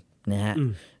กันนะฮะ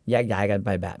แยกย้ายกันไป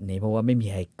แบบนี้เพราะว่าไม่มี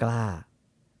ใครกล้า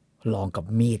ลองกับ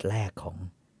มีดแรกของ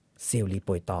เซียวลี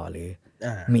ป่วยต่อหรือ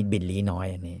มีดบินลีน้อย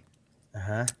อันนี้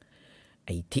ไ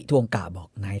อ้ทิท่วงกะบอก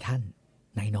นายท่าน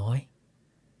นายน้อย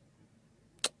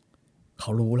เข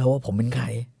ารู้แล้วว่าผมเป็นใคร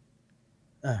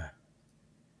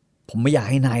ผมไม่อยาก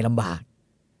ให้นายลำบาก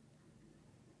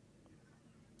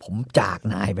ผมจาก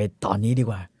นายไปตอนนี้ดี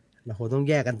กว่าเราคงต้อง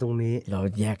แยกกันตรงนี้เรา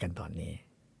แยกกันตอนนี้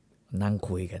นั่ง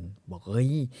คุยกันบอกเฮ้ย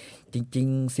จริง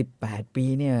ๆ18 ปี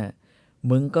เนี่ย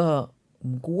มึงก็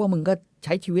กูว่ามึงก็ใ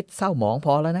ช้ชีวิตเศร้าหมองพ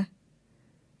อแล้วนะ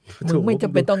มึงไม่จ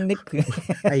ำเป็นต้องนึกถึง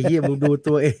ไอ้เหี้ยมึงดู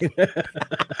ตัวเอง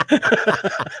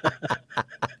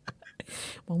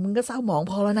บอกมึงก็เศร้าหมอง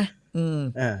พอแล้วนะ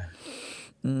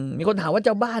มีคนถามว่าเ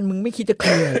จ้าบ้านมึงไม่คิดจะเค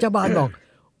ลียร์เจ้าบ้านบอก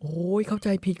โอ้ยเข้าใจ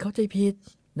ผิด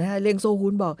นะเลี้ยงโซฮุ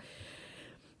นบอก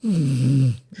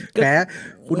แผล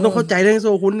คุณต้องเข้าใจเรื่องโซ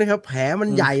ฮุนนะครับแผลมัน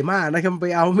ใหญ่มากนะครับไป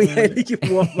เอาไม่ได้ที่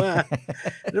บวมมาก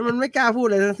แล้วมันไม่กล้าพูดอ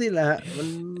ะไรทั้งสิ้นแหละฮะ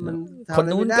มันคน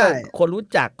นู้นก็คนรู้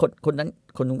จักคนนั้น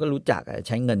คนนู้นก็รู้จักใ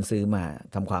ช้เงินซื้อมา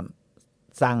ทำความ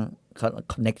สร้าง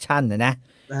คอนเนคชั่นนะ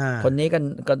คนนี้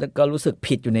ก็รู้สึก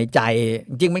ผิดอยู่ในใจ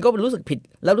จริงมันก็รู้สึกผิด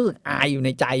แล้วรู้สึกอายอยู่ใน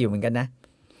ใจอยู่เหมือนกันนะ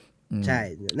ใช่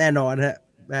แน่นอนฮะ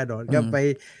แน่นอนก็ไป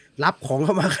รับของเ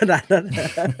ข้ามาขนาดนั้น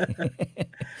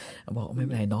บอกไม่เ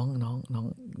ป็นไรน้อง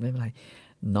ไม่เป็นไร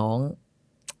น้อง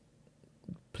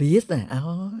please นะเอา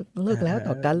เลิกแล้ว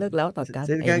ต่อกันเ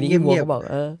ช่น ไอ้ ก็ ลี เงี วัวย บ ก็บอก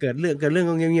ๆเกิดเรื่อง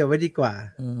ก็เงียบๆไว้ดีกว่า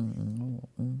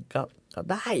ก็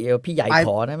ได้พี่ใหญ่ข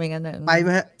อนะไม่งั้นนะ ไปไหม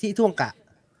ฮะที่ท่วงกะ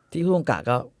ที่ท่วงกะ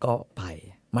ก็ไป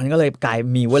มันก็เลยกลาย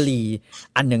มีวลี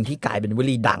อันหนึ่งที่กลายเป็นว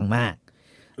ลีดังมาก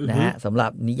นะฮะสำหรั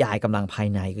บนิยายกำลังภาย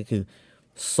ในก็คือ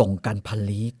ส่งกันพัน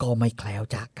ลี้ก็ไม่แคล้ว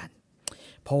จากกัน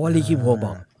เพราะว่าลีคิวโฮบ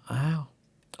อกอ้าว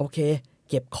โอเค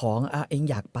เก็บของเอง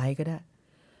อยากไปก็ได้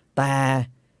แต่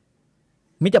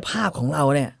มิตรภาพของเรา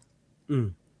เนี่ย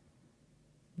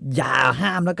อย่าห้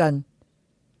ามแล้วกัน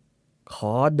ข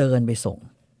อเดินไปส่ง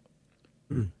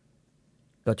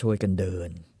ก็ช่วยกันเดิน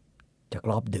จาก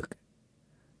รอบดึก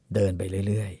เดินไป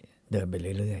เรื่อ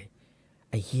ยๆ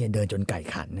ไอ้เหี้ยเดินจนไก่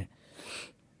ขันเนี่ย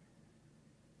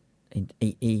ไ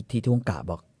อ้ที่ทุ่งกะ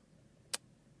บอก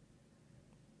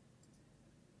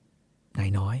นา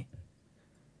ยน้อย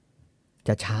จ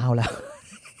ะเช้าแล้ว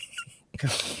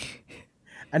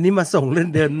อันนี้มาส่ง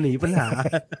เดินหนีปัญหา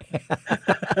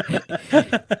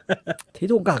ที่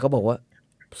ทุ่งกะก็บอกว่า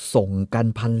ส่งกัน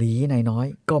พันลี้นายน้อย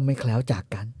ก็ไม่แคล้วจาก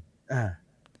กัน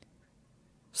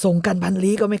ส่งกันพัน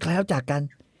ลี้ก็ไม่แคล้วจากกัน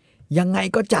ยังไง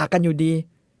ก็จากกันอยู่ดี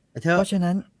เพราะฉะ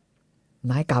นั้น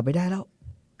นายกลับไปได้แล้ว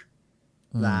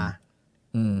ลา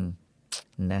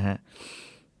นะฮะ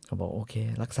เขาบอกโอเค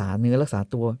รักษาเนื้อรักษา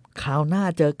ตัวคราวหน้า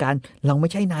เจอกันเราไม่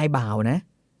ใช่นายบ่าวนะ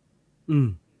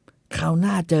คราวห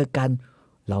น้าเจอกัน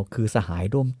เราคือสหาย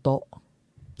ร่วมโต๊ะ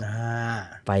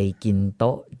ไปกินโ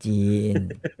ต๊ะจีน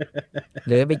ห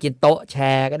รือไปกินโต๊ะแช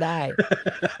ร์ก็ได้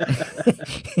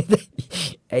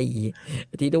ไอ้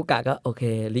ที่ตุกะก็โอเค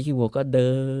ลิคิวก็เดิ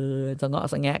นสะเงาะ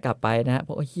สะแงะกลับไปนะเพ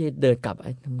ราะเฮียเดินกลับ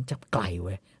มันจะไกลเ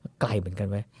ว้ยไกลเหมือนกัน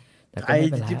เว้ยแต่ก็ไม่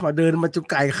เป็นไรที่พอเดินมาจุ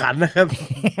ไก่ขันนะครับ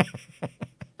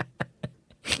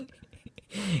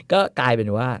ก็กลายเป็น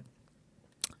ว่า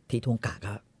ที่ทุ่งกะ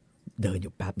ก็เดินอ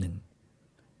ยู่แป๊บหนึ่ง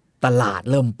ตลาด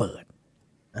เริ่มเปิด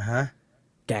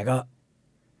แกก็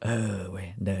เว้ย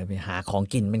เดินไปหาของ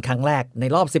กินเป็นครั้งแรกใน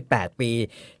รอบ18 ปี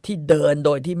ที่เดินโด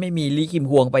ยที่ไม่มีลีคิม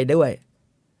ฮวงไปด้วย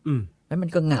แล้วมัน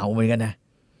ก็เหงาเหมือนกันนะ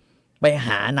ไปห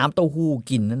าน้ำเต้าหู้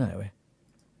กินนั่นหน่อยเว้ย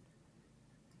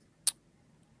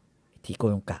ที่โก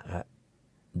ยงกะก็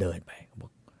เดินไปบอ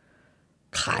ก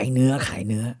ขายเนื้อ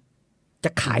จะ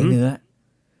ขายเ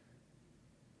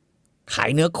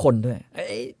นื้อคนด้วย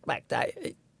แปลกใจ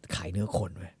ขายเนื้อค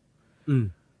นเว้ย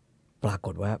ปราก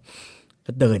ฏว่า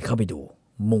ก็เดินเข้าไปดู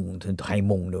มุงถึงไทย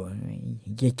มุงดู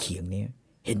เยี่ยเขียงนี่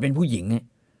เห็นเป็นผู้หญิงเนี่ย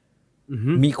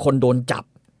มีคนโดนจับ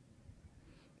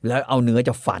แล้วเอาเนื้อจ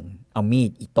ะฟันเอามี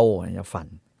ดอิโต้จะฟัน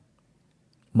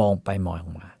มองไปมอ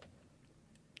งมา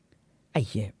ไอ้เ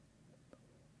หี้ย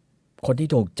คนที่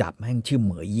ถูกจับแม่งชื่อเ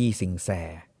หมยยี่ซิงแซ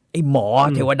ไอ้หมอ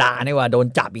เทวดานี่ว่าโดน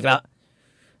จับอีกแล้ว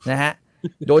นะฮะ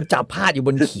โดนจับพาดอยู่บ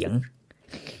นเขียง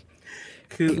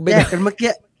คือแยกกันเมื่อ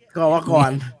กี้ก่อ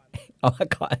น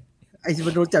ไอ้ที่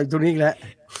มันโดนจับตรงนี้อีกแล้ว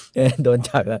โดน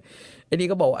จับแล้วไอ้นี่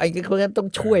ก็บอกไอ้คนนั้นต้อง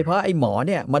ช่วยเพราะไอ้หมอเ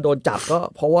นี่ยมาโดนจับก็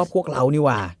เพราะว่าพวกเรานี่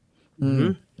ว่า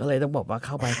ก็เลยต้องบอกว่าเ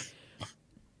ข้าไป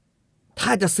ถ้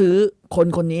าจะซื้อ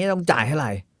คนนี้ต้องจ่ายเท่าไห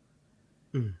ร่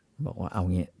บอกว่าเอา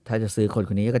งี้ถ้าจะซื้อค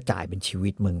นนี้ก็จ่ายเป็นชีวิ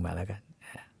ตมึงมาแล้วกัน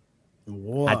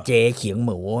เจเขียงห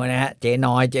มูนะฮะเจ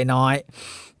น้อ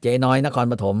ยนคร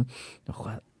ปฐมบอก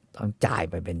ว่าต้องจ่าย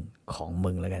ไปเป็นของ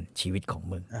มึงแล้วกันชีวิตของ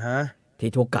มึง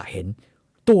ที่ทุกกะเห็น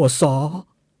ตัวซอ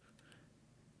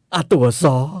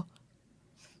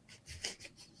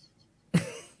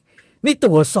นี่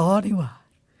ตัวซอนี่หว่า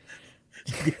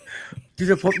จุ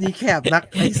ลภพนี้แคบนัก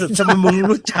ไอ้สุดจะมึง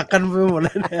รู้จักกันไปหมดเล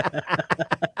ยเนี่ย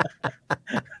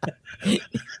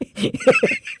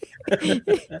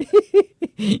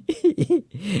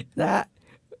นะ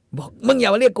บอกมึงอย่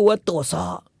ามาเรียกกูว่าตัวซอ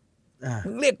มึ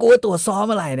งเรียกกูว่าตัวซอเ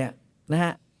มื่อไหร่เนี่ยนะฮ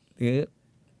ะหรือ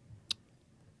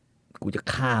กูจะ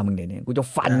ฆ่ามึงเดี๋ยวนี้กูจะ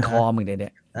ฟันคอมึงเดี๋ยว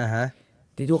นี้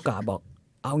ที่ทุกกาบอก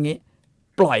เอางี้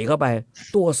ปล่อยเข้าไป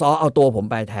ตัวซอเอาตัวผม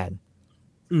ไปแทน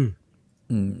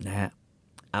นะฮะ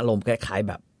อารมณ์คล้ายๆ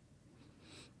แบบ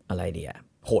อะไรดีอะ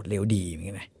โหดเร็วดีอย่างเ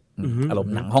งี้ยอารม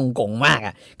ณ์หนังฮ่องกงมากอ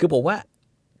ะคือผมว่า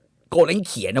โกเล้ง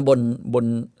เขียนนะบน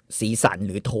สีสันห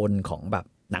รือโทนของแบบ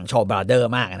หนังชอบราเดอร์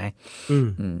มากนะ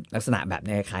ลักษณะแบบ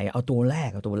นี้คล้ายเอาตัวแรก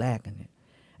กันเนี่ย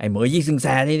ไอ้เหมยยี่ซิงแซ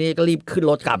นี่ก็รีบขึ้น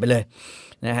รถกลับไปเลย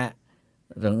นะฮะ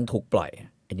ถึงถูกปล่อย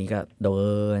อันนี้ก็เดิ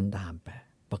นตามไป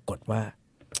ปรากฏว่า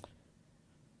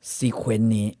ซีเควน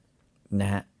ต์นี้นะ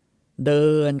ฮะเดิ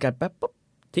นกันแป๊บปุ๊บ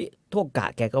ที่ทวกกะ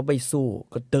แกก็ไปสู้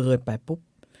ก็เดินไปปุ๊บ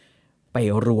ไป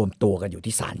รวมตัวกันอยู่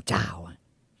ที่ศาลเจ้า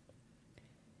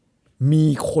มี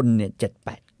คนเนี่ย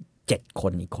7 ค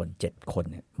นอีกคน7 คน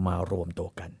เนี่ยมารวมตัว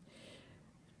กัน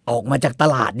ออกมาจากต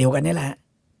ลาดเดียวกันนี่แหละ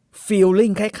ฟีลลิ่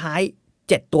งคล้ายๆ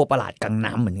7ตัวประหลาดกลาง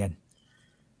น้ำเหมือนกัน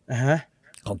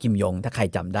ของกิมยงถ้าใคร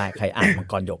จำได้ใครอ่านมัง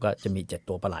กรหยกก็จะมี7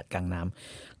ตัวประหลาดกลางน้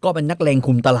ำก็เป็นนักเลง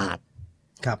คุมตลาด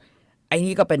ครับไอ้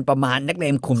นี่ก็เป็นประมาณนักเล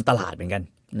งคุมตลาดเหมือนกัน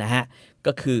นะฮะ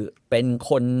ก็คือเป็น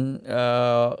คน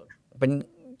เป็น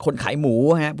คนขายหมู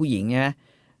ฮะผู้หญิงนะ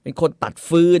เป็นคนตัด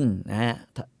ฟืนนะฮะ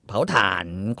เผาถ่าน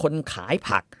คนขาย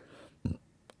ผัก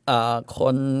ค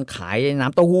นขายน้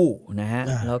ำเต้าหู้นะฮะ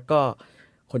แล้วก็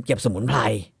คนเก็บสมุนไพร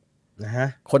นะฮะ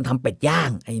คนทำเป็ดย่า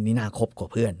งไอ้นี่น่าคบกว่า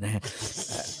เพื่อนนะฮะ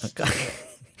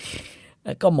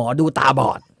ก็หมอดูตาบ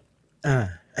อด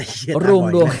รวม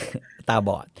ตาบ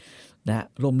อดนะ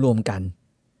รวมกัน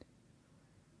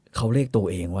เขาเรียกตัว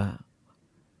เองว่า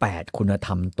8คุณธร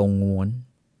รมตรงง้วน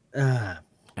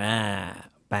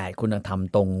8คุณธรรม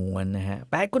ตรงง้วนนะฮะ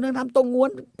8คุณธรรมตรงง้ว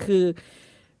นคือ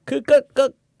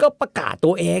ก็ประกาศ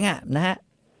ตัวเองอ่ะนะฮะ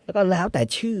แล้วก็แล้วแต่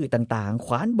ชื่อต่างๆข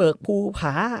วานเบิกภูผ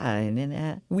าอะไรเนี่ยนะฮ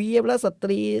ะวีรสต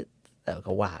รี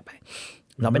ก็ว่าไป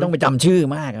เราไม่ต้องไปจำชื่อ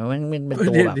มากมันเป็น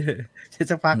ตัวแบบ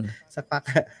สักพัก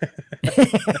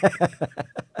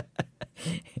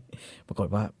ปรากฏ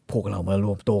ว่าพวกเรามาร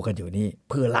วมตัวกันอยู่นี่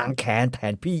เพื่อล้างแค้นแท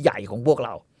นพี่ใหญ่ของพวกเร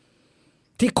า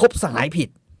ที่คบสหายผิด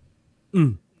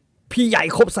พี่ใหญ่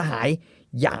คบสหาย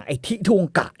อย่างไอ้ทิทวง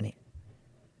กะเนี่ย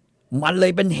มันเล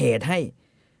ยเป็นเหตุให้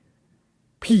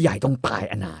พี่ใหญ่ต้องตาย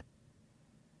อนาถ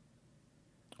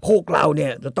พวกเราเนี่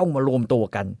ยจะต้องมารวมตัว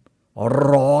กัน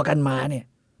รอกันมาเนี่ย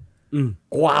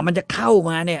กว่ามันจะเข้า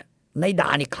มาเนี่ยในด่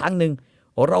านอีกครั้งหนึ่ง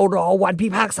เรารอวันพิ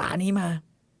พากษานี้มา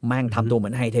แม่งทำตัวเหมื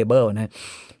อนไฮเทเบิลนะ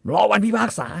รอวันพิพา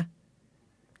กษา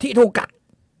ที่โทกะ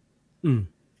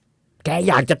แก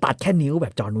อยากจะตัดแค่นิ้วแบ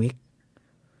บจอห์นวิก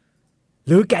ห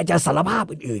รือแกจะสารภาพ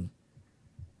อื่น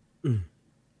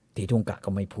ๆที่โทกะก็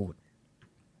ไม่พูด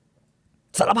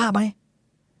สารภาพไหม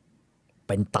เ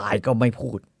ป็นตายก็ไม่พู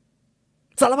ด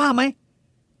สารภาพไหม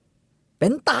เป็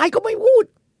นตายก็ไม่พูด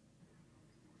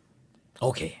โอ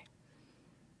เค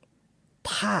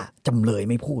ถ้าจำเลย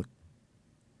ไม่พูด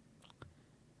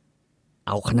เ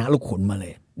อาคณะลูกขุนมาเล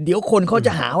ยเดี๋ยวคนเขาจ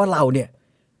ะหาว่าเราเนี่ย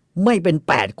ไม่เป็น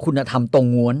8คุณธรรมตรง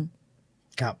ง้วน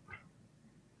ครับ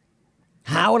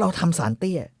หาว่าเราทำสารเ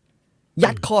ตี้ย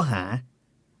ยัดข้อหา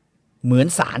เหมือน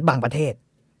ศาลบางประเทศ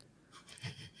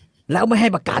แล้วไม่ให้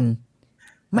ประกัน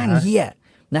แม่งเหี้ย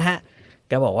นะฮะแ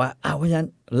กบอกว่าเพราะฉะนั้น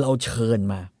เราเชิญ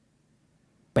มา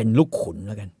เป็นลูกขุนแ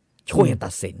ล้วกันช่วยตั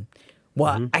ดสินว่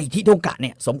าไอ้ที่โทกะเ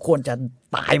นี่ยสมควรจะ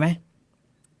ตายไหม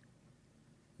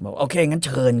บอกโอเคงั้นเ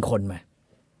ชิญคนมา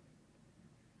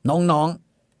น้อง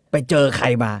ๆไปเจอใคร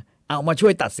มาเอามาช่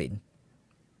วยตัดสิน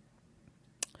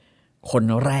คน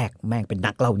แรกแม่งเป็น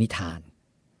นักเล่านิทาน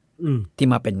ที่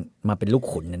มาเป็นลูก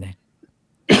ขุนนะ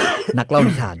นักเล่า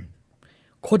นิทาน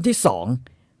คนที่สอง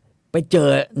ไปเจอ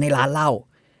ในร้านเหล้า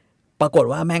ปรากฏ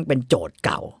ว่าแม่งเป็นโจทย์เ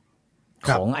ก่าข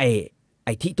องไ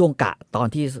อ้ที่ท่วงกะตอน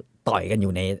ที่ต่อยกันอ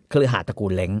ยู่ในคฤหาสน์ตระกู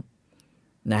ลเล้ง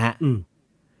นะฮะ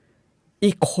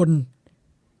อีกคน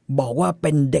บอกว่าเ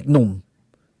ป็นเด็กหนุ่ม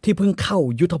ที่เพิ่งเข้า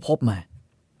ยุทธภพมา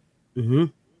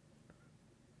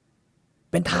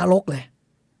เป็นทารกเลย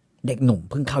เด็กหนุ่ม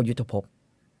เพิ่งเข้ายุทธภพ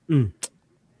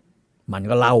มัน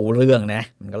ก็เล่าเรื่องนะ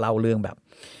มันก็เล่าเรื่องแบบ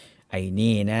ไอ้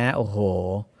นี่นะโอ้โห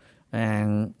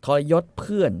ทรยศเ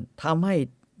พื่อนทำให้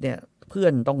เนี่ยเพื่อ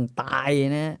นต้องตาย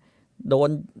นะโดน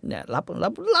เนี่ย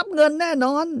รับเงินแน่น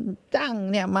อนจ้าง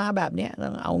เนี่ยมาแบบเนี้ยต้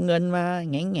องเอาเงินมา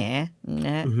แง่ๆน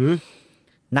ะฮะ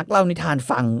นักเล่านิทาน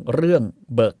ฟังเรื่อง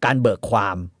การเบิกควา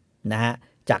มนะฮะ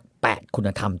จาก8คุณ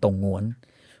ธรรมตรงง้วน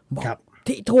บอก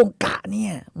ที่ทวงกะเนี่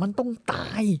ยมันต้องตา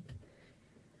ย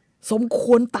สมค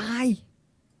วรตาย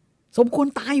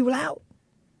อยู่แล้ว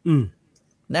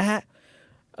นะฮะ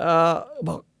บ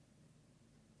อก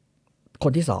ค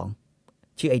นที่สอง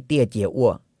ชื่อไอ้เตี้ยเจียอ้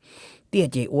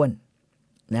วน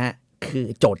นะคือ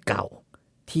โจทย์เก่า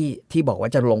ที่บอกว่า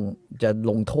จะ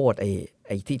ลงโทษไ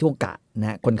อ้ที่ท่วงกะน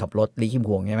ะคนขับรถลีคิมฮ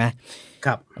วงใช่ไหมค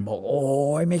รับบอกโอ้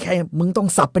ยไม่ใช่มึงต้อง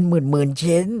สับเป็นหมื่น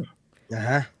ชิ้น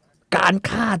การ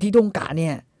ฆ่าที่ท่วงกะเนี่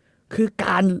ยคือก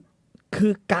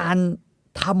าร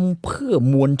ทำเพื่อ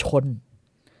มวลชน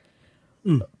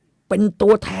เป็นตั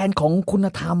วแทนของคุณ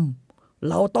ธรรม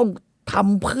เราต้องท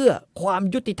ำเพื่อความ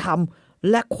ยุติธรรม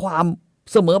และความ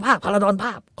เสมอภาคพลาดอนภ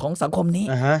าพของสังคมนี้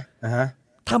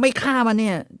ถ้าไม่ฆ่ามันเ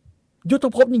นี่ยยุทธ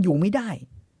ภพนี่อยู่ไม่ได้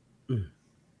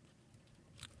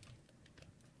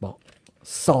บอก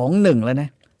2-1แล้วนะ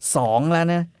2แล้ว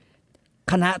นะ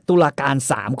คณะตุลาการ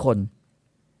3คน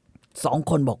2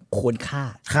คนบอกควรฆ่า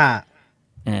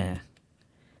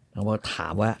เราบอกถา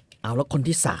มว่าเอาแล้วคน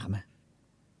ที่3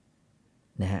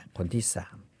นะฮะคนที่3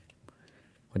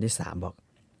บอก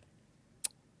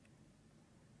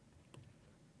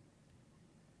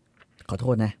ขอโท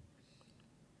ษนะ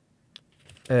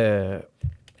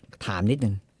ถามนิดนึ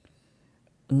ง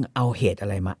มึงเอาเหตุอะ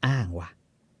ไรมาอ้างวะ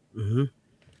อืม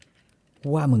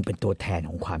ว่ามึงเป็นตัวแทน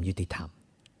ของความยุติธรรม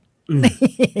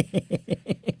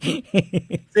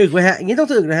สึกไหมฮะอย่างนี้ต้อง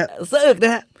สึกนะฮะ เสิร์กน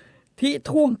ะฮะที่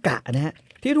ท่วงกะนะฮะ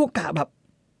ที่ท่วงกะแบบ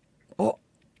โอ้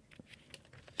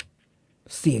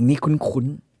เสียงนี้คุ้น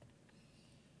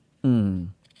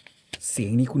ๆเสีย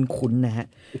งนี้คุ้นๆนะฮะ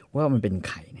ว่ามันเป็น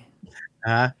ใครเนี่ย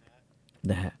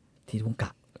นะฮะที่ท่วงก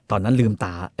ะ ตอนนั้นลืมต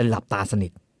าหลับตาสนิ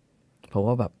ท เพราะ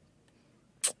ว่าแบบ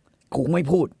กูไม่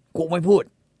พูด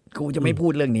กูจะไม่พู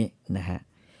ดเรื่องนี้นะฮะ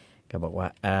ก็บอกว่า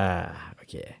โอ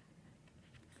เค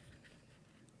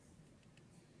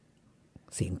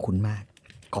เสียงคุ้นมาก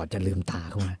ก่อนจะลืมตา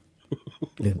เข้ามา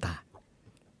ลืมตา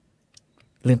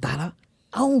แล้ว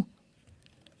เอ้า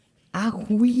อา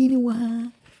คุยนี่วะ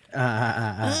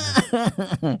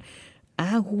อา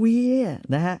คุยเนี่ย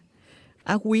นะฮะอ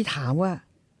าคุยถามว่า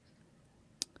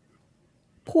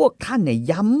พวกท่านเนี่ย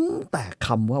ย้ำแต่ค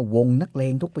ำว่าวงนักเล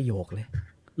งทุกประโยคเลย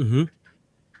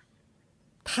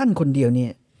ท่านคนเดียวเนี่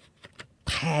ย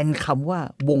แทนคำว่า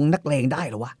วงนักเลงได้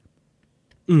เหรอวะ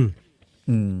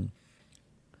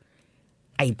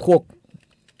ไอ้พวก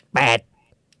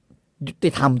8ยุติ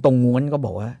ธรรมตรงง้วนก็บ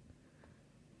อกว่า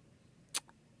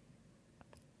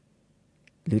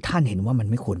หรือท่านเห็นว่ามัน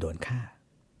ไม่ควรโดนฆ่า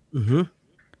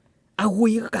อาหุ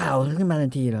ยก็กล่าวขึ้นมาทั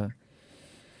นทีเลย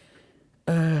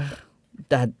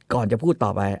แต่ก่อนจะพูดต่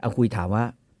อไปอาคุยถามว่า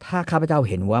ถ้าข้าพเจ้า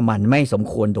เห็นว่ามันไม่สม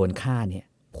ควรโดนฆ่าเนี่ย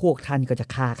พวกท่านก็จะ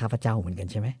ฆ่าข้าพเจ้าเหมือนกัน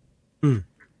ใช่ไหม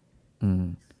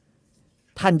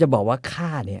ท่านจะบอกว่าข้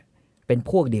าเนี่ย เป็น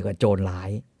พวกเดียวกับโจรร้า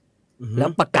ยแล้ว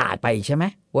ประกาศไปใช่ไหม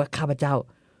ว่าข้าพเจ้า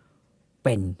เ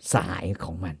ป็นสหายข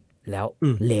องมัน แล้ว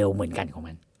เลวเหมือนกันของ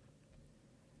มัน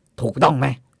ถูกต้องไหม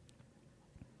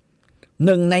ห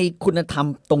นึ่งในคุณธรรม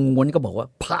ตรงง้วนก็บอกว่า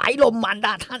ผายลมมารด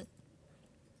าท่าน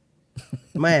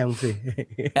แม่มึงสิ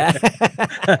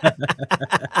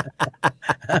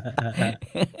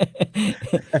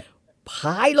ผ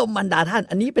ายลมมารดาท่าน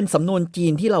อันนี้เป็นสำนวนจี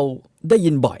นที่เราได้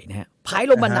ยินบ่อยนะฮะผาย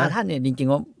ลมมารดาท่านเนี่ยจริง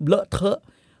ๆว่าเลอะเทอะ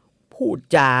พูด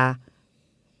จา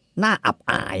น่าอับ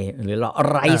อายหรือ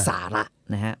ไร้สาระ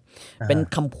นะฮะเป็น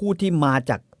คำพูดที่มา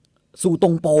จากซูต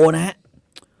งโปนะฮะ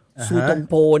ซูตง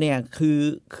โปเนี่ยคื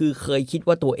อเคยคิด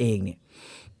ว่าตัวเองเนี่ย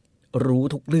รู้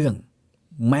ทุกเรื่อง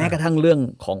แม้กระทั่งเรื่อง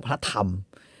ของพระธรรม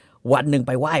วันหนึ่งไ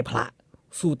ปไหว้พระ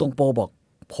ซูตงโปบอก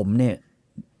ผมเนี่ย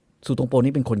ซูตงโป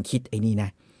นี่เป็นคนคิดไอ้นี่นะ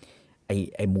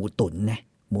ไอ้หมูตุ๋นนะ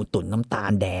หมูตุ๋นน้ำตา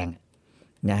ลแดง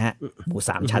นะฮะหมู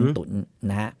3 ชั้นตุ๋น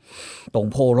นะฮะตรง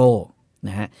โพโลน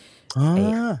ะฮะ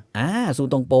ซู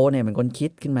ตงโปเนี่ยเป็นคนคิ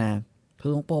ดขึ้นมาซู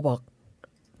ตงโปบอก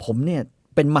ผมเนี่ย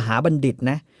เป็นมหาบัณฑิต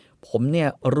นะผมเนี่ย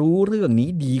รู้เรื่องนี้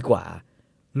ดีกว่า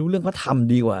รู้เรื่องพระธรรม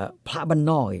ดีกว่าพระบ้าน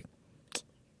นอกอีก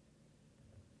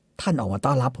ท่านออกมาต้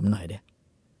อนรับผมหน่อยเด้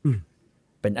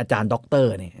เป็นอาจารย์ด็อกเตอ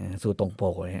ร์เนี่ยซูตงโป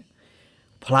เนี่ย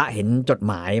พระเห็นจด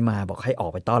หมายมาบอกให้ออ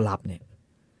กไปต้อนรับเนี่ย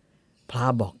พระ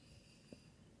บอก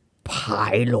ผา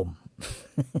ยลม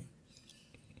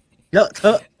เลอะเท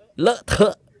อ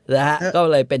ะนะฮะก็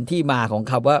เลยเป็นที่มาของ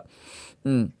คำว่า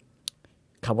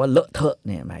คำว่าเลอะเทอะเ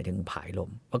นี่ยหมายถึงผายลม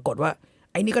ปรากฏว่า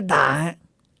ไอ้นี่ก็ด่า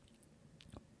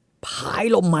ผาย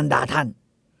ลมมารดาท่าน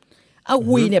อา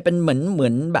หุยเนี่ยเป็นเหมื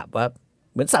อนแบบว่า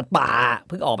เหมือนสัตว์ป่าเ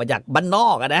พิ่งออกมาจากบ้านนอ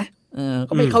กอะนะ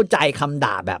ก็ไม่เข้าใจคำ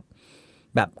ด่าแ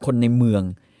บบคนในเมือง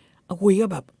อาหุยก็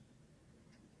แบบ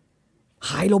ผ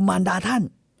ายลมมารดาท่าน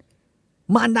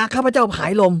มารดาข้าพเจ้าผา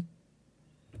ยลม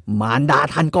มารดา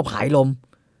ท่านก็ผายลม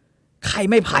ใคร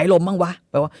ไม่ผายลมบ้างวะ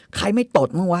แปลว่าใครไม่ตด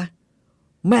บ้างวะ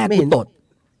แม่กูตด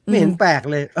ไม่เห็นแปลก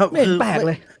เลยไม่เห็นแปลกเ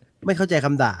ลยไม่เข้าใจค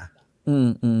ำด่า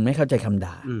ไม่เข้าใจคำ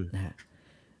ด่านะฮะ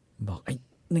บอกไอ้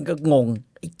นั่นก็งง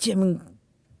ไอ้เจ้ามึง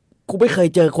กูไม่เคย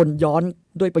เจอคนย้อน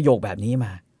ด้วยประโยคแบบนี้ม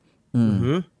า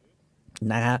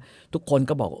นะฮะทุกคน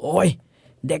ก็บอกโอ้ย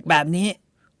เด็กแบบนี้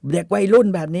เด็กวัยรุ่น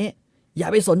แบบนี้อย่า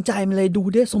ไปสนใจมันเลยดู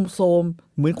ได้โสม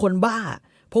ๆเหมือนคนบ้า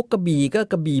พกกระบี่ก็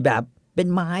กระบี่แบบเป็น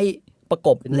ไม้ประก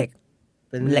บเหล็ก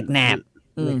เป็นเหล็กแหนบ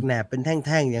เป็นแ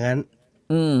ท่งๆอย่างนั้น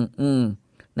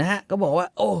นะฮะก็บอกว่า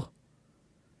โอ้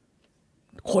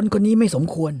คนนี้ไม่สม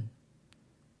ควร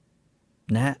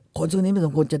นะฮะคนนี้ไม่ส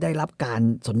มควรจะได้รับการ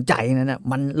สนใจนั่นนะ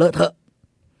มันเลอะเทอะ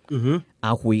เอ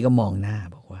าคุยก็มองหน้า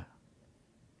บอกว่า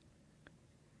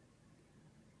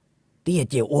เตี้ย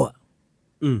เจียวอ้ว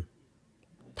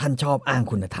ท่านชอบอ้าง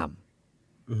คุณธรรม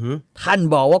ท่าน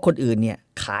บอกว่าคนอื่นเนี่ย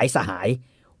ขายสหาย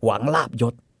หวังลาบย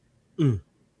ศ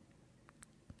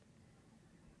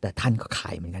แต่ท่านก็ขา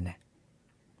ยเหมือนกันนะ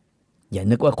อย่า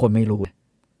นึกว่าคนไม่รู้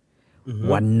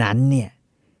วันนั้นเนี่ย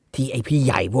ที่ไอพี่ใ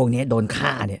หญ่พวกนี้โดนฆ่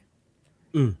าเนี่ย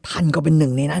ท่านก็เป็นหนึ่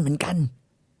งในนั้นเหมือนกัน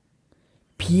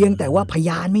เพียงแต่ว่าพย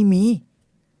านไม่มี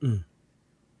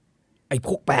ไอ้พ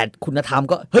วก8คุณธรรม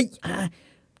ก็เฮ้ย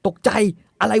ตกใจ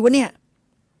อะไรวะเนี่ย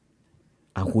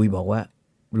อาคุยบอกว่า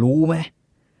รู้ไหม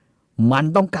มัน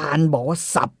ต้องการบอกว่า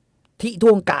สับที่ท่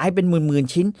วงกาให้เป็นหมื่น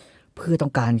ชิ้น เพื่อต้อ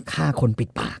งการฆ่าคนปิด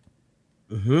ปาก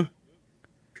อือฮึ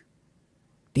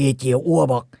เตียเจียวอ้ว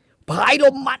บอกพายล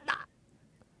มมันอ่ะ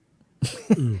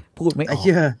พูดไม่อ ไอ้ อก เ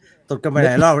ชี่ยตดกันไปห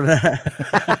ลายรอบแล้วนะ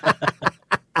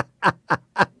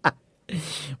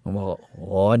ผมบอกโ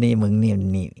อ้นี่มึง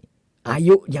นี่อา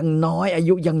ยุยังน้อยอา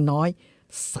ยุยังน้อย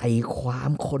ใส่ควา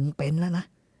มคนเป็นแล้วนะ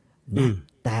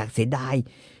แต่เสียดาย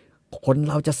คน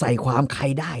เราจะใส่ความใคร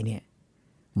ได้เนี่ย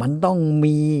มันต้อง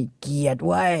มีเกียรติ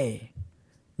ไว้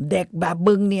เด็กแบบ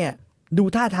มึงเนี่ย ดู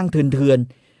ท่าทางเถื่อน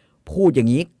ๆพูดอย่าง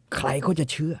นี้ใครเขาจะ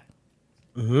เชื่อ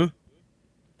อือฮึ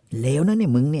เลวนะเนี่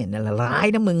ยมึงเนี่ยร้าย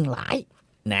นะมึงร้าย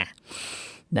นะ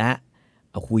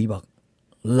เอาคุยบอก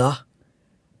เหรอ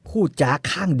พูดจา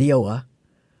ข้างเดียวเหรอ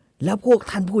แล้วพวก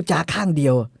ท่านพูดจาข้างเดี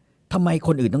ยวทำไมค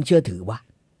นอื่นต้องเชื่อถือวะ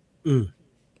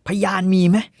พยานมี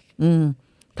ไหม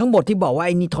ทั้งหมดที่บอกว่าไ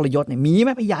อ้นี่ทรยศเนี่ยมีไห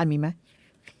มพยานมีไหม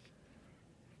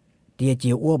เตียเ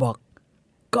จียวอ้วบอก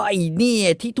ก็ไอ้นี่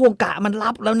ที่ท่วงกะมัน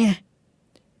รับแล้วเนี่ย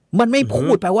มันไม่พู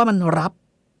ดแปลว่ามันรับ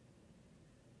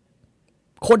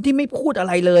คนที่ไม่พูดอะ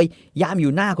ไรเลยยามอ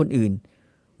ยู่หน้าคนอื่น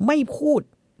ไม่พูด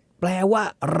แปลว่า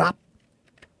รับ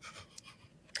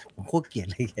ผมโคตรเกลียด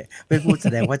เลยไม่พูดแส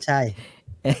ดงว่าใช่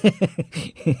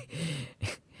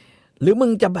หรือมึ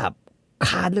งจะแบบค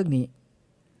าดเรื่องนี้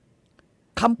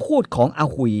คำพูดของอา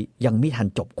หุยยังไม่ทัน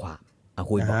จบความอา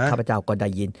หุยบอกข้าพเจ้าก็ได้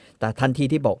ยินแต่ทันที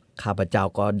ที่บอกข้าพเจ้า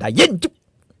ก็ได้ยินจุ๊บ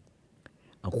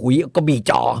อาหุยก็บี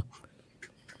จอ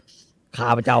ข้า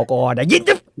พเจ้าก็ได้ยิน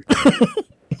จุ๊บ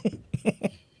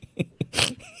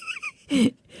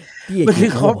มันถึ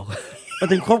ง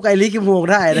ครบไกลิกิมูก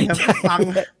ได้นะครับฟัง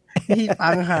ที่ฟั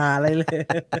งหาอะไรเลย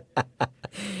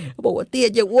เขาบอกว่าเตี้ย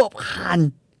จะอ้วกผ่าน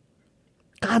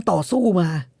การต่อสู้มา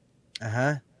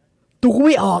ดูไ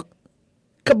ม่ออก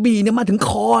กระบี่เนี่ยมาถึงค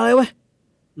อเลยเว้ย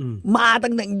มาตั้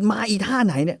งแต่มาอีท่าไ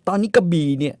หนเนี่ยตอนนี้กระบี่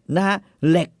เนี่ยนะฮะ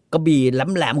เหล็กกระบี่แ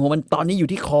หลมๆของมันตอนนี้อยู่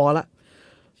ที่คอ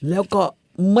แล้วก็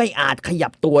ไม่อาจขยั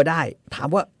บตัวได้ถาม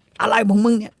ว่าอะไรของมึ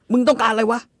งเนี่ยมึงต้องการอะไร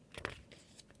วะ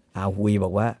อาหุยบ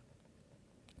อกว่า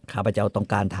ข้าพเจ้าต้อง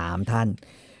การถามท่าน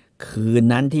คืน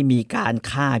นั้นที่มีการ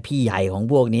ฆ่าพี่ใหญ่ของ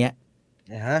พวกนี้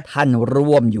ท่าน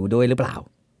ร่วมอยู่ด้วยหรือเปล่า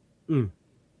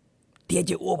เตีย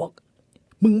จิโอบอก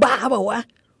มึงบ้าเปล่าวะ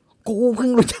กูเพิ่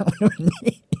งรู้จักมันวัน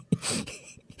นี้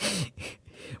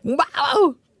มึงบ้าเปล่า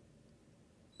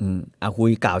อาคุ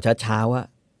ยกล่าวช้าๆว่า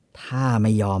ถ้าไ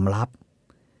ม่ยอมรับ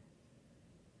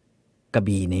กระ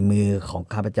บี่ในมือของ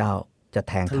ข้าพเจ้าจะ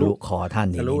แทงทะลุคอท่าน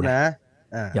นี่นะ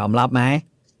ยอมรับไหม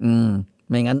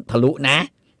ไม่งั้นทะลุนะ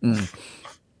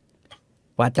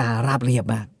วาจาราบเรียบ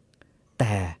มากแ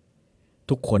ต่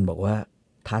ทุกคนบอกว่า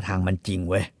ท่าทางมันจริง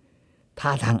เว้ยท่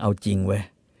าทางเอาจริงเว้ย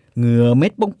เหงื่อเม็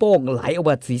ดโป้งๆไหลออก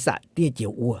มาศีรษะเตี้ยเจีย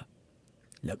วอ้ว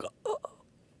แล้วก็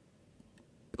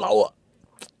เรา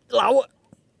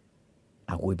อ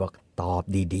าคุยบอกตอบ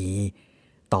ดี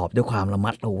ๆตอบด้วยความระ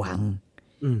มัดระวัง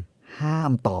ห้า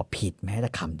มตอบผิดแม้แต่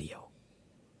คำเดียว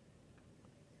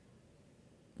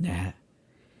นะฮะ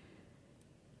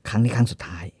ครั้งนี้ครั้งสุด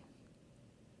ท้าย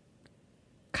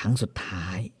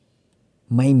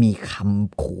ไม่มีค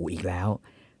ำขู่อีกแล้ว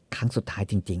ครั้งสุดท้าย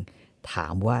จริงๆถา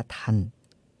มว่าท่าน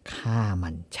ฆ่ามั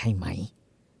นใช่ไหม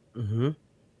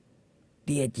เ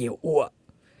ตี้ยเจียวอ้ว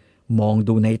มอง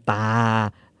ดูในตา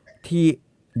ที่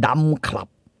ดำคลับ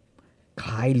ค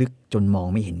ล้ายลึกจนมอง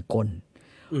ไม่เห็นก้น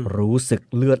รู้สึก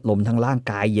เลือดลมทั้งร่าง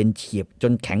กายเย็นเฉียบจ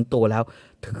นแข็งตัวแล้ว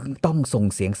ถึงต้องส่ง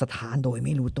เสียงสะท้านโดยไ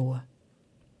ม่รู้ตัว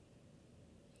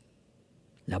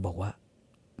แล้วบอกว่า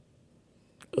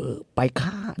ไป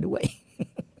ฆ่าด้วย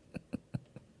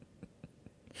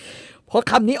พอ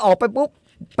คำนี้ออกไปปุ๊บ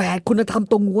8คุณธรรม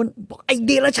ตรงง้วนบอกไอเ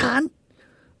ดรัจฉาน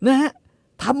นะฮะ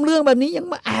ทำเรื่องแบบนี้ยัง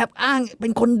มาแอบอ้างเป็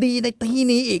นคนดีในที่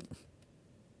นี้อีก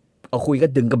เอาคุยก็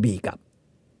ดึงกระบี่กลับ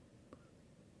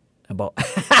บอก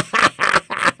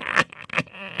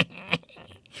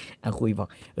เอาคุยบอก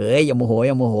อย่าโมโห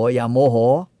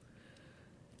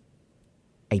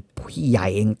ไอ้พี่ใหญ่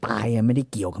เองตายไม่ได้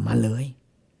เกี่ยวกับมันเลย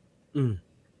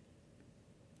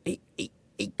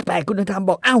ไอ้8คุณธรรม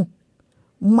บอกเอ้า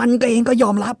มันก็เองก็ยอ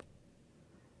มรับ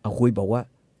เอาคุยบอกว่า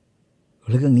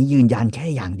เรื่องนี้ยืนยันแค่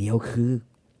อย่างเดียวคือ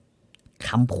ค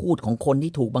ำพูดของคน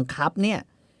ที่ถูกบังคับเนี่ย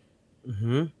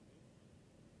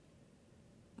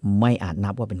ไม่อาจ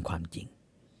นับว่าเป็นความจริง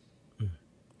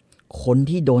คน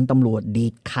ที่โดนตำรวจดี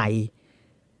ดไข่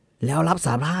แล้วรับส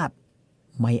ารภาพ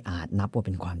ไม่อาจนับว่าเ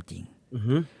ป็นความจริง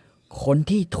คน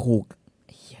ที่ถูก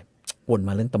วนม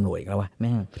าเรื่องตำรวจอีกแล้ววะแ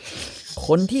ม่ค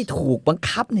นที่ถูกบัง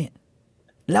คับเนี่ย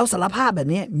แล้วสารภาพแบบ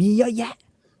นี้มีเยอะแยะ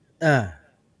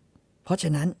เพราะฉ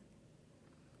ะนั้น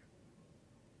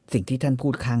สิ่งที่ท่านพู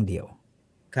ดข้างเดียว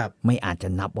ครับ ไม่อาจจะ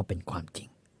นับว่าเป็นความจริง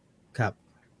ครับ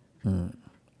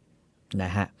น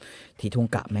ะฮะที่ทุ่ง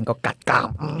กะแม่งก็กัดกราม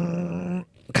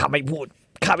ข้าไม่พู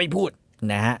ด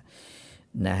นะฮะ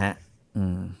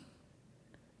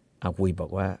อาวุยบอ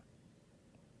กว่า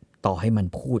ต่อให้มัน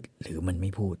พูดหรือมันไม่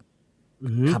พูด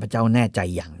ข้าพเจ้าแน่ใจ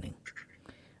อย่างหนึ่ง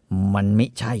มันไม่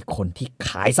ใช่คนที่ข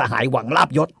ายสหายหวังลาภ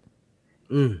ยศ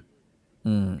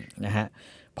นะฮะ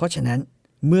เพราะฉะนั้น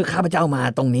เมื่อข้าพเจ้ามา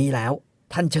ตรงนี้แล้ว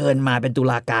ท่านเชิญมาเป็นตุ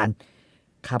ลาการ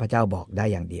ข้าพเจ้าบอกได้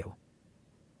อย่างเดียว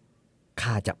ข้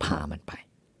าจะพามันไป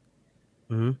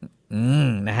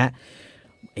นะฮะ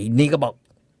ไอ้นี่ก็บอก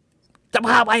จะพ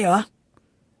าไปเหรอ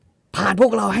ผ่านพว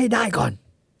กเราให้ได้ก่อน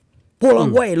พวกเรา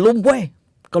เว้ยลุมเว้ย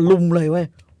ก็ลุมเลยเว้ย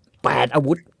8 อา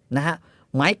วุธนะฮะ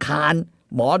ไม้คาน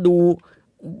หมอดู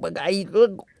ไอ้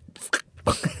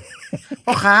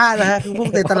พ่อค้านะฮะคือพวก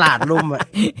ในตลาดลุมอ่ะ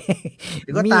เ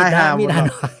ดี๋ยวก็ตายหาหมด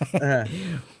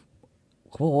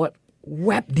เขาบอกว่าแว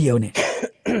บเดียวเนี่ย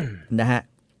นะฮะ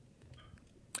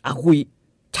อาคุย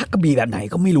ชักกระบี่แบบไหน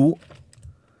ก็ไม่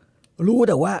รู้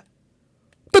แต่ว่า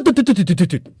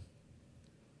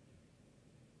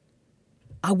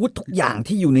อาวุธทุกอย่าง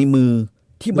ที่อยู่ในมือ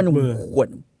ที่มันขวน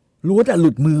รู้แต่ห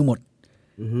ลุดมือหมด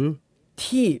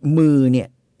ที่มือเนี่ย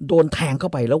โดนแทงเข้า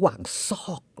ไประหว่างซ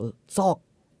อก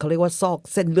เขาเรียกว่าซอก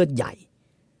เส้นเลือดใหญ่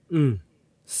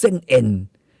เส้นเอ็น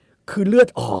คือเลือด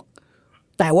ออก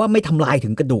แต่ว่าไม่ทำลายถึ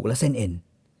งกระดูกและเส้นเอ็น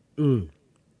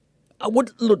อาวุธ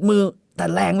หลุดมือแต่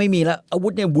แรงไม่มีแล้วอาวุ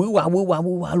ธเนี่ยวื้อวา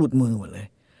หลุดมือหมดเลย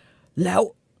แล้ว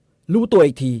รู้ตัว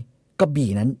อีกทีกระบี่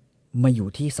นั้นมาอยู่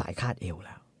ที่สายคาดเอวแ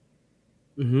ล้ว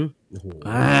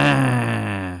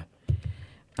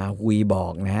อาฮุยบอ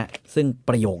กนะฮะซึ่งป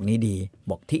ระโยคนี้ดี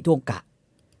บอกทิท่วงกะ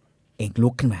เองลุ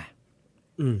กขึ้นมา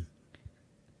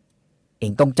เอ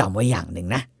งต้องจำไว้อย่างหนึ่ง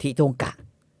นะทิท่วงกะ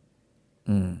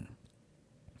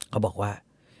เขาบอกว่า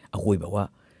อาฮุยบอกว่า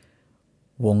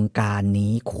วงการ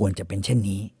นี้ควรจะเป็นเช่น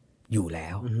นี้อยู่แล้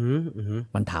ว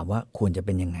มันถามว่าควรจะเ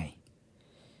ป็นยังไง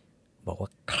บอกว่า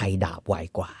ใครดาบไว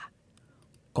กว่า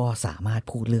ก็สามารถ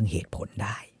พูดเรื่องเหตุผลไ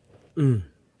ด้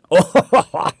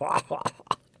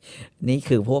นี่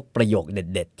คือพวกประโยคเ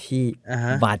ด็ดๆที่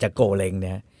มาจากโกเล้งเ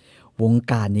นี่ยวง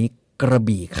การนี้กระ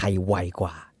บี่ใครไวก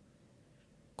ว่า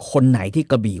คนไหนที่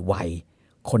กระบี่ไว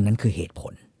คนนั้นคือเหตุผ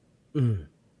ล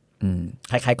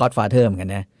คล้ายๆ Godfather เหมือนกั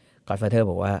นนะ Godfather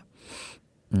บอกว่า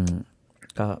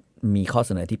ก็มีข้อเส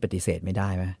นอที่ปฏิเสธไม่ได้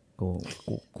ไหม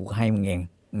กูให้มึงเอง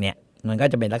เนี่ยมันก็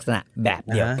จะเป็นลักษณะแบบ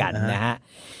เดียวกันนะฮะ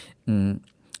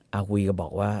อาฮุยก็บอ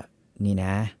กว่านี่น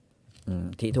ะ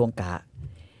ที่ท่วงกะ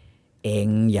เอง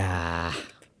อ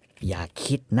ย่า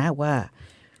คิดนะ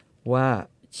ว่า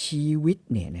ชีวิต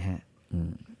เนี่ยนะฮะ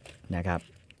นะครับ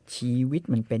ชีวิต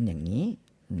มันเป็นอย่างนี้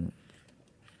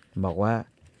บอกว่า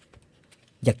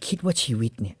อย่าคิดว่าชีวิ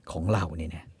ตเนี่ยของเราเนี่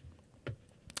ยนะ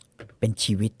เป็น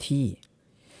ชีวิตที่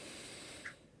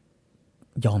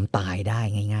ยอมตายได้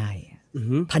ง่าย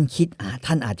ๆ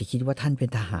ท่านอาจจะคิดว่าท่านเป็น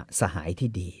สหายที่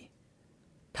ดี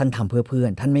ท่านทำเพื่อเพื่อ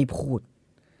นท่านไม่พูด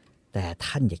แต่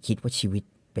ท่านอย่าคิดว่าชีวิต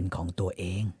เป็นของตัวเอ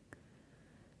ง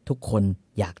ทุกคน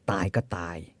อยากตายก็ต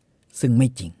ายซึ่งไม่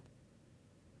จริง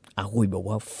อาฮุยบอก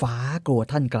ว่าฟ้ากลัว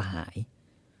ท่านกระหาย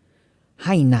ใ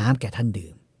ห้น้ำแก่ท่าน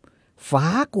ดื่มฟ้า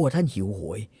กลัวท่านหิวโห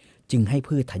ยจึงให้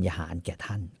พืชธัญญาหารแก่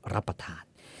ท่านรับประทาน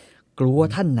กลัว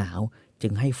ท่านหนาวจึ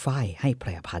งให้ฝ้ายให้แพ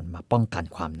ร่พันธุ์มาป้องกัน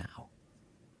ความหนาว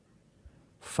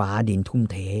ฟ้าดินทุ่ม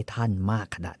เทให้ท่านมาก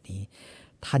ขนาดนี้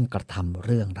ท่านกระทำเ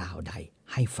รื่องราวใด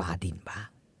ให้ฟ้าดินบ้าง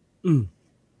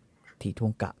ที่ท่ว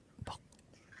งกะบอก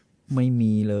ไม่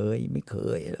มีเลยไม่เค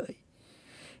ยเลย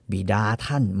บิดา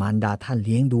ท่านมารดาท่านเ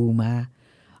ลี้ยงดูมา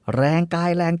แรงกาย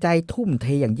แรงใจทุ่มเท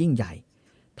อย่างยิ่งใหญ่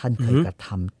ท่านเคยกระท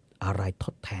ำอะไรท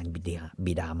ดแทน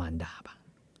บิดามารดาบ้าง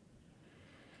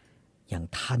อย่าง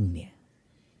ท่านเนี่ย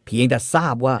เพียงแต่ทรา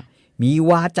บว่ามี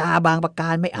วาจาบางประกา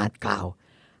รไม่อาจกล่าว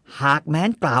หากแม้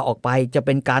นกล่าวออกไปจะเ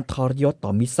ป็นการทรยศต่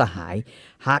อมิตรสหาย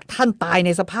หากท่านตายใน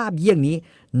สภาพเยี่ยงนี้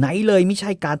ไหนเลยไม่ใ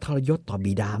ช่การทรยศต่อ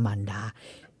บิดามารดา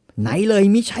ไหนเลย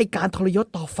ไม่ใช่การทรยศ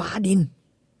ต่อฟ้าดิน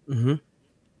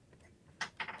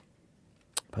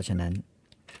เพราะฉะนั้น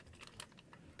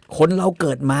คนเราเ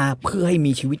กิดมาเพื่อให้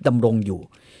มีชีวิตดำรงอยู่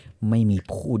ไม่มี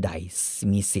ผู้ใด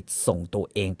มีสิทธิ์ส่งตัว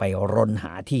เองไปรนห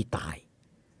าที่ตาย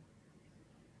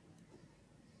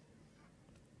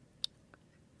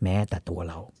แม้แต่ตัว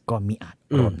เราก็มิอาจ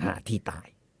รนหาที่ตาย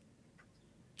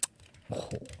โอ้โห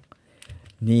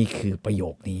นี่คือประโย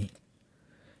คนี้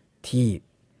ที่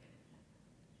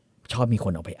ชอบมีค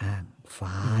นเอาไปอ้าง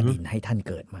ฟ้าดินให้ท่าน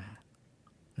เกิดมา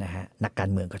นะฮะนักการ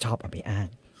เมืองก็ชอบเอาไปอ้าง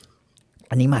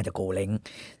อันนี้มาจากโกเล้ง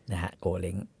นะฮะโกเ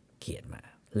ล้งเขียนมา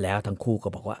แล้วทั้งคู่ก็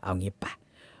บอกว่าเอางี้ไป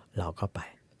เราก็ไป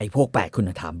ไอ้พวก8คุ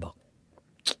ณธรรมบอก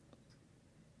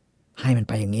ให้มัน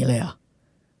ไปอย่างนี้เลยเหรอ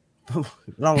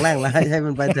ล่องแร่งแล้วให้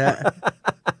มันไปเถอะ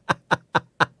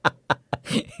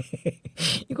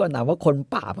นี่ก็ถามว่าคน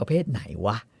ป่าประเภทไหนว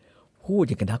ะ พูดอ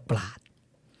ย่างกับนักปราชญ์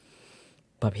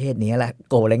ประเภทนี้แหละ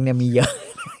โกเล้งเนี่ยมีเยอะ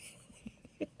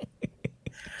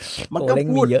มันก็ โกเล้ง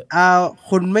พู มี ด เยอะ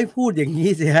คนไม่พูดอย่างนี้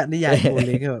สิฮะนิยายโกเ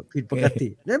ล้งอะผิดปกติ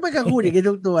นั่นมันก็พูดอย่างนี้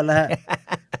ทุกตัวแล้วฮะ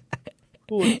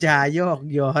พูดจายอก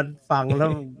ย้อนฟังแล้ว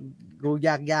รู้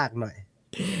ยากหน่อย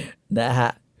นะฮ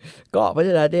ะ ก็เพราะฉ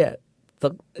ะนั้นเนี่ย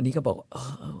อันนี้ก็บอก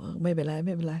ไม่เป็นไรไ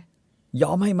ม่เป็นไร ย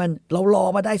อมให้มันเรารอ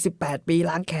มาได้18 ปี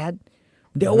ล้างแค้น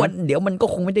เดี๋ยวมันก็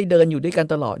คงไม่ได้เดินอยู่ด้วยกัน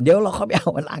ตลอดเดี๋ยวเราเข้าไปเอา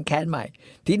มันล้างแค้นใหม่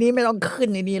ทีนี้ไม่ต้องขึ้น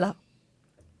ในนี้แล้ว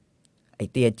ไอ้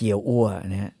เตียเจียวอ้ว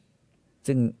นะฮะ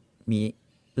ซึ่งมี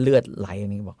เลือดไหลอั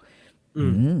นนี้บอก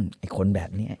ไอ้คนแบบ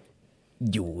นี้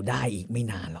อยู่ได้อีกไม่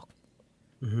นานหรอก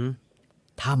อือฮึ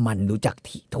ถ้ามันรู้จัก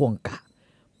ที่ท่วงกะ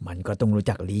มันก็ต้องรู้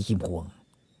จักลีคิมพวง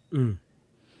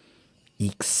อี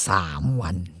ก3 วั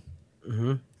น อือฮึ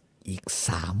อีก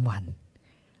3 วัน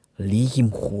ลีคิม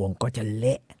พวงก็จะเล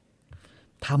ะ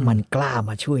ถ้ามันกล้า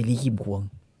มาช่วยลีคิมพวง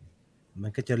มั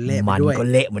นก็จะเละไป มัน ด้วย ก็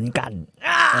เละเหมือนกัน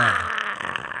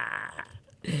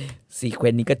ซีเคว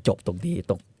นต์นี้ก็จบตรงที่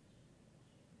ตรง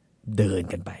เดิน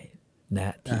กันไปน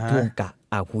ะที่ท่วงกะ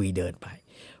อาฮุยเดินไป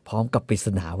พร้อมกับปริศ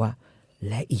นาว่า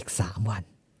และอีก3 วัน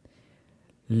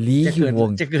ลีคิมพวง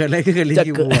จะเกิดอะไรขึ้นกับลี จะ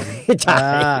คิม เกิ ว ด ง ใช่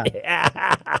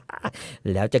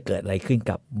แล้วจะเกิดอะไรขึ้น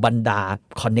กับบรรดา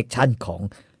คอนเน็กชันของ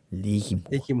ลีคิมพว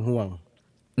ลี ง คิมฮวง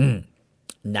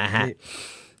นะฮะ นี่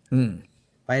อืม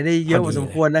ไปได้เยอะ พ พ อ อ ดี สม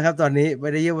ควรนะครับ ตอนนี้ไป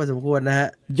ได้เยอะพอสมควรนะฮะ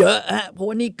เยอะฮะเพราะ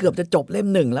ว่านี่เกือบจะจบเล่ม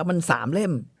 1แล้วมัน3 เล่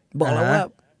ม บอกแล้ว อ่าฮะ ว่า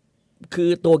คือ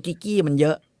ตัวกิกกี้มันเย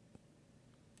อะ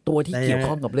ตัวที่ แต่ยัง เกี่ยว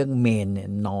ข้องกับเรื่องเมนเนี่ย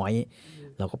น้อย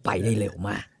เราก็ไปได้เร็วม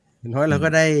าก อย่างน้อยเราก็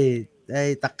ได้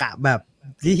ตะกะแบบ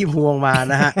ลีคิมฮวงมา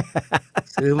นะ ฮะ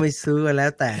ซื้อไม่ซื้อก็แล้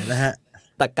วแต่นะฮะ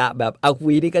ตะกะแบบเอา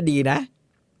วีนี่ก็ดีนะ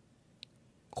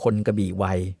คนกระบี่ไว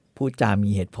พูดจามี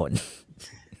เหตุผล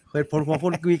เหตุผลของค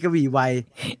นมีกระบี่ไว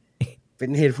เป็น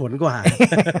เหตุผลกว่า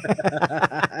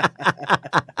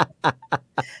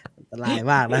อันตราย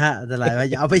มากนะฮะอันตรายมาก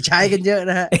อย่าเอาไปใช้กันเยอะ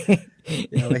นะฮะ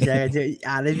อย่าเอาไปใช้กันเยอะ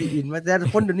อ่านเลยพี่อินมาแต่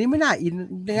คนเดี๋ยวนี้ไม่น่าอิน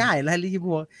ง่ายแล้วลิขิต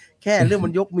พัวแค่เรื่องมั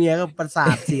นยกเมียก็ประสา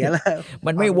ทเสียแล้ว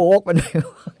มันไม่โวกมันไม่โว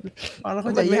ก ฟังแล้วเ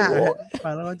ข้าใจยาก มันไม่โว้ ฟั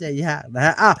งแล้วเข้าใจยากนะฮ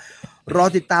ะรอ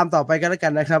ติดตามต่อไปกันแล้วกั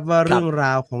นนะครับ ว่าเรื่องร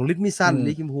าวของลิทมิสัน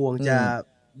ลิขิตพวงจะ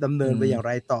ดำเนินไปอย่างไ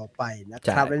รต่อไปนะ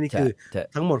ครับและนี่คือ ใช่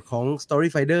ทั้งหมดของ Story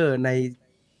Finder ใน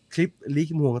คลิปลิ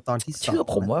ขิตพวงตอนที่2 เชื่อ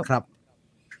ผมว่า ครับ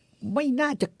ไม่น่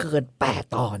าจะเกิน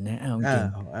8 ตอนนะเอาจริง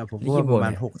ผมว่าประมา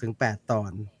ณ 6-8 ตอ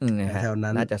น นะฮะ แถว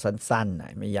นั้น น่าจะสั้นๆหน่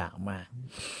อยไม่ยาวมาก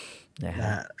นะ นะ ฮะ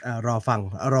ฮะรอฟั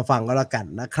งก็แล้วกัน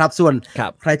นะครับ ส่วน ครั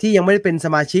บ ใครที่ยังไม่ได้เป็นส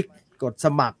มาชิกกดส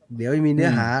มัคร เดี๋ยวมีเนื้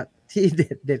อหาที่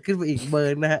เด็ดขึ้นไปอีกเบอ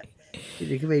ร์นะฮะที่เ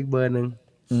ด็ดขึ้นไปอีกเบอร์หนึ่ง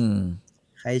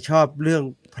ใครชอบเรื่อง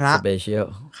พระ สเปเชียล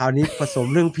คราวนี้ผสม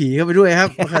เรื่องผีเข้าไปด้วยครับ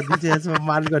คราวนี้จะ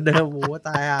มันกว่าเดิมโอ้โหต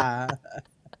าย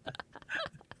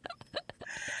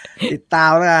ติดตา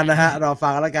มแล้วกันนะฮะรอฟั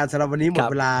งแล้วกันสำหรับวันนี้หมด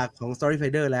เวลาของ Story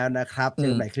Finder แล้วนะครับเจอ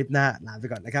กันใหม่คลิปหน้าลาไป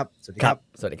ก่อนนะครับ สวัสดีครับ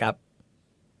สวัสดีครับ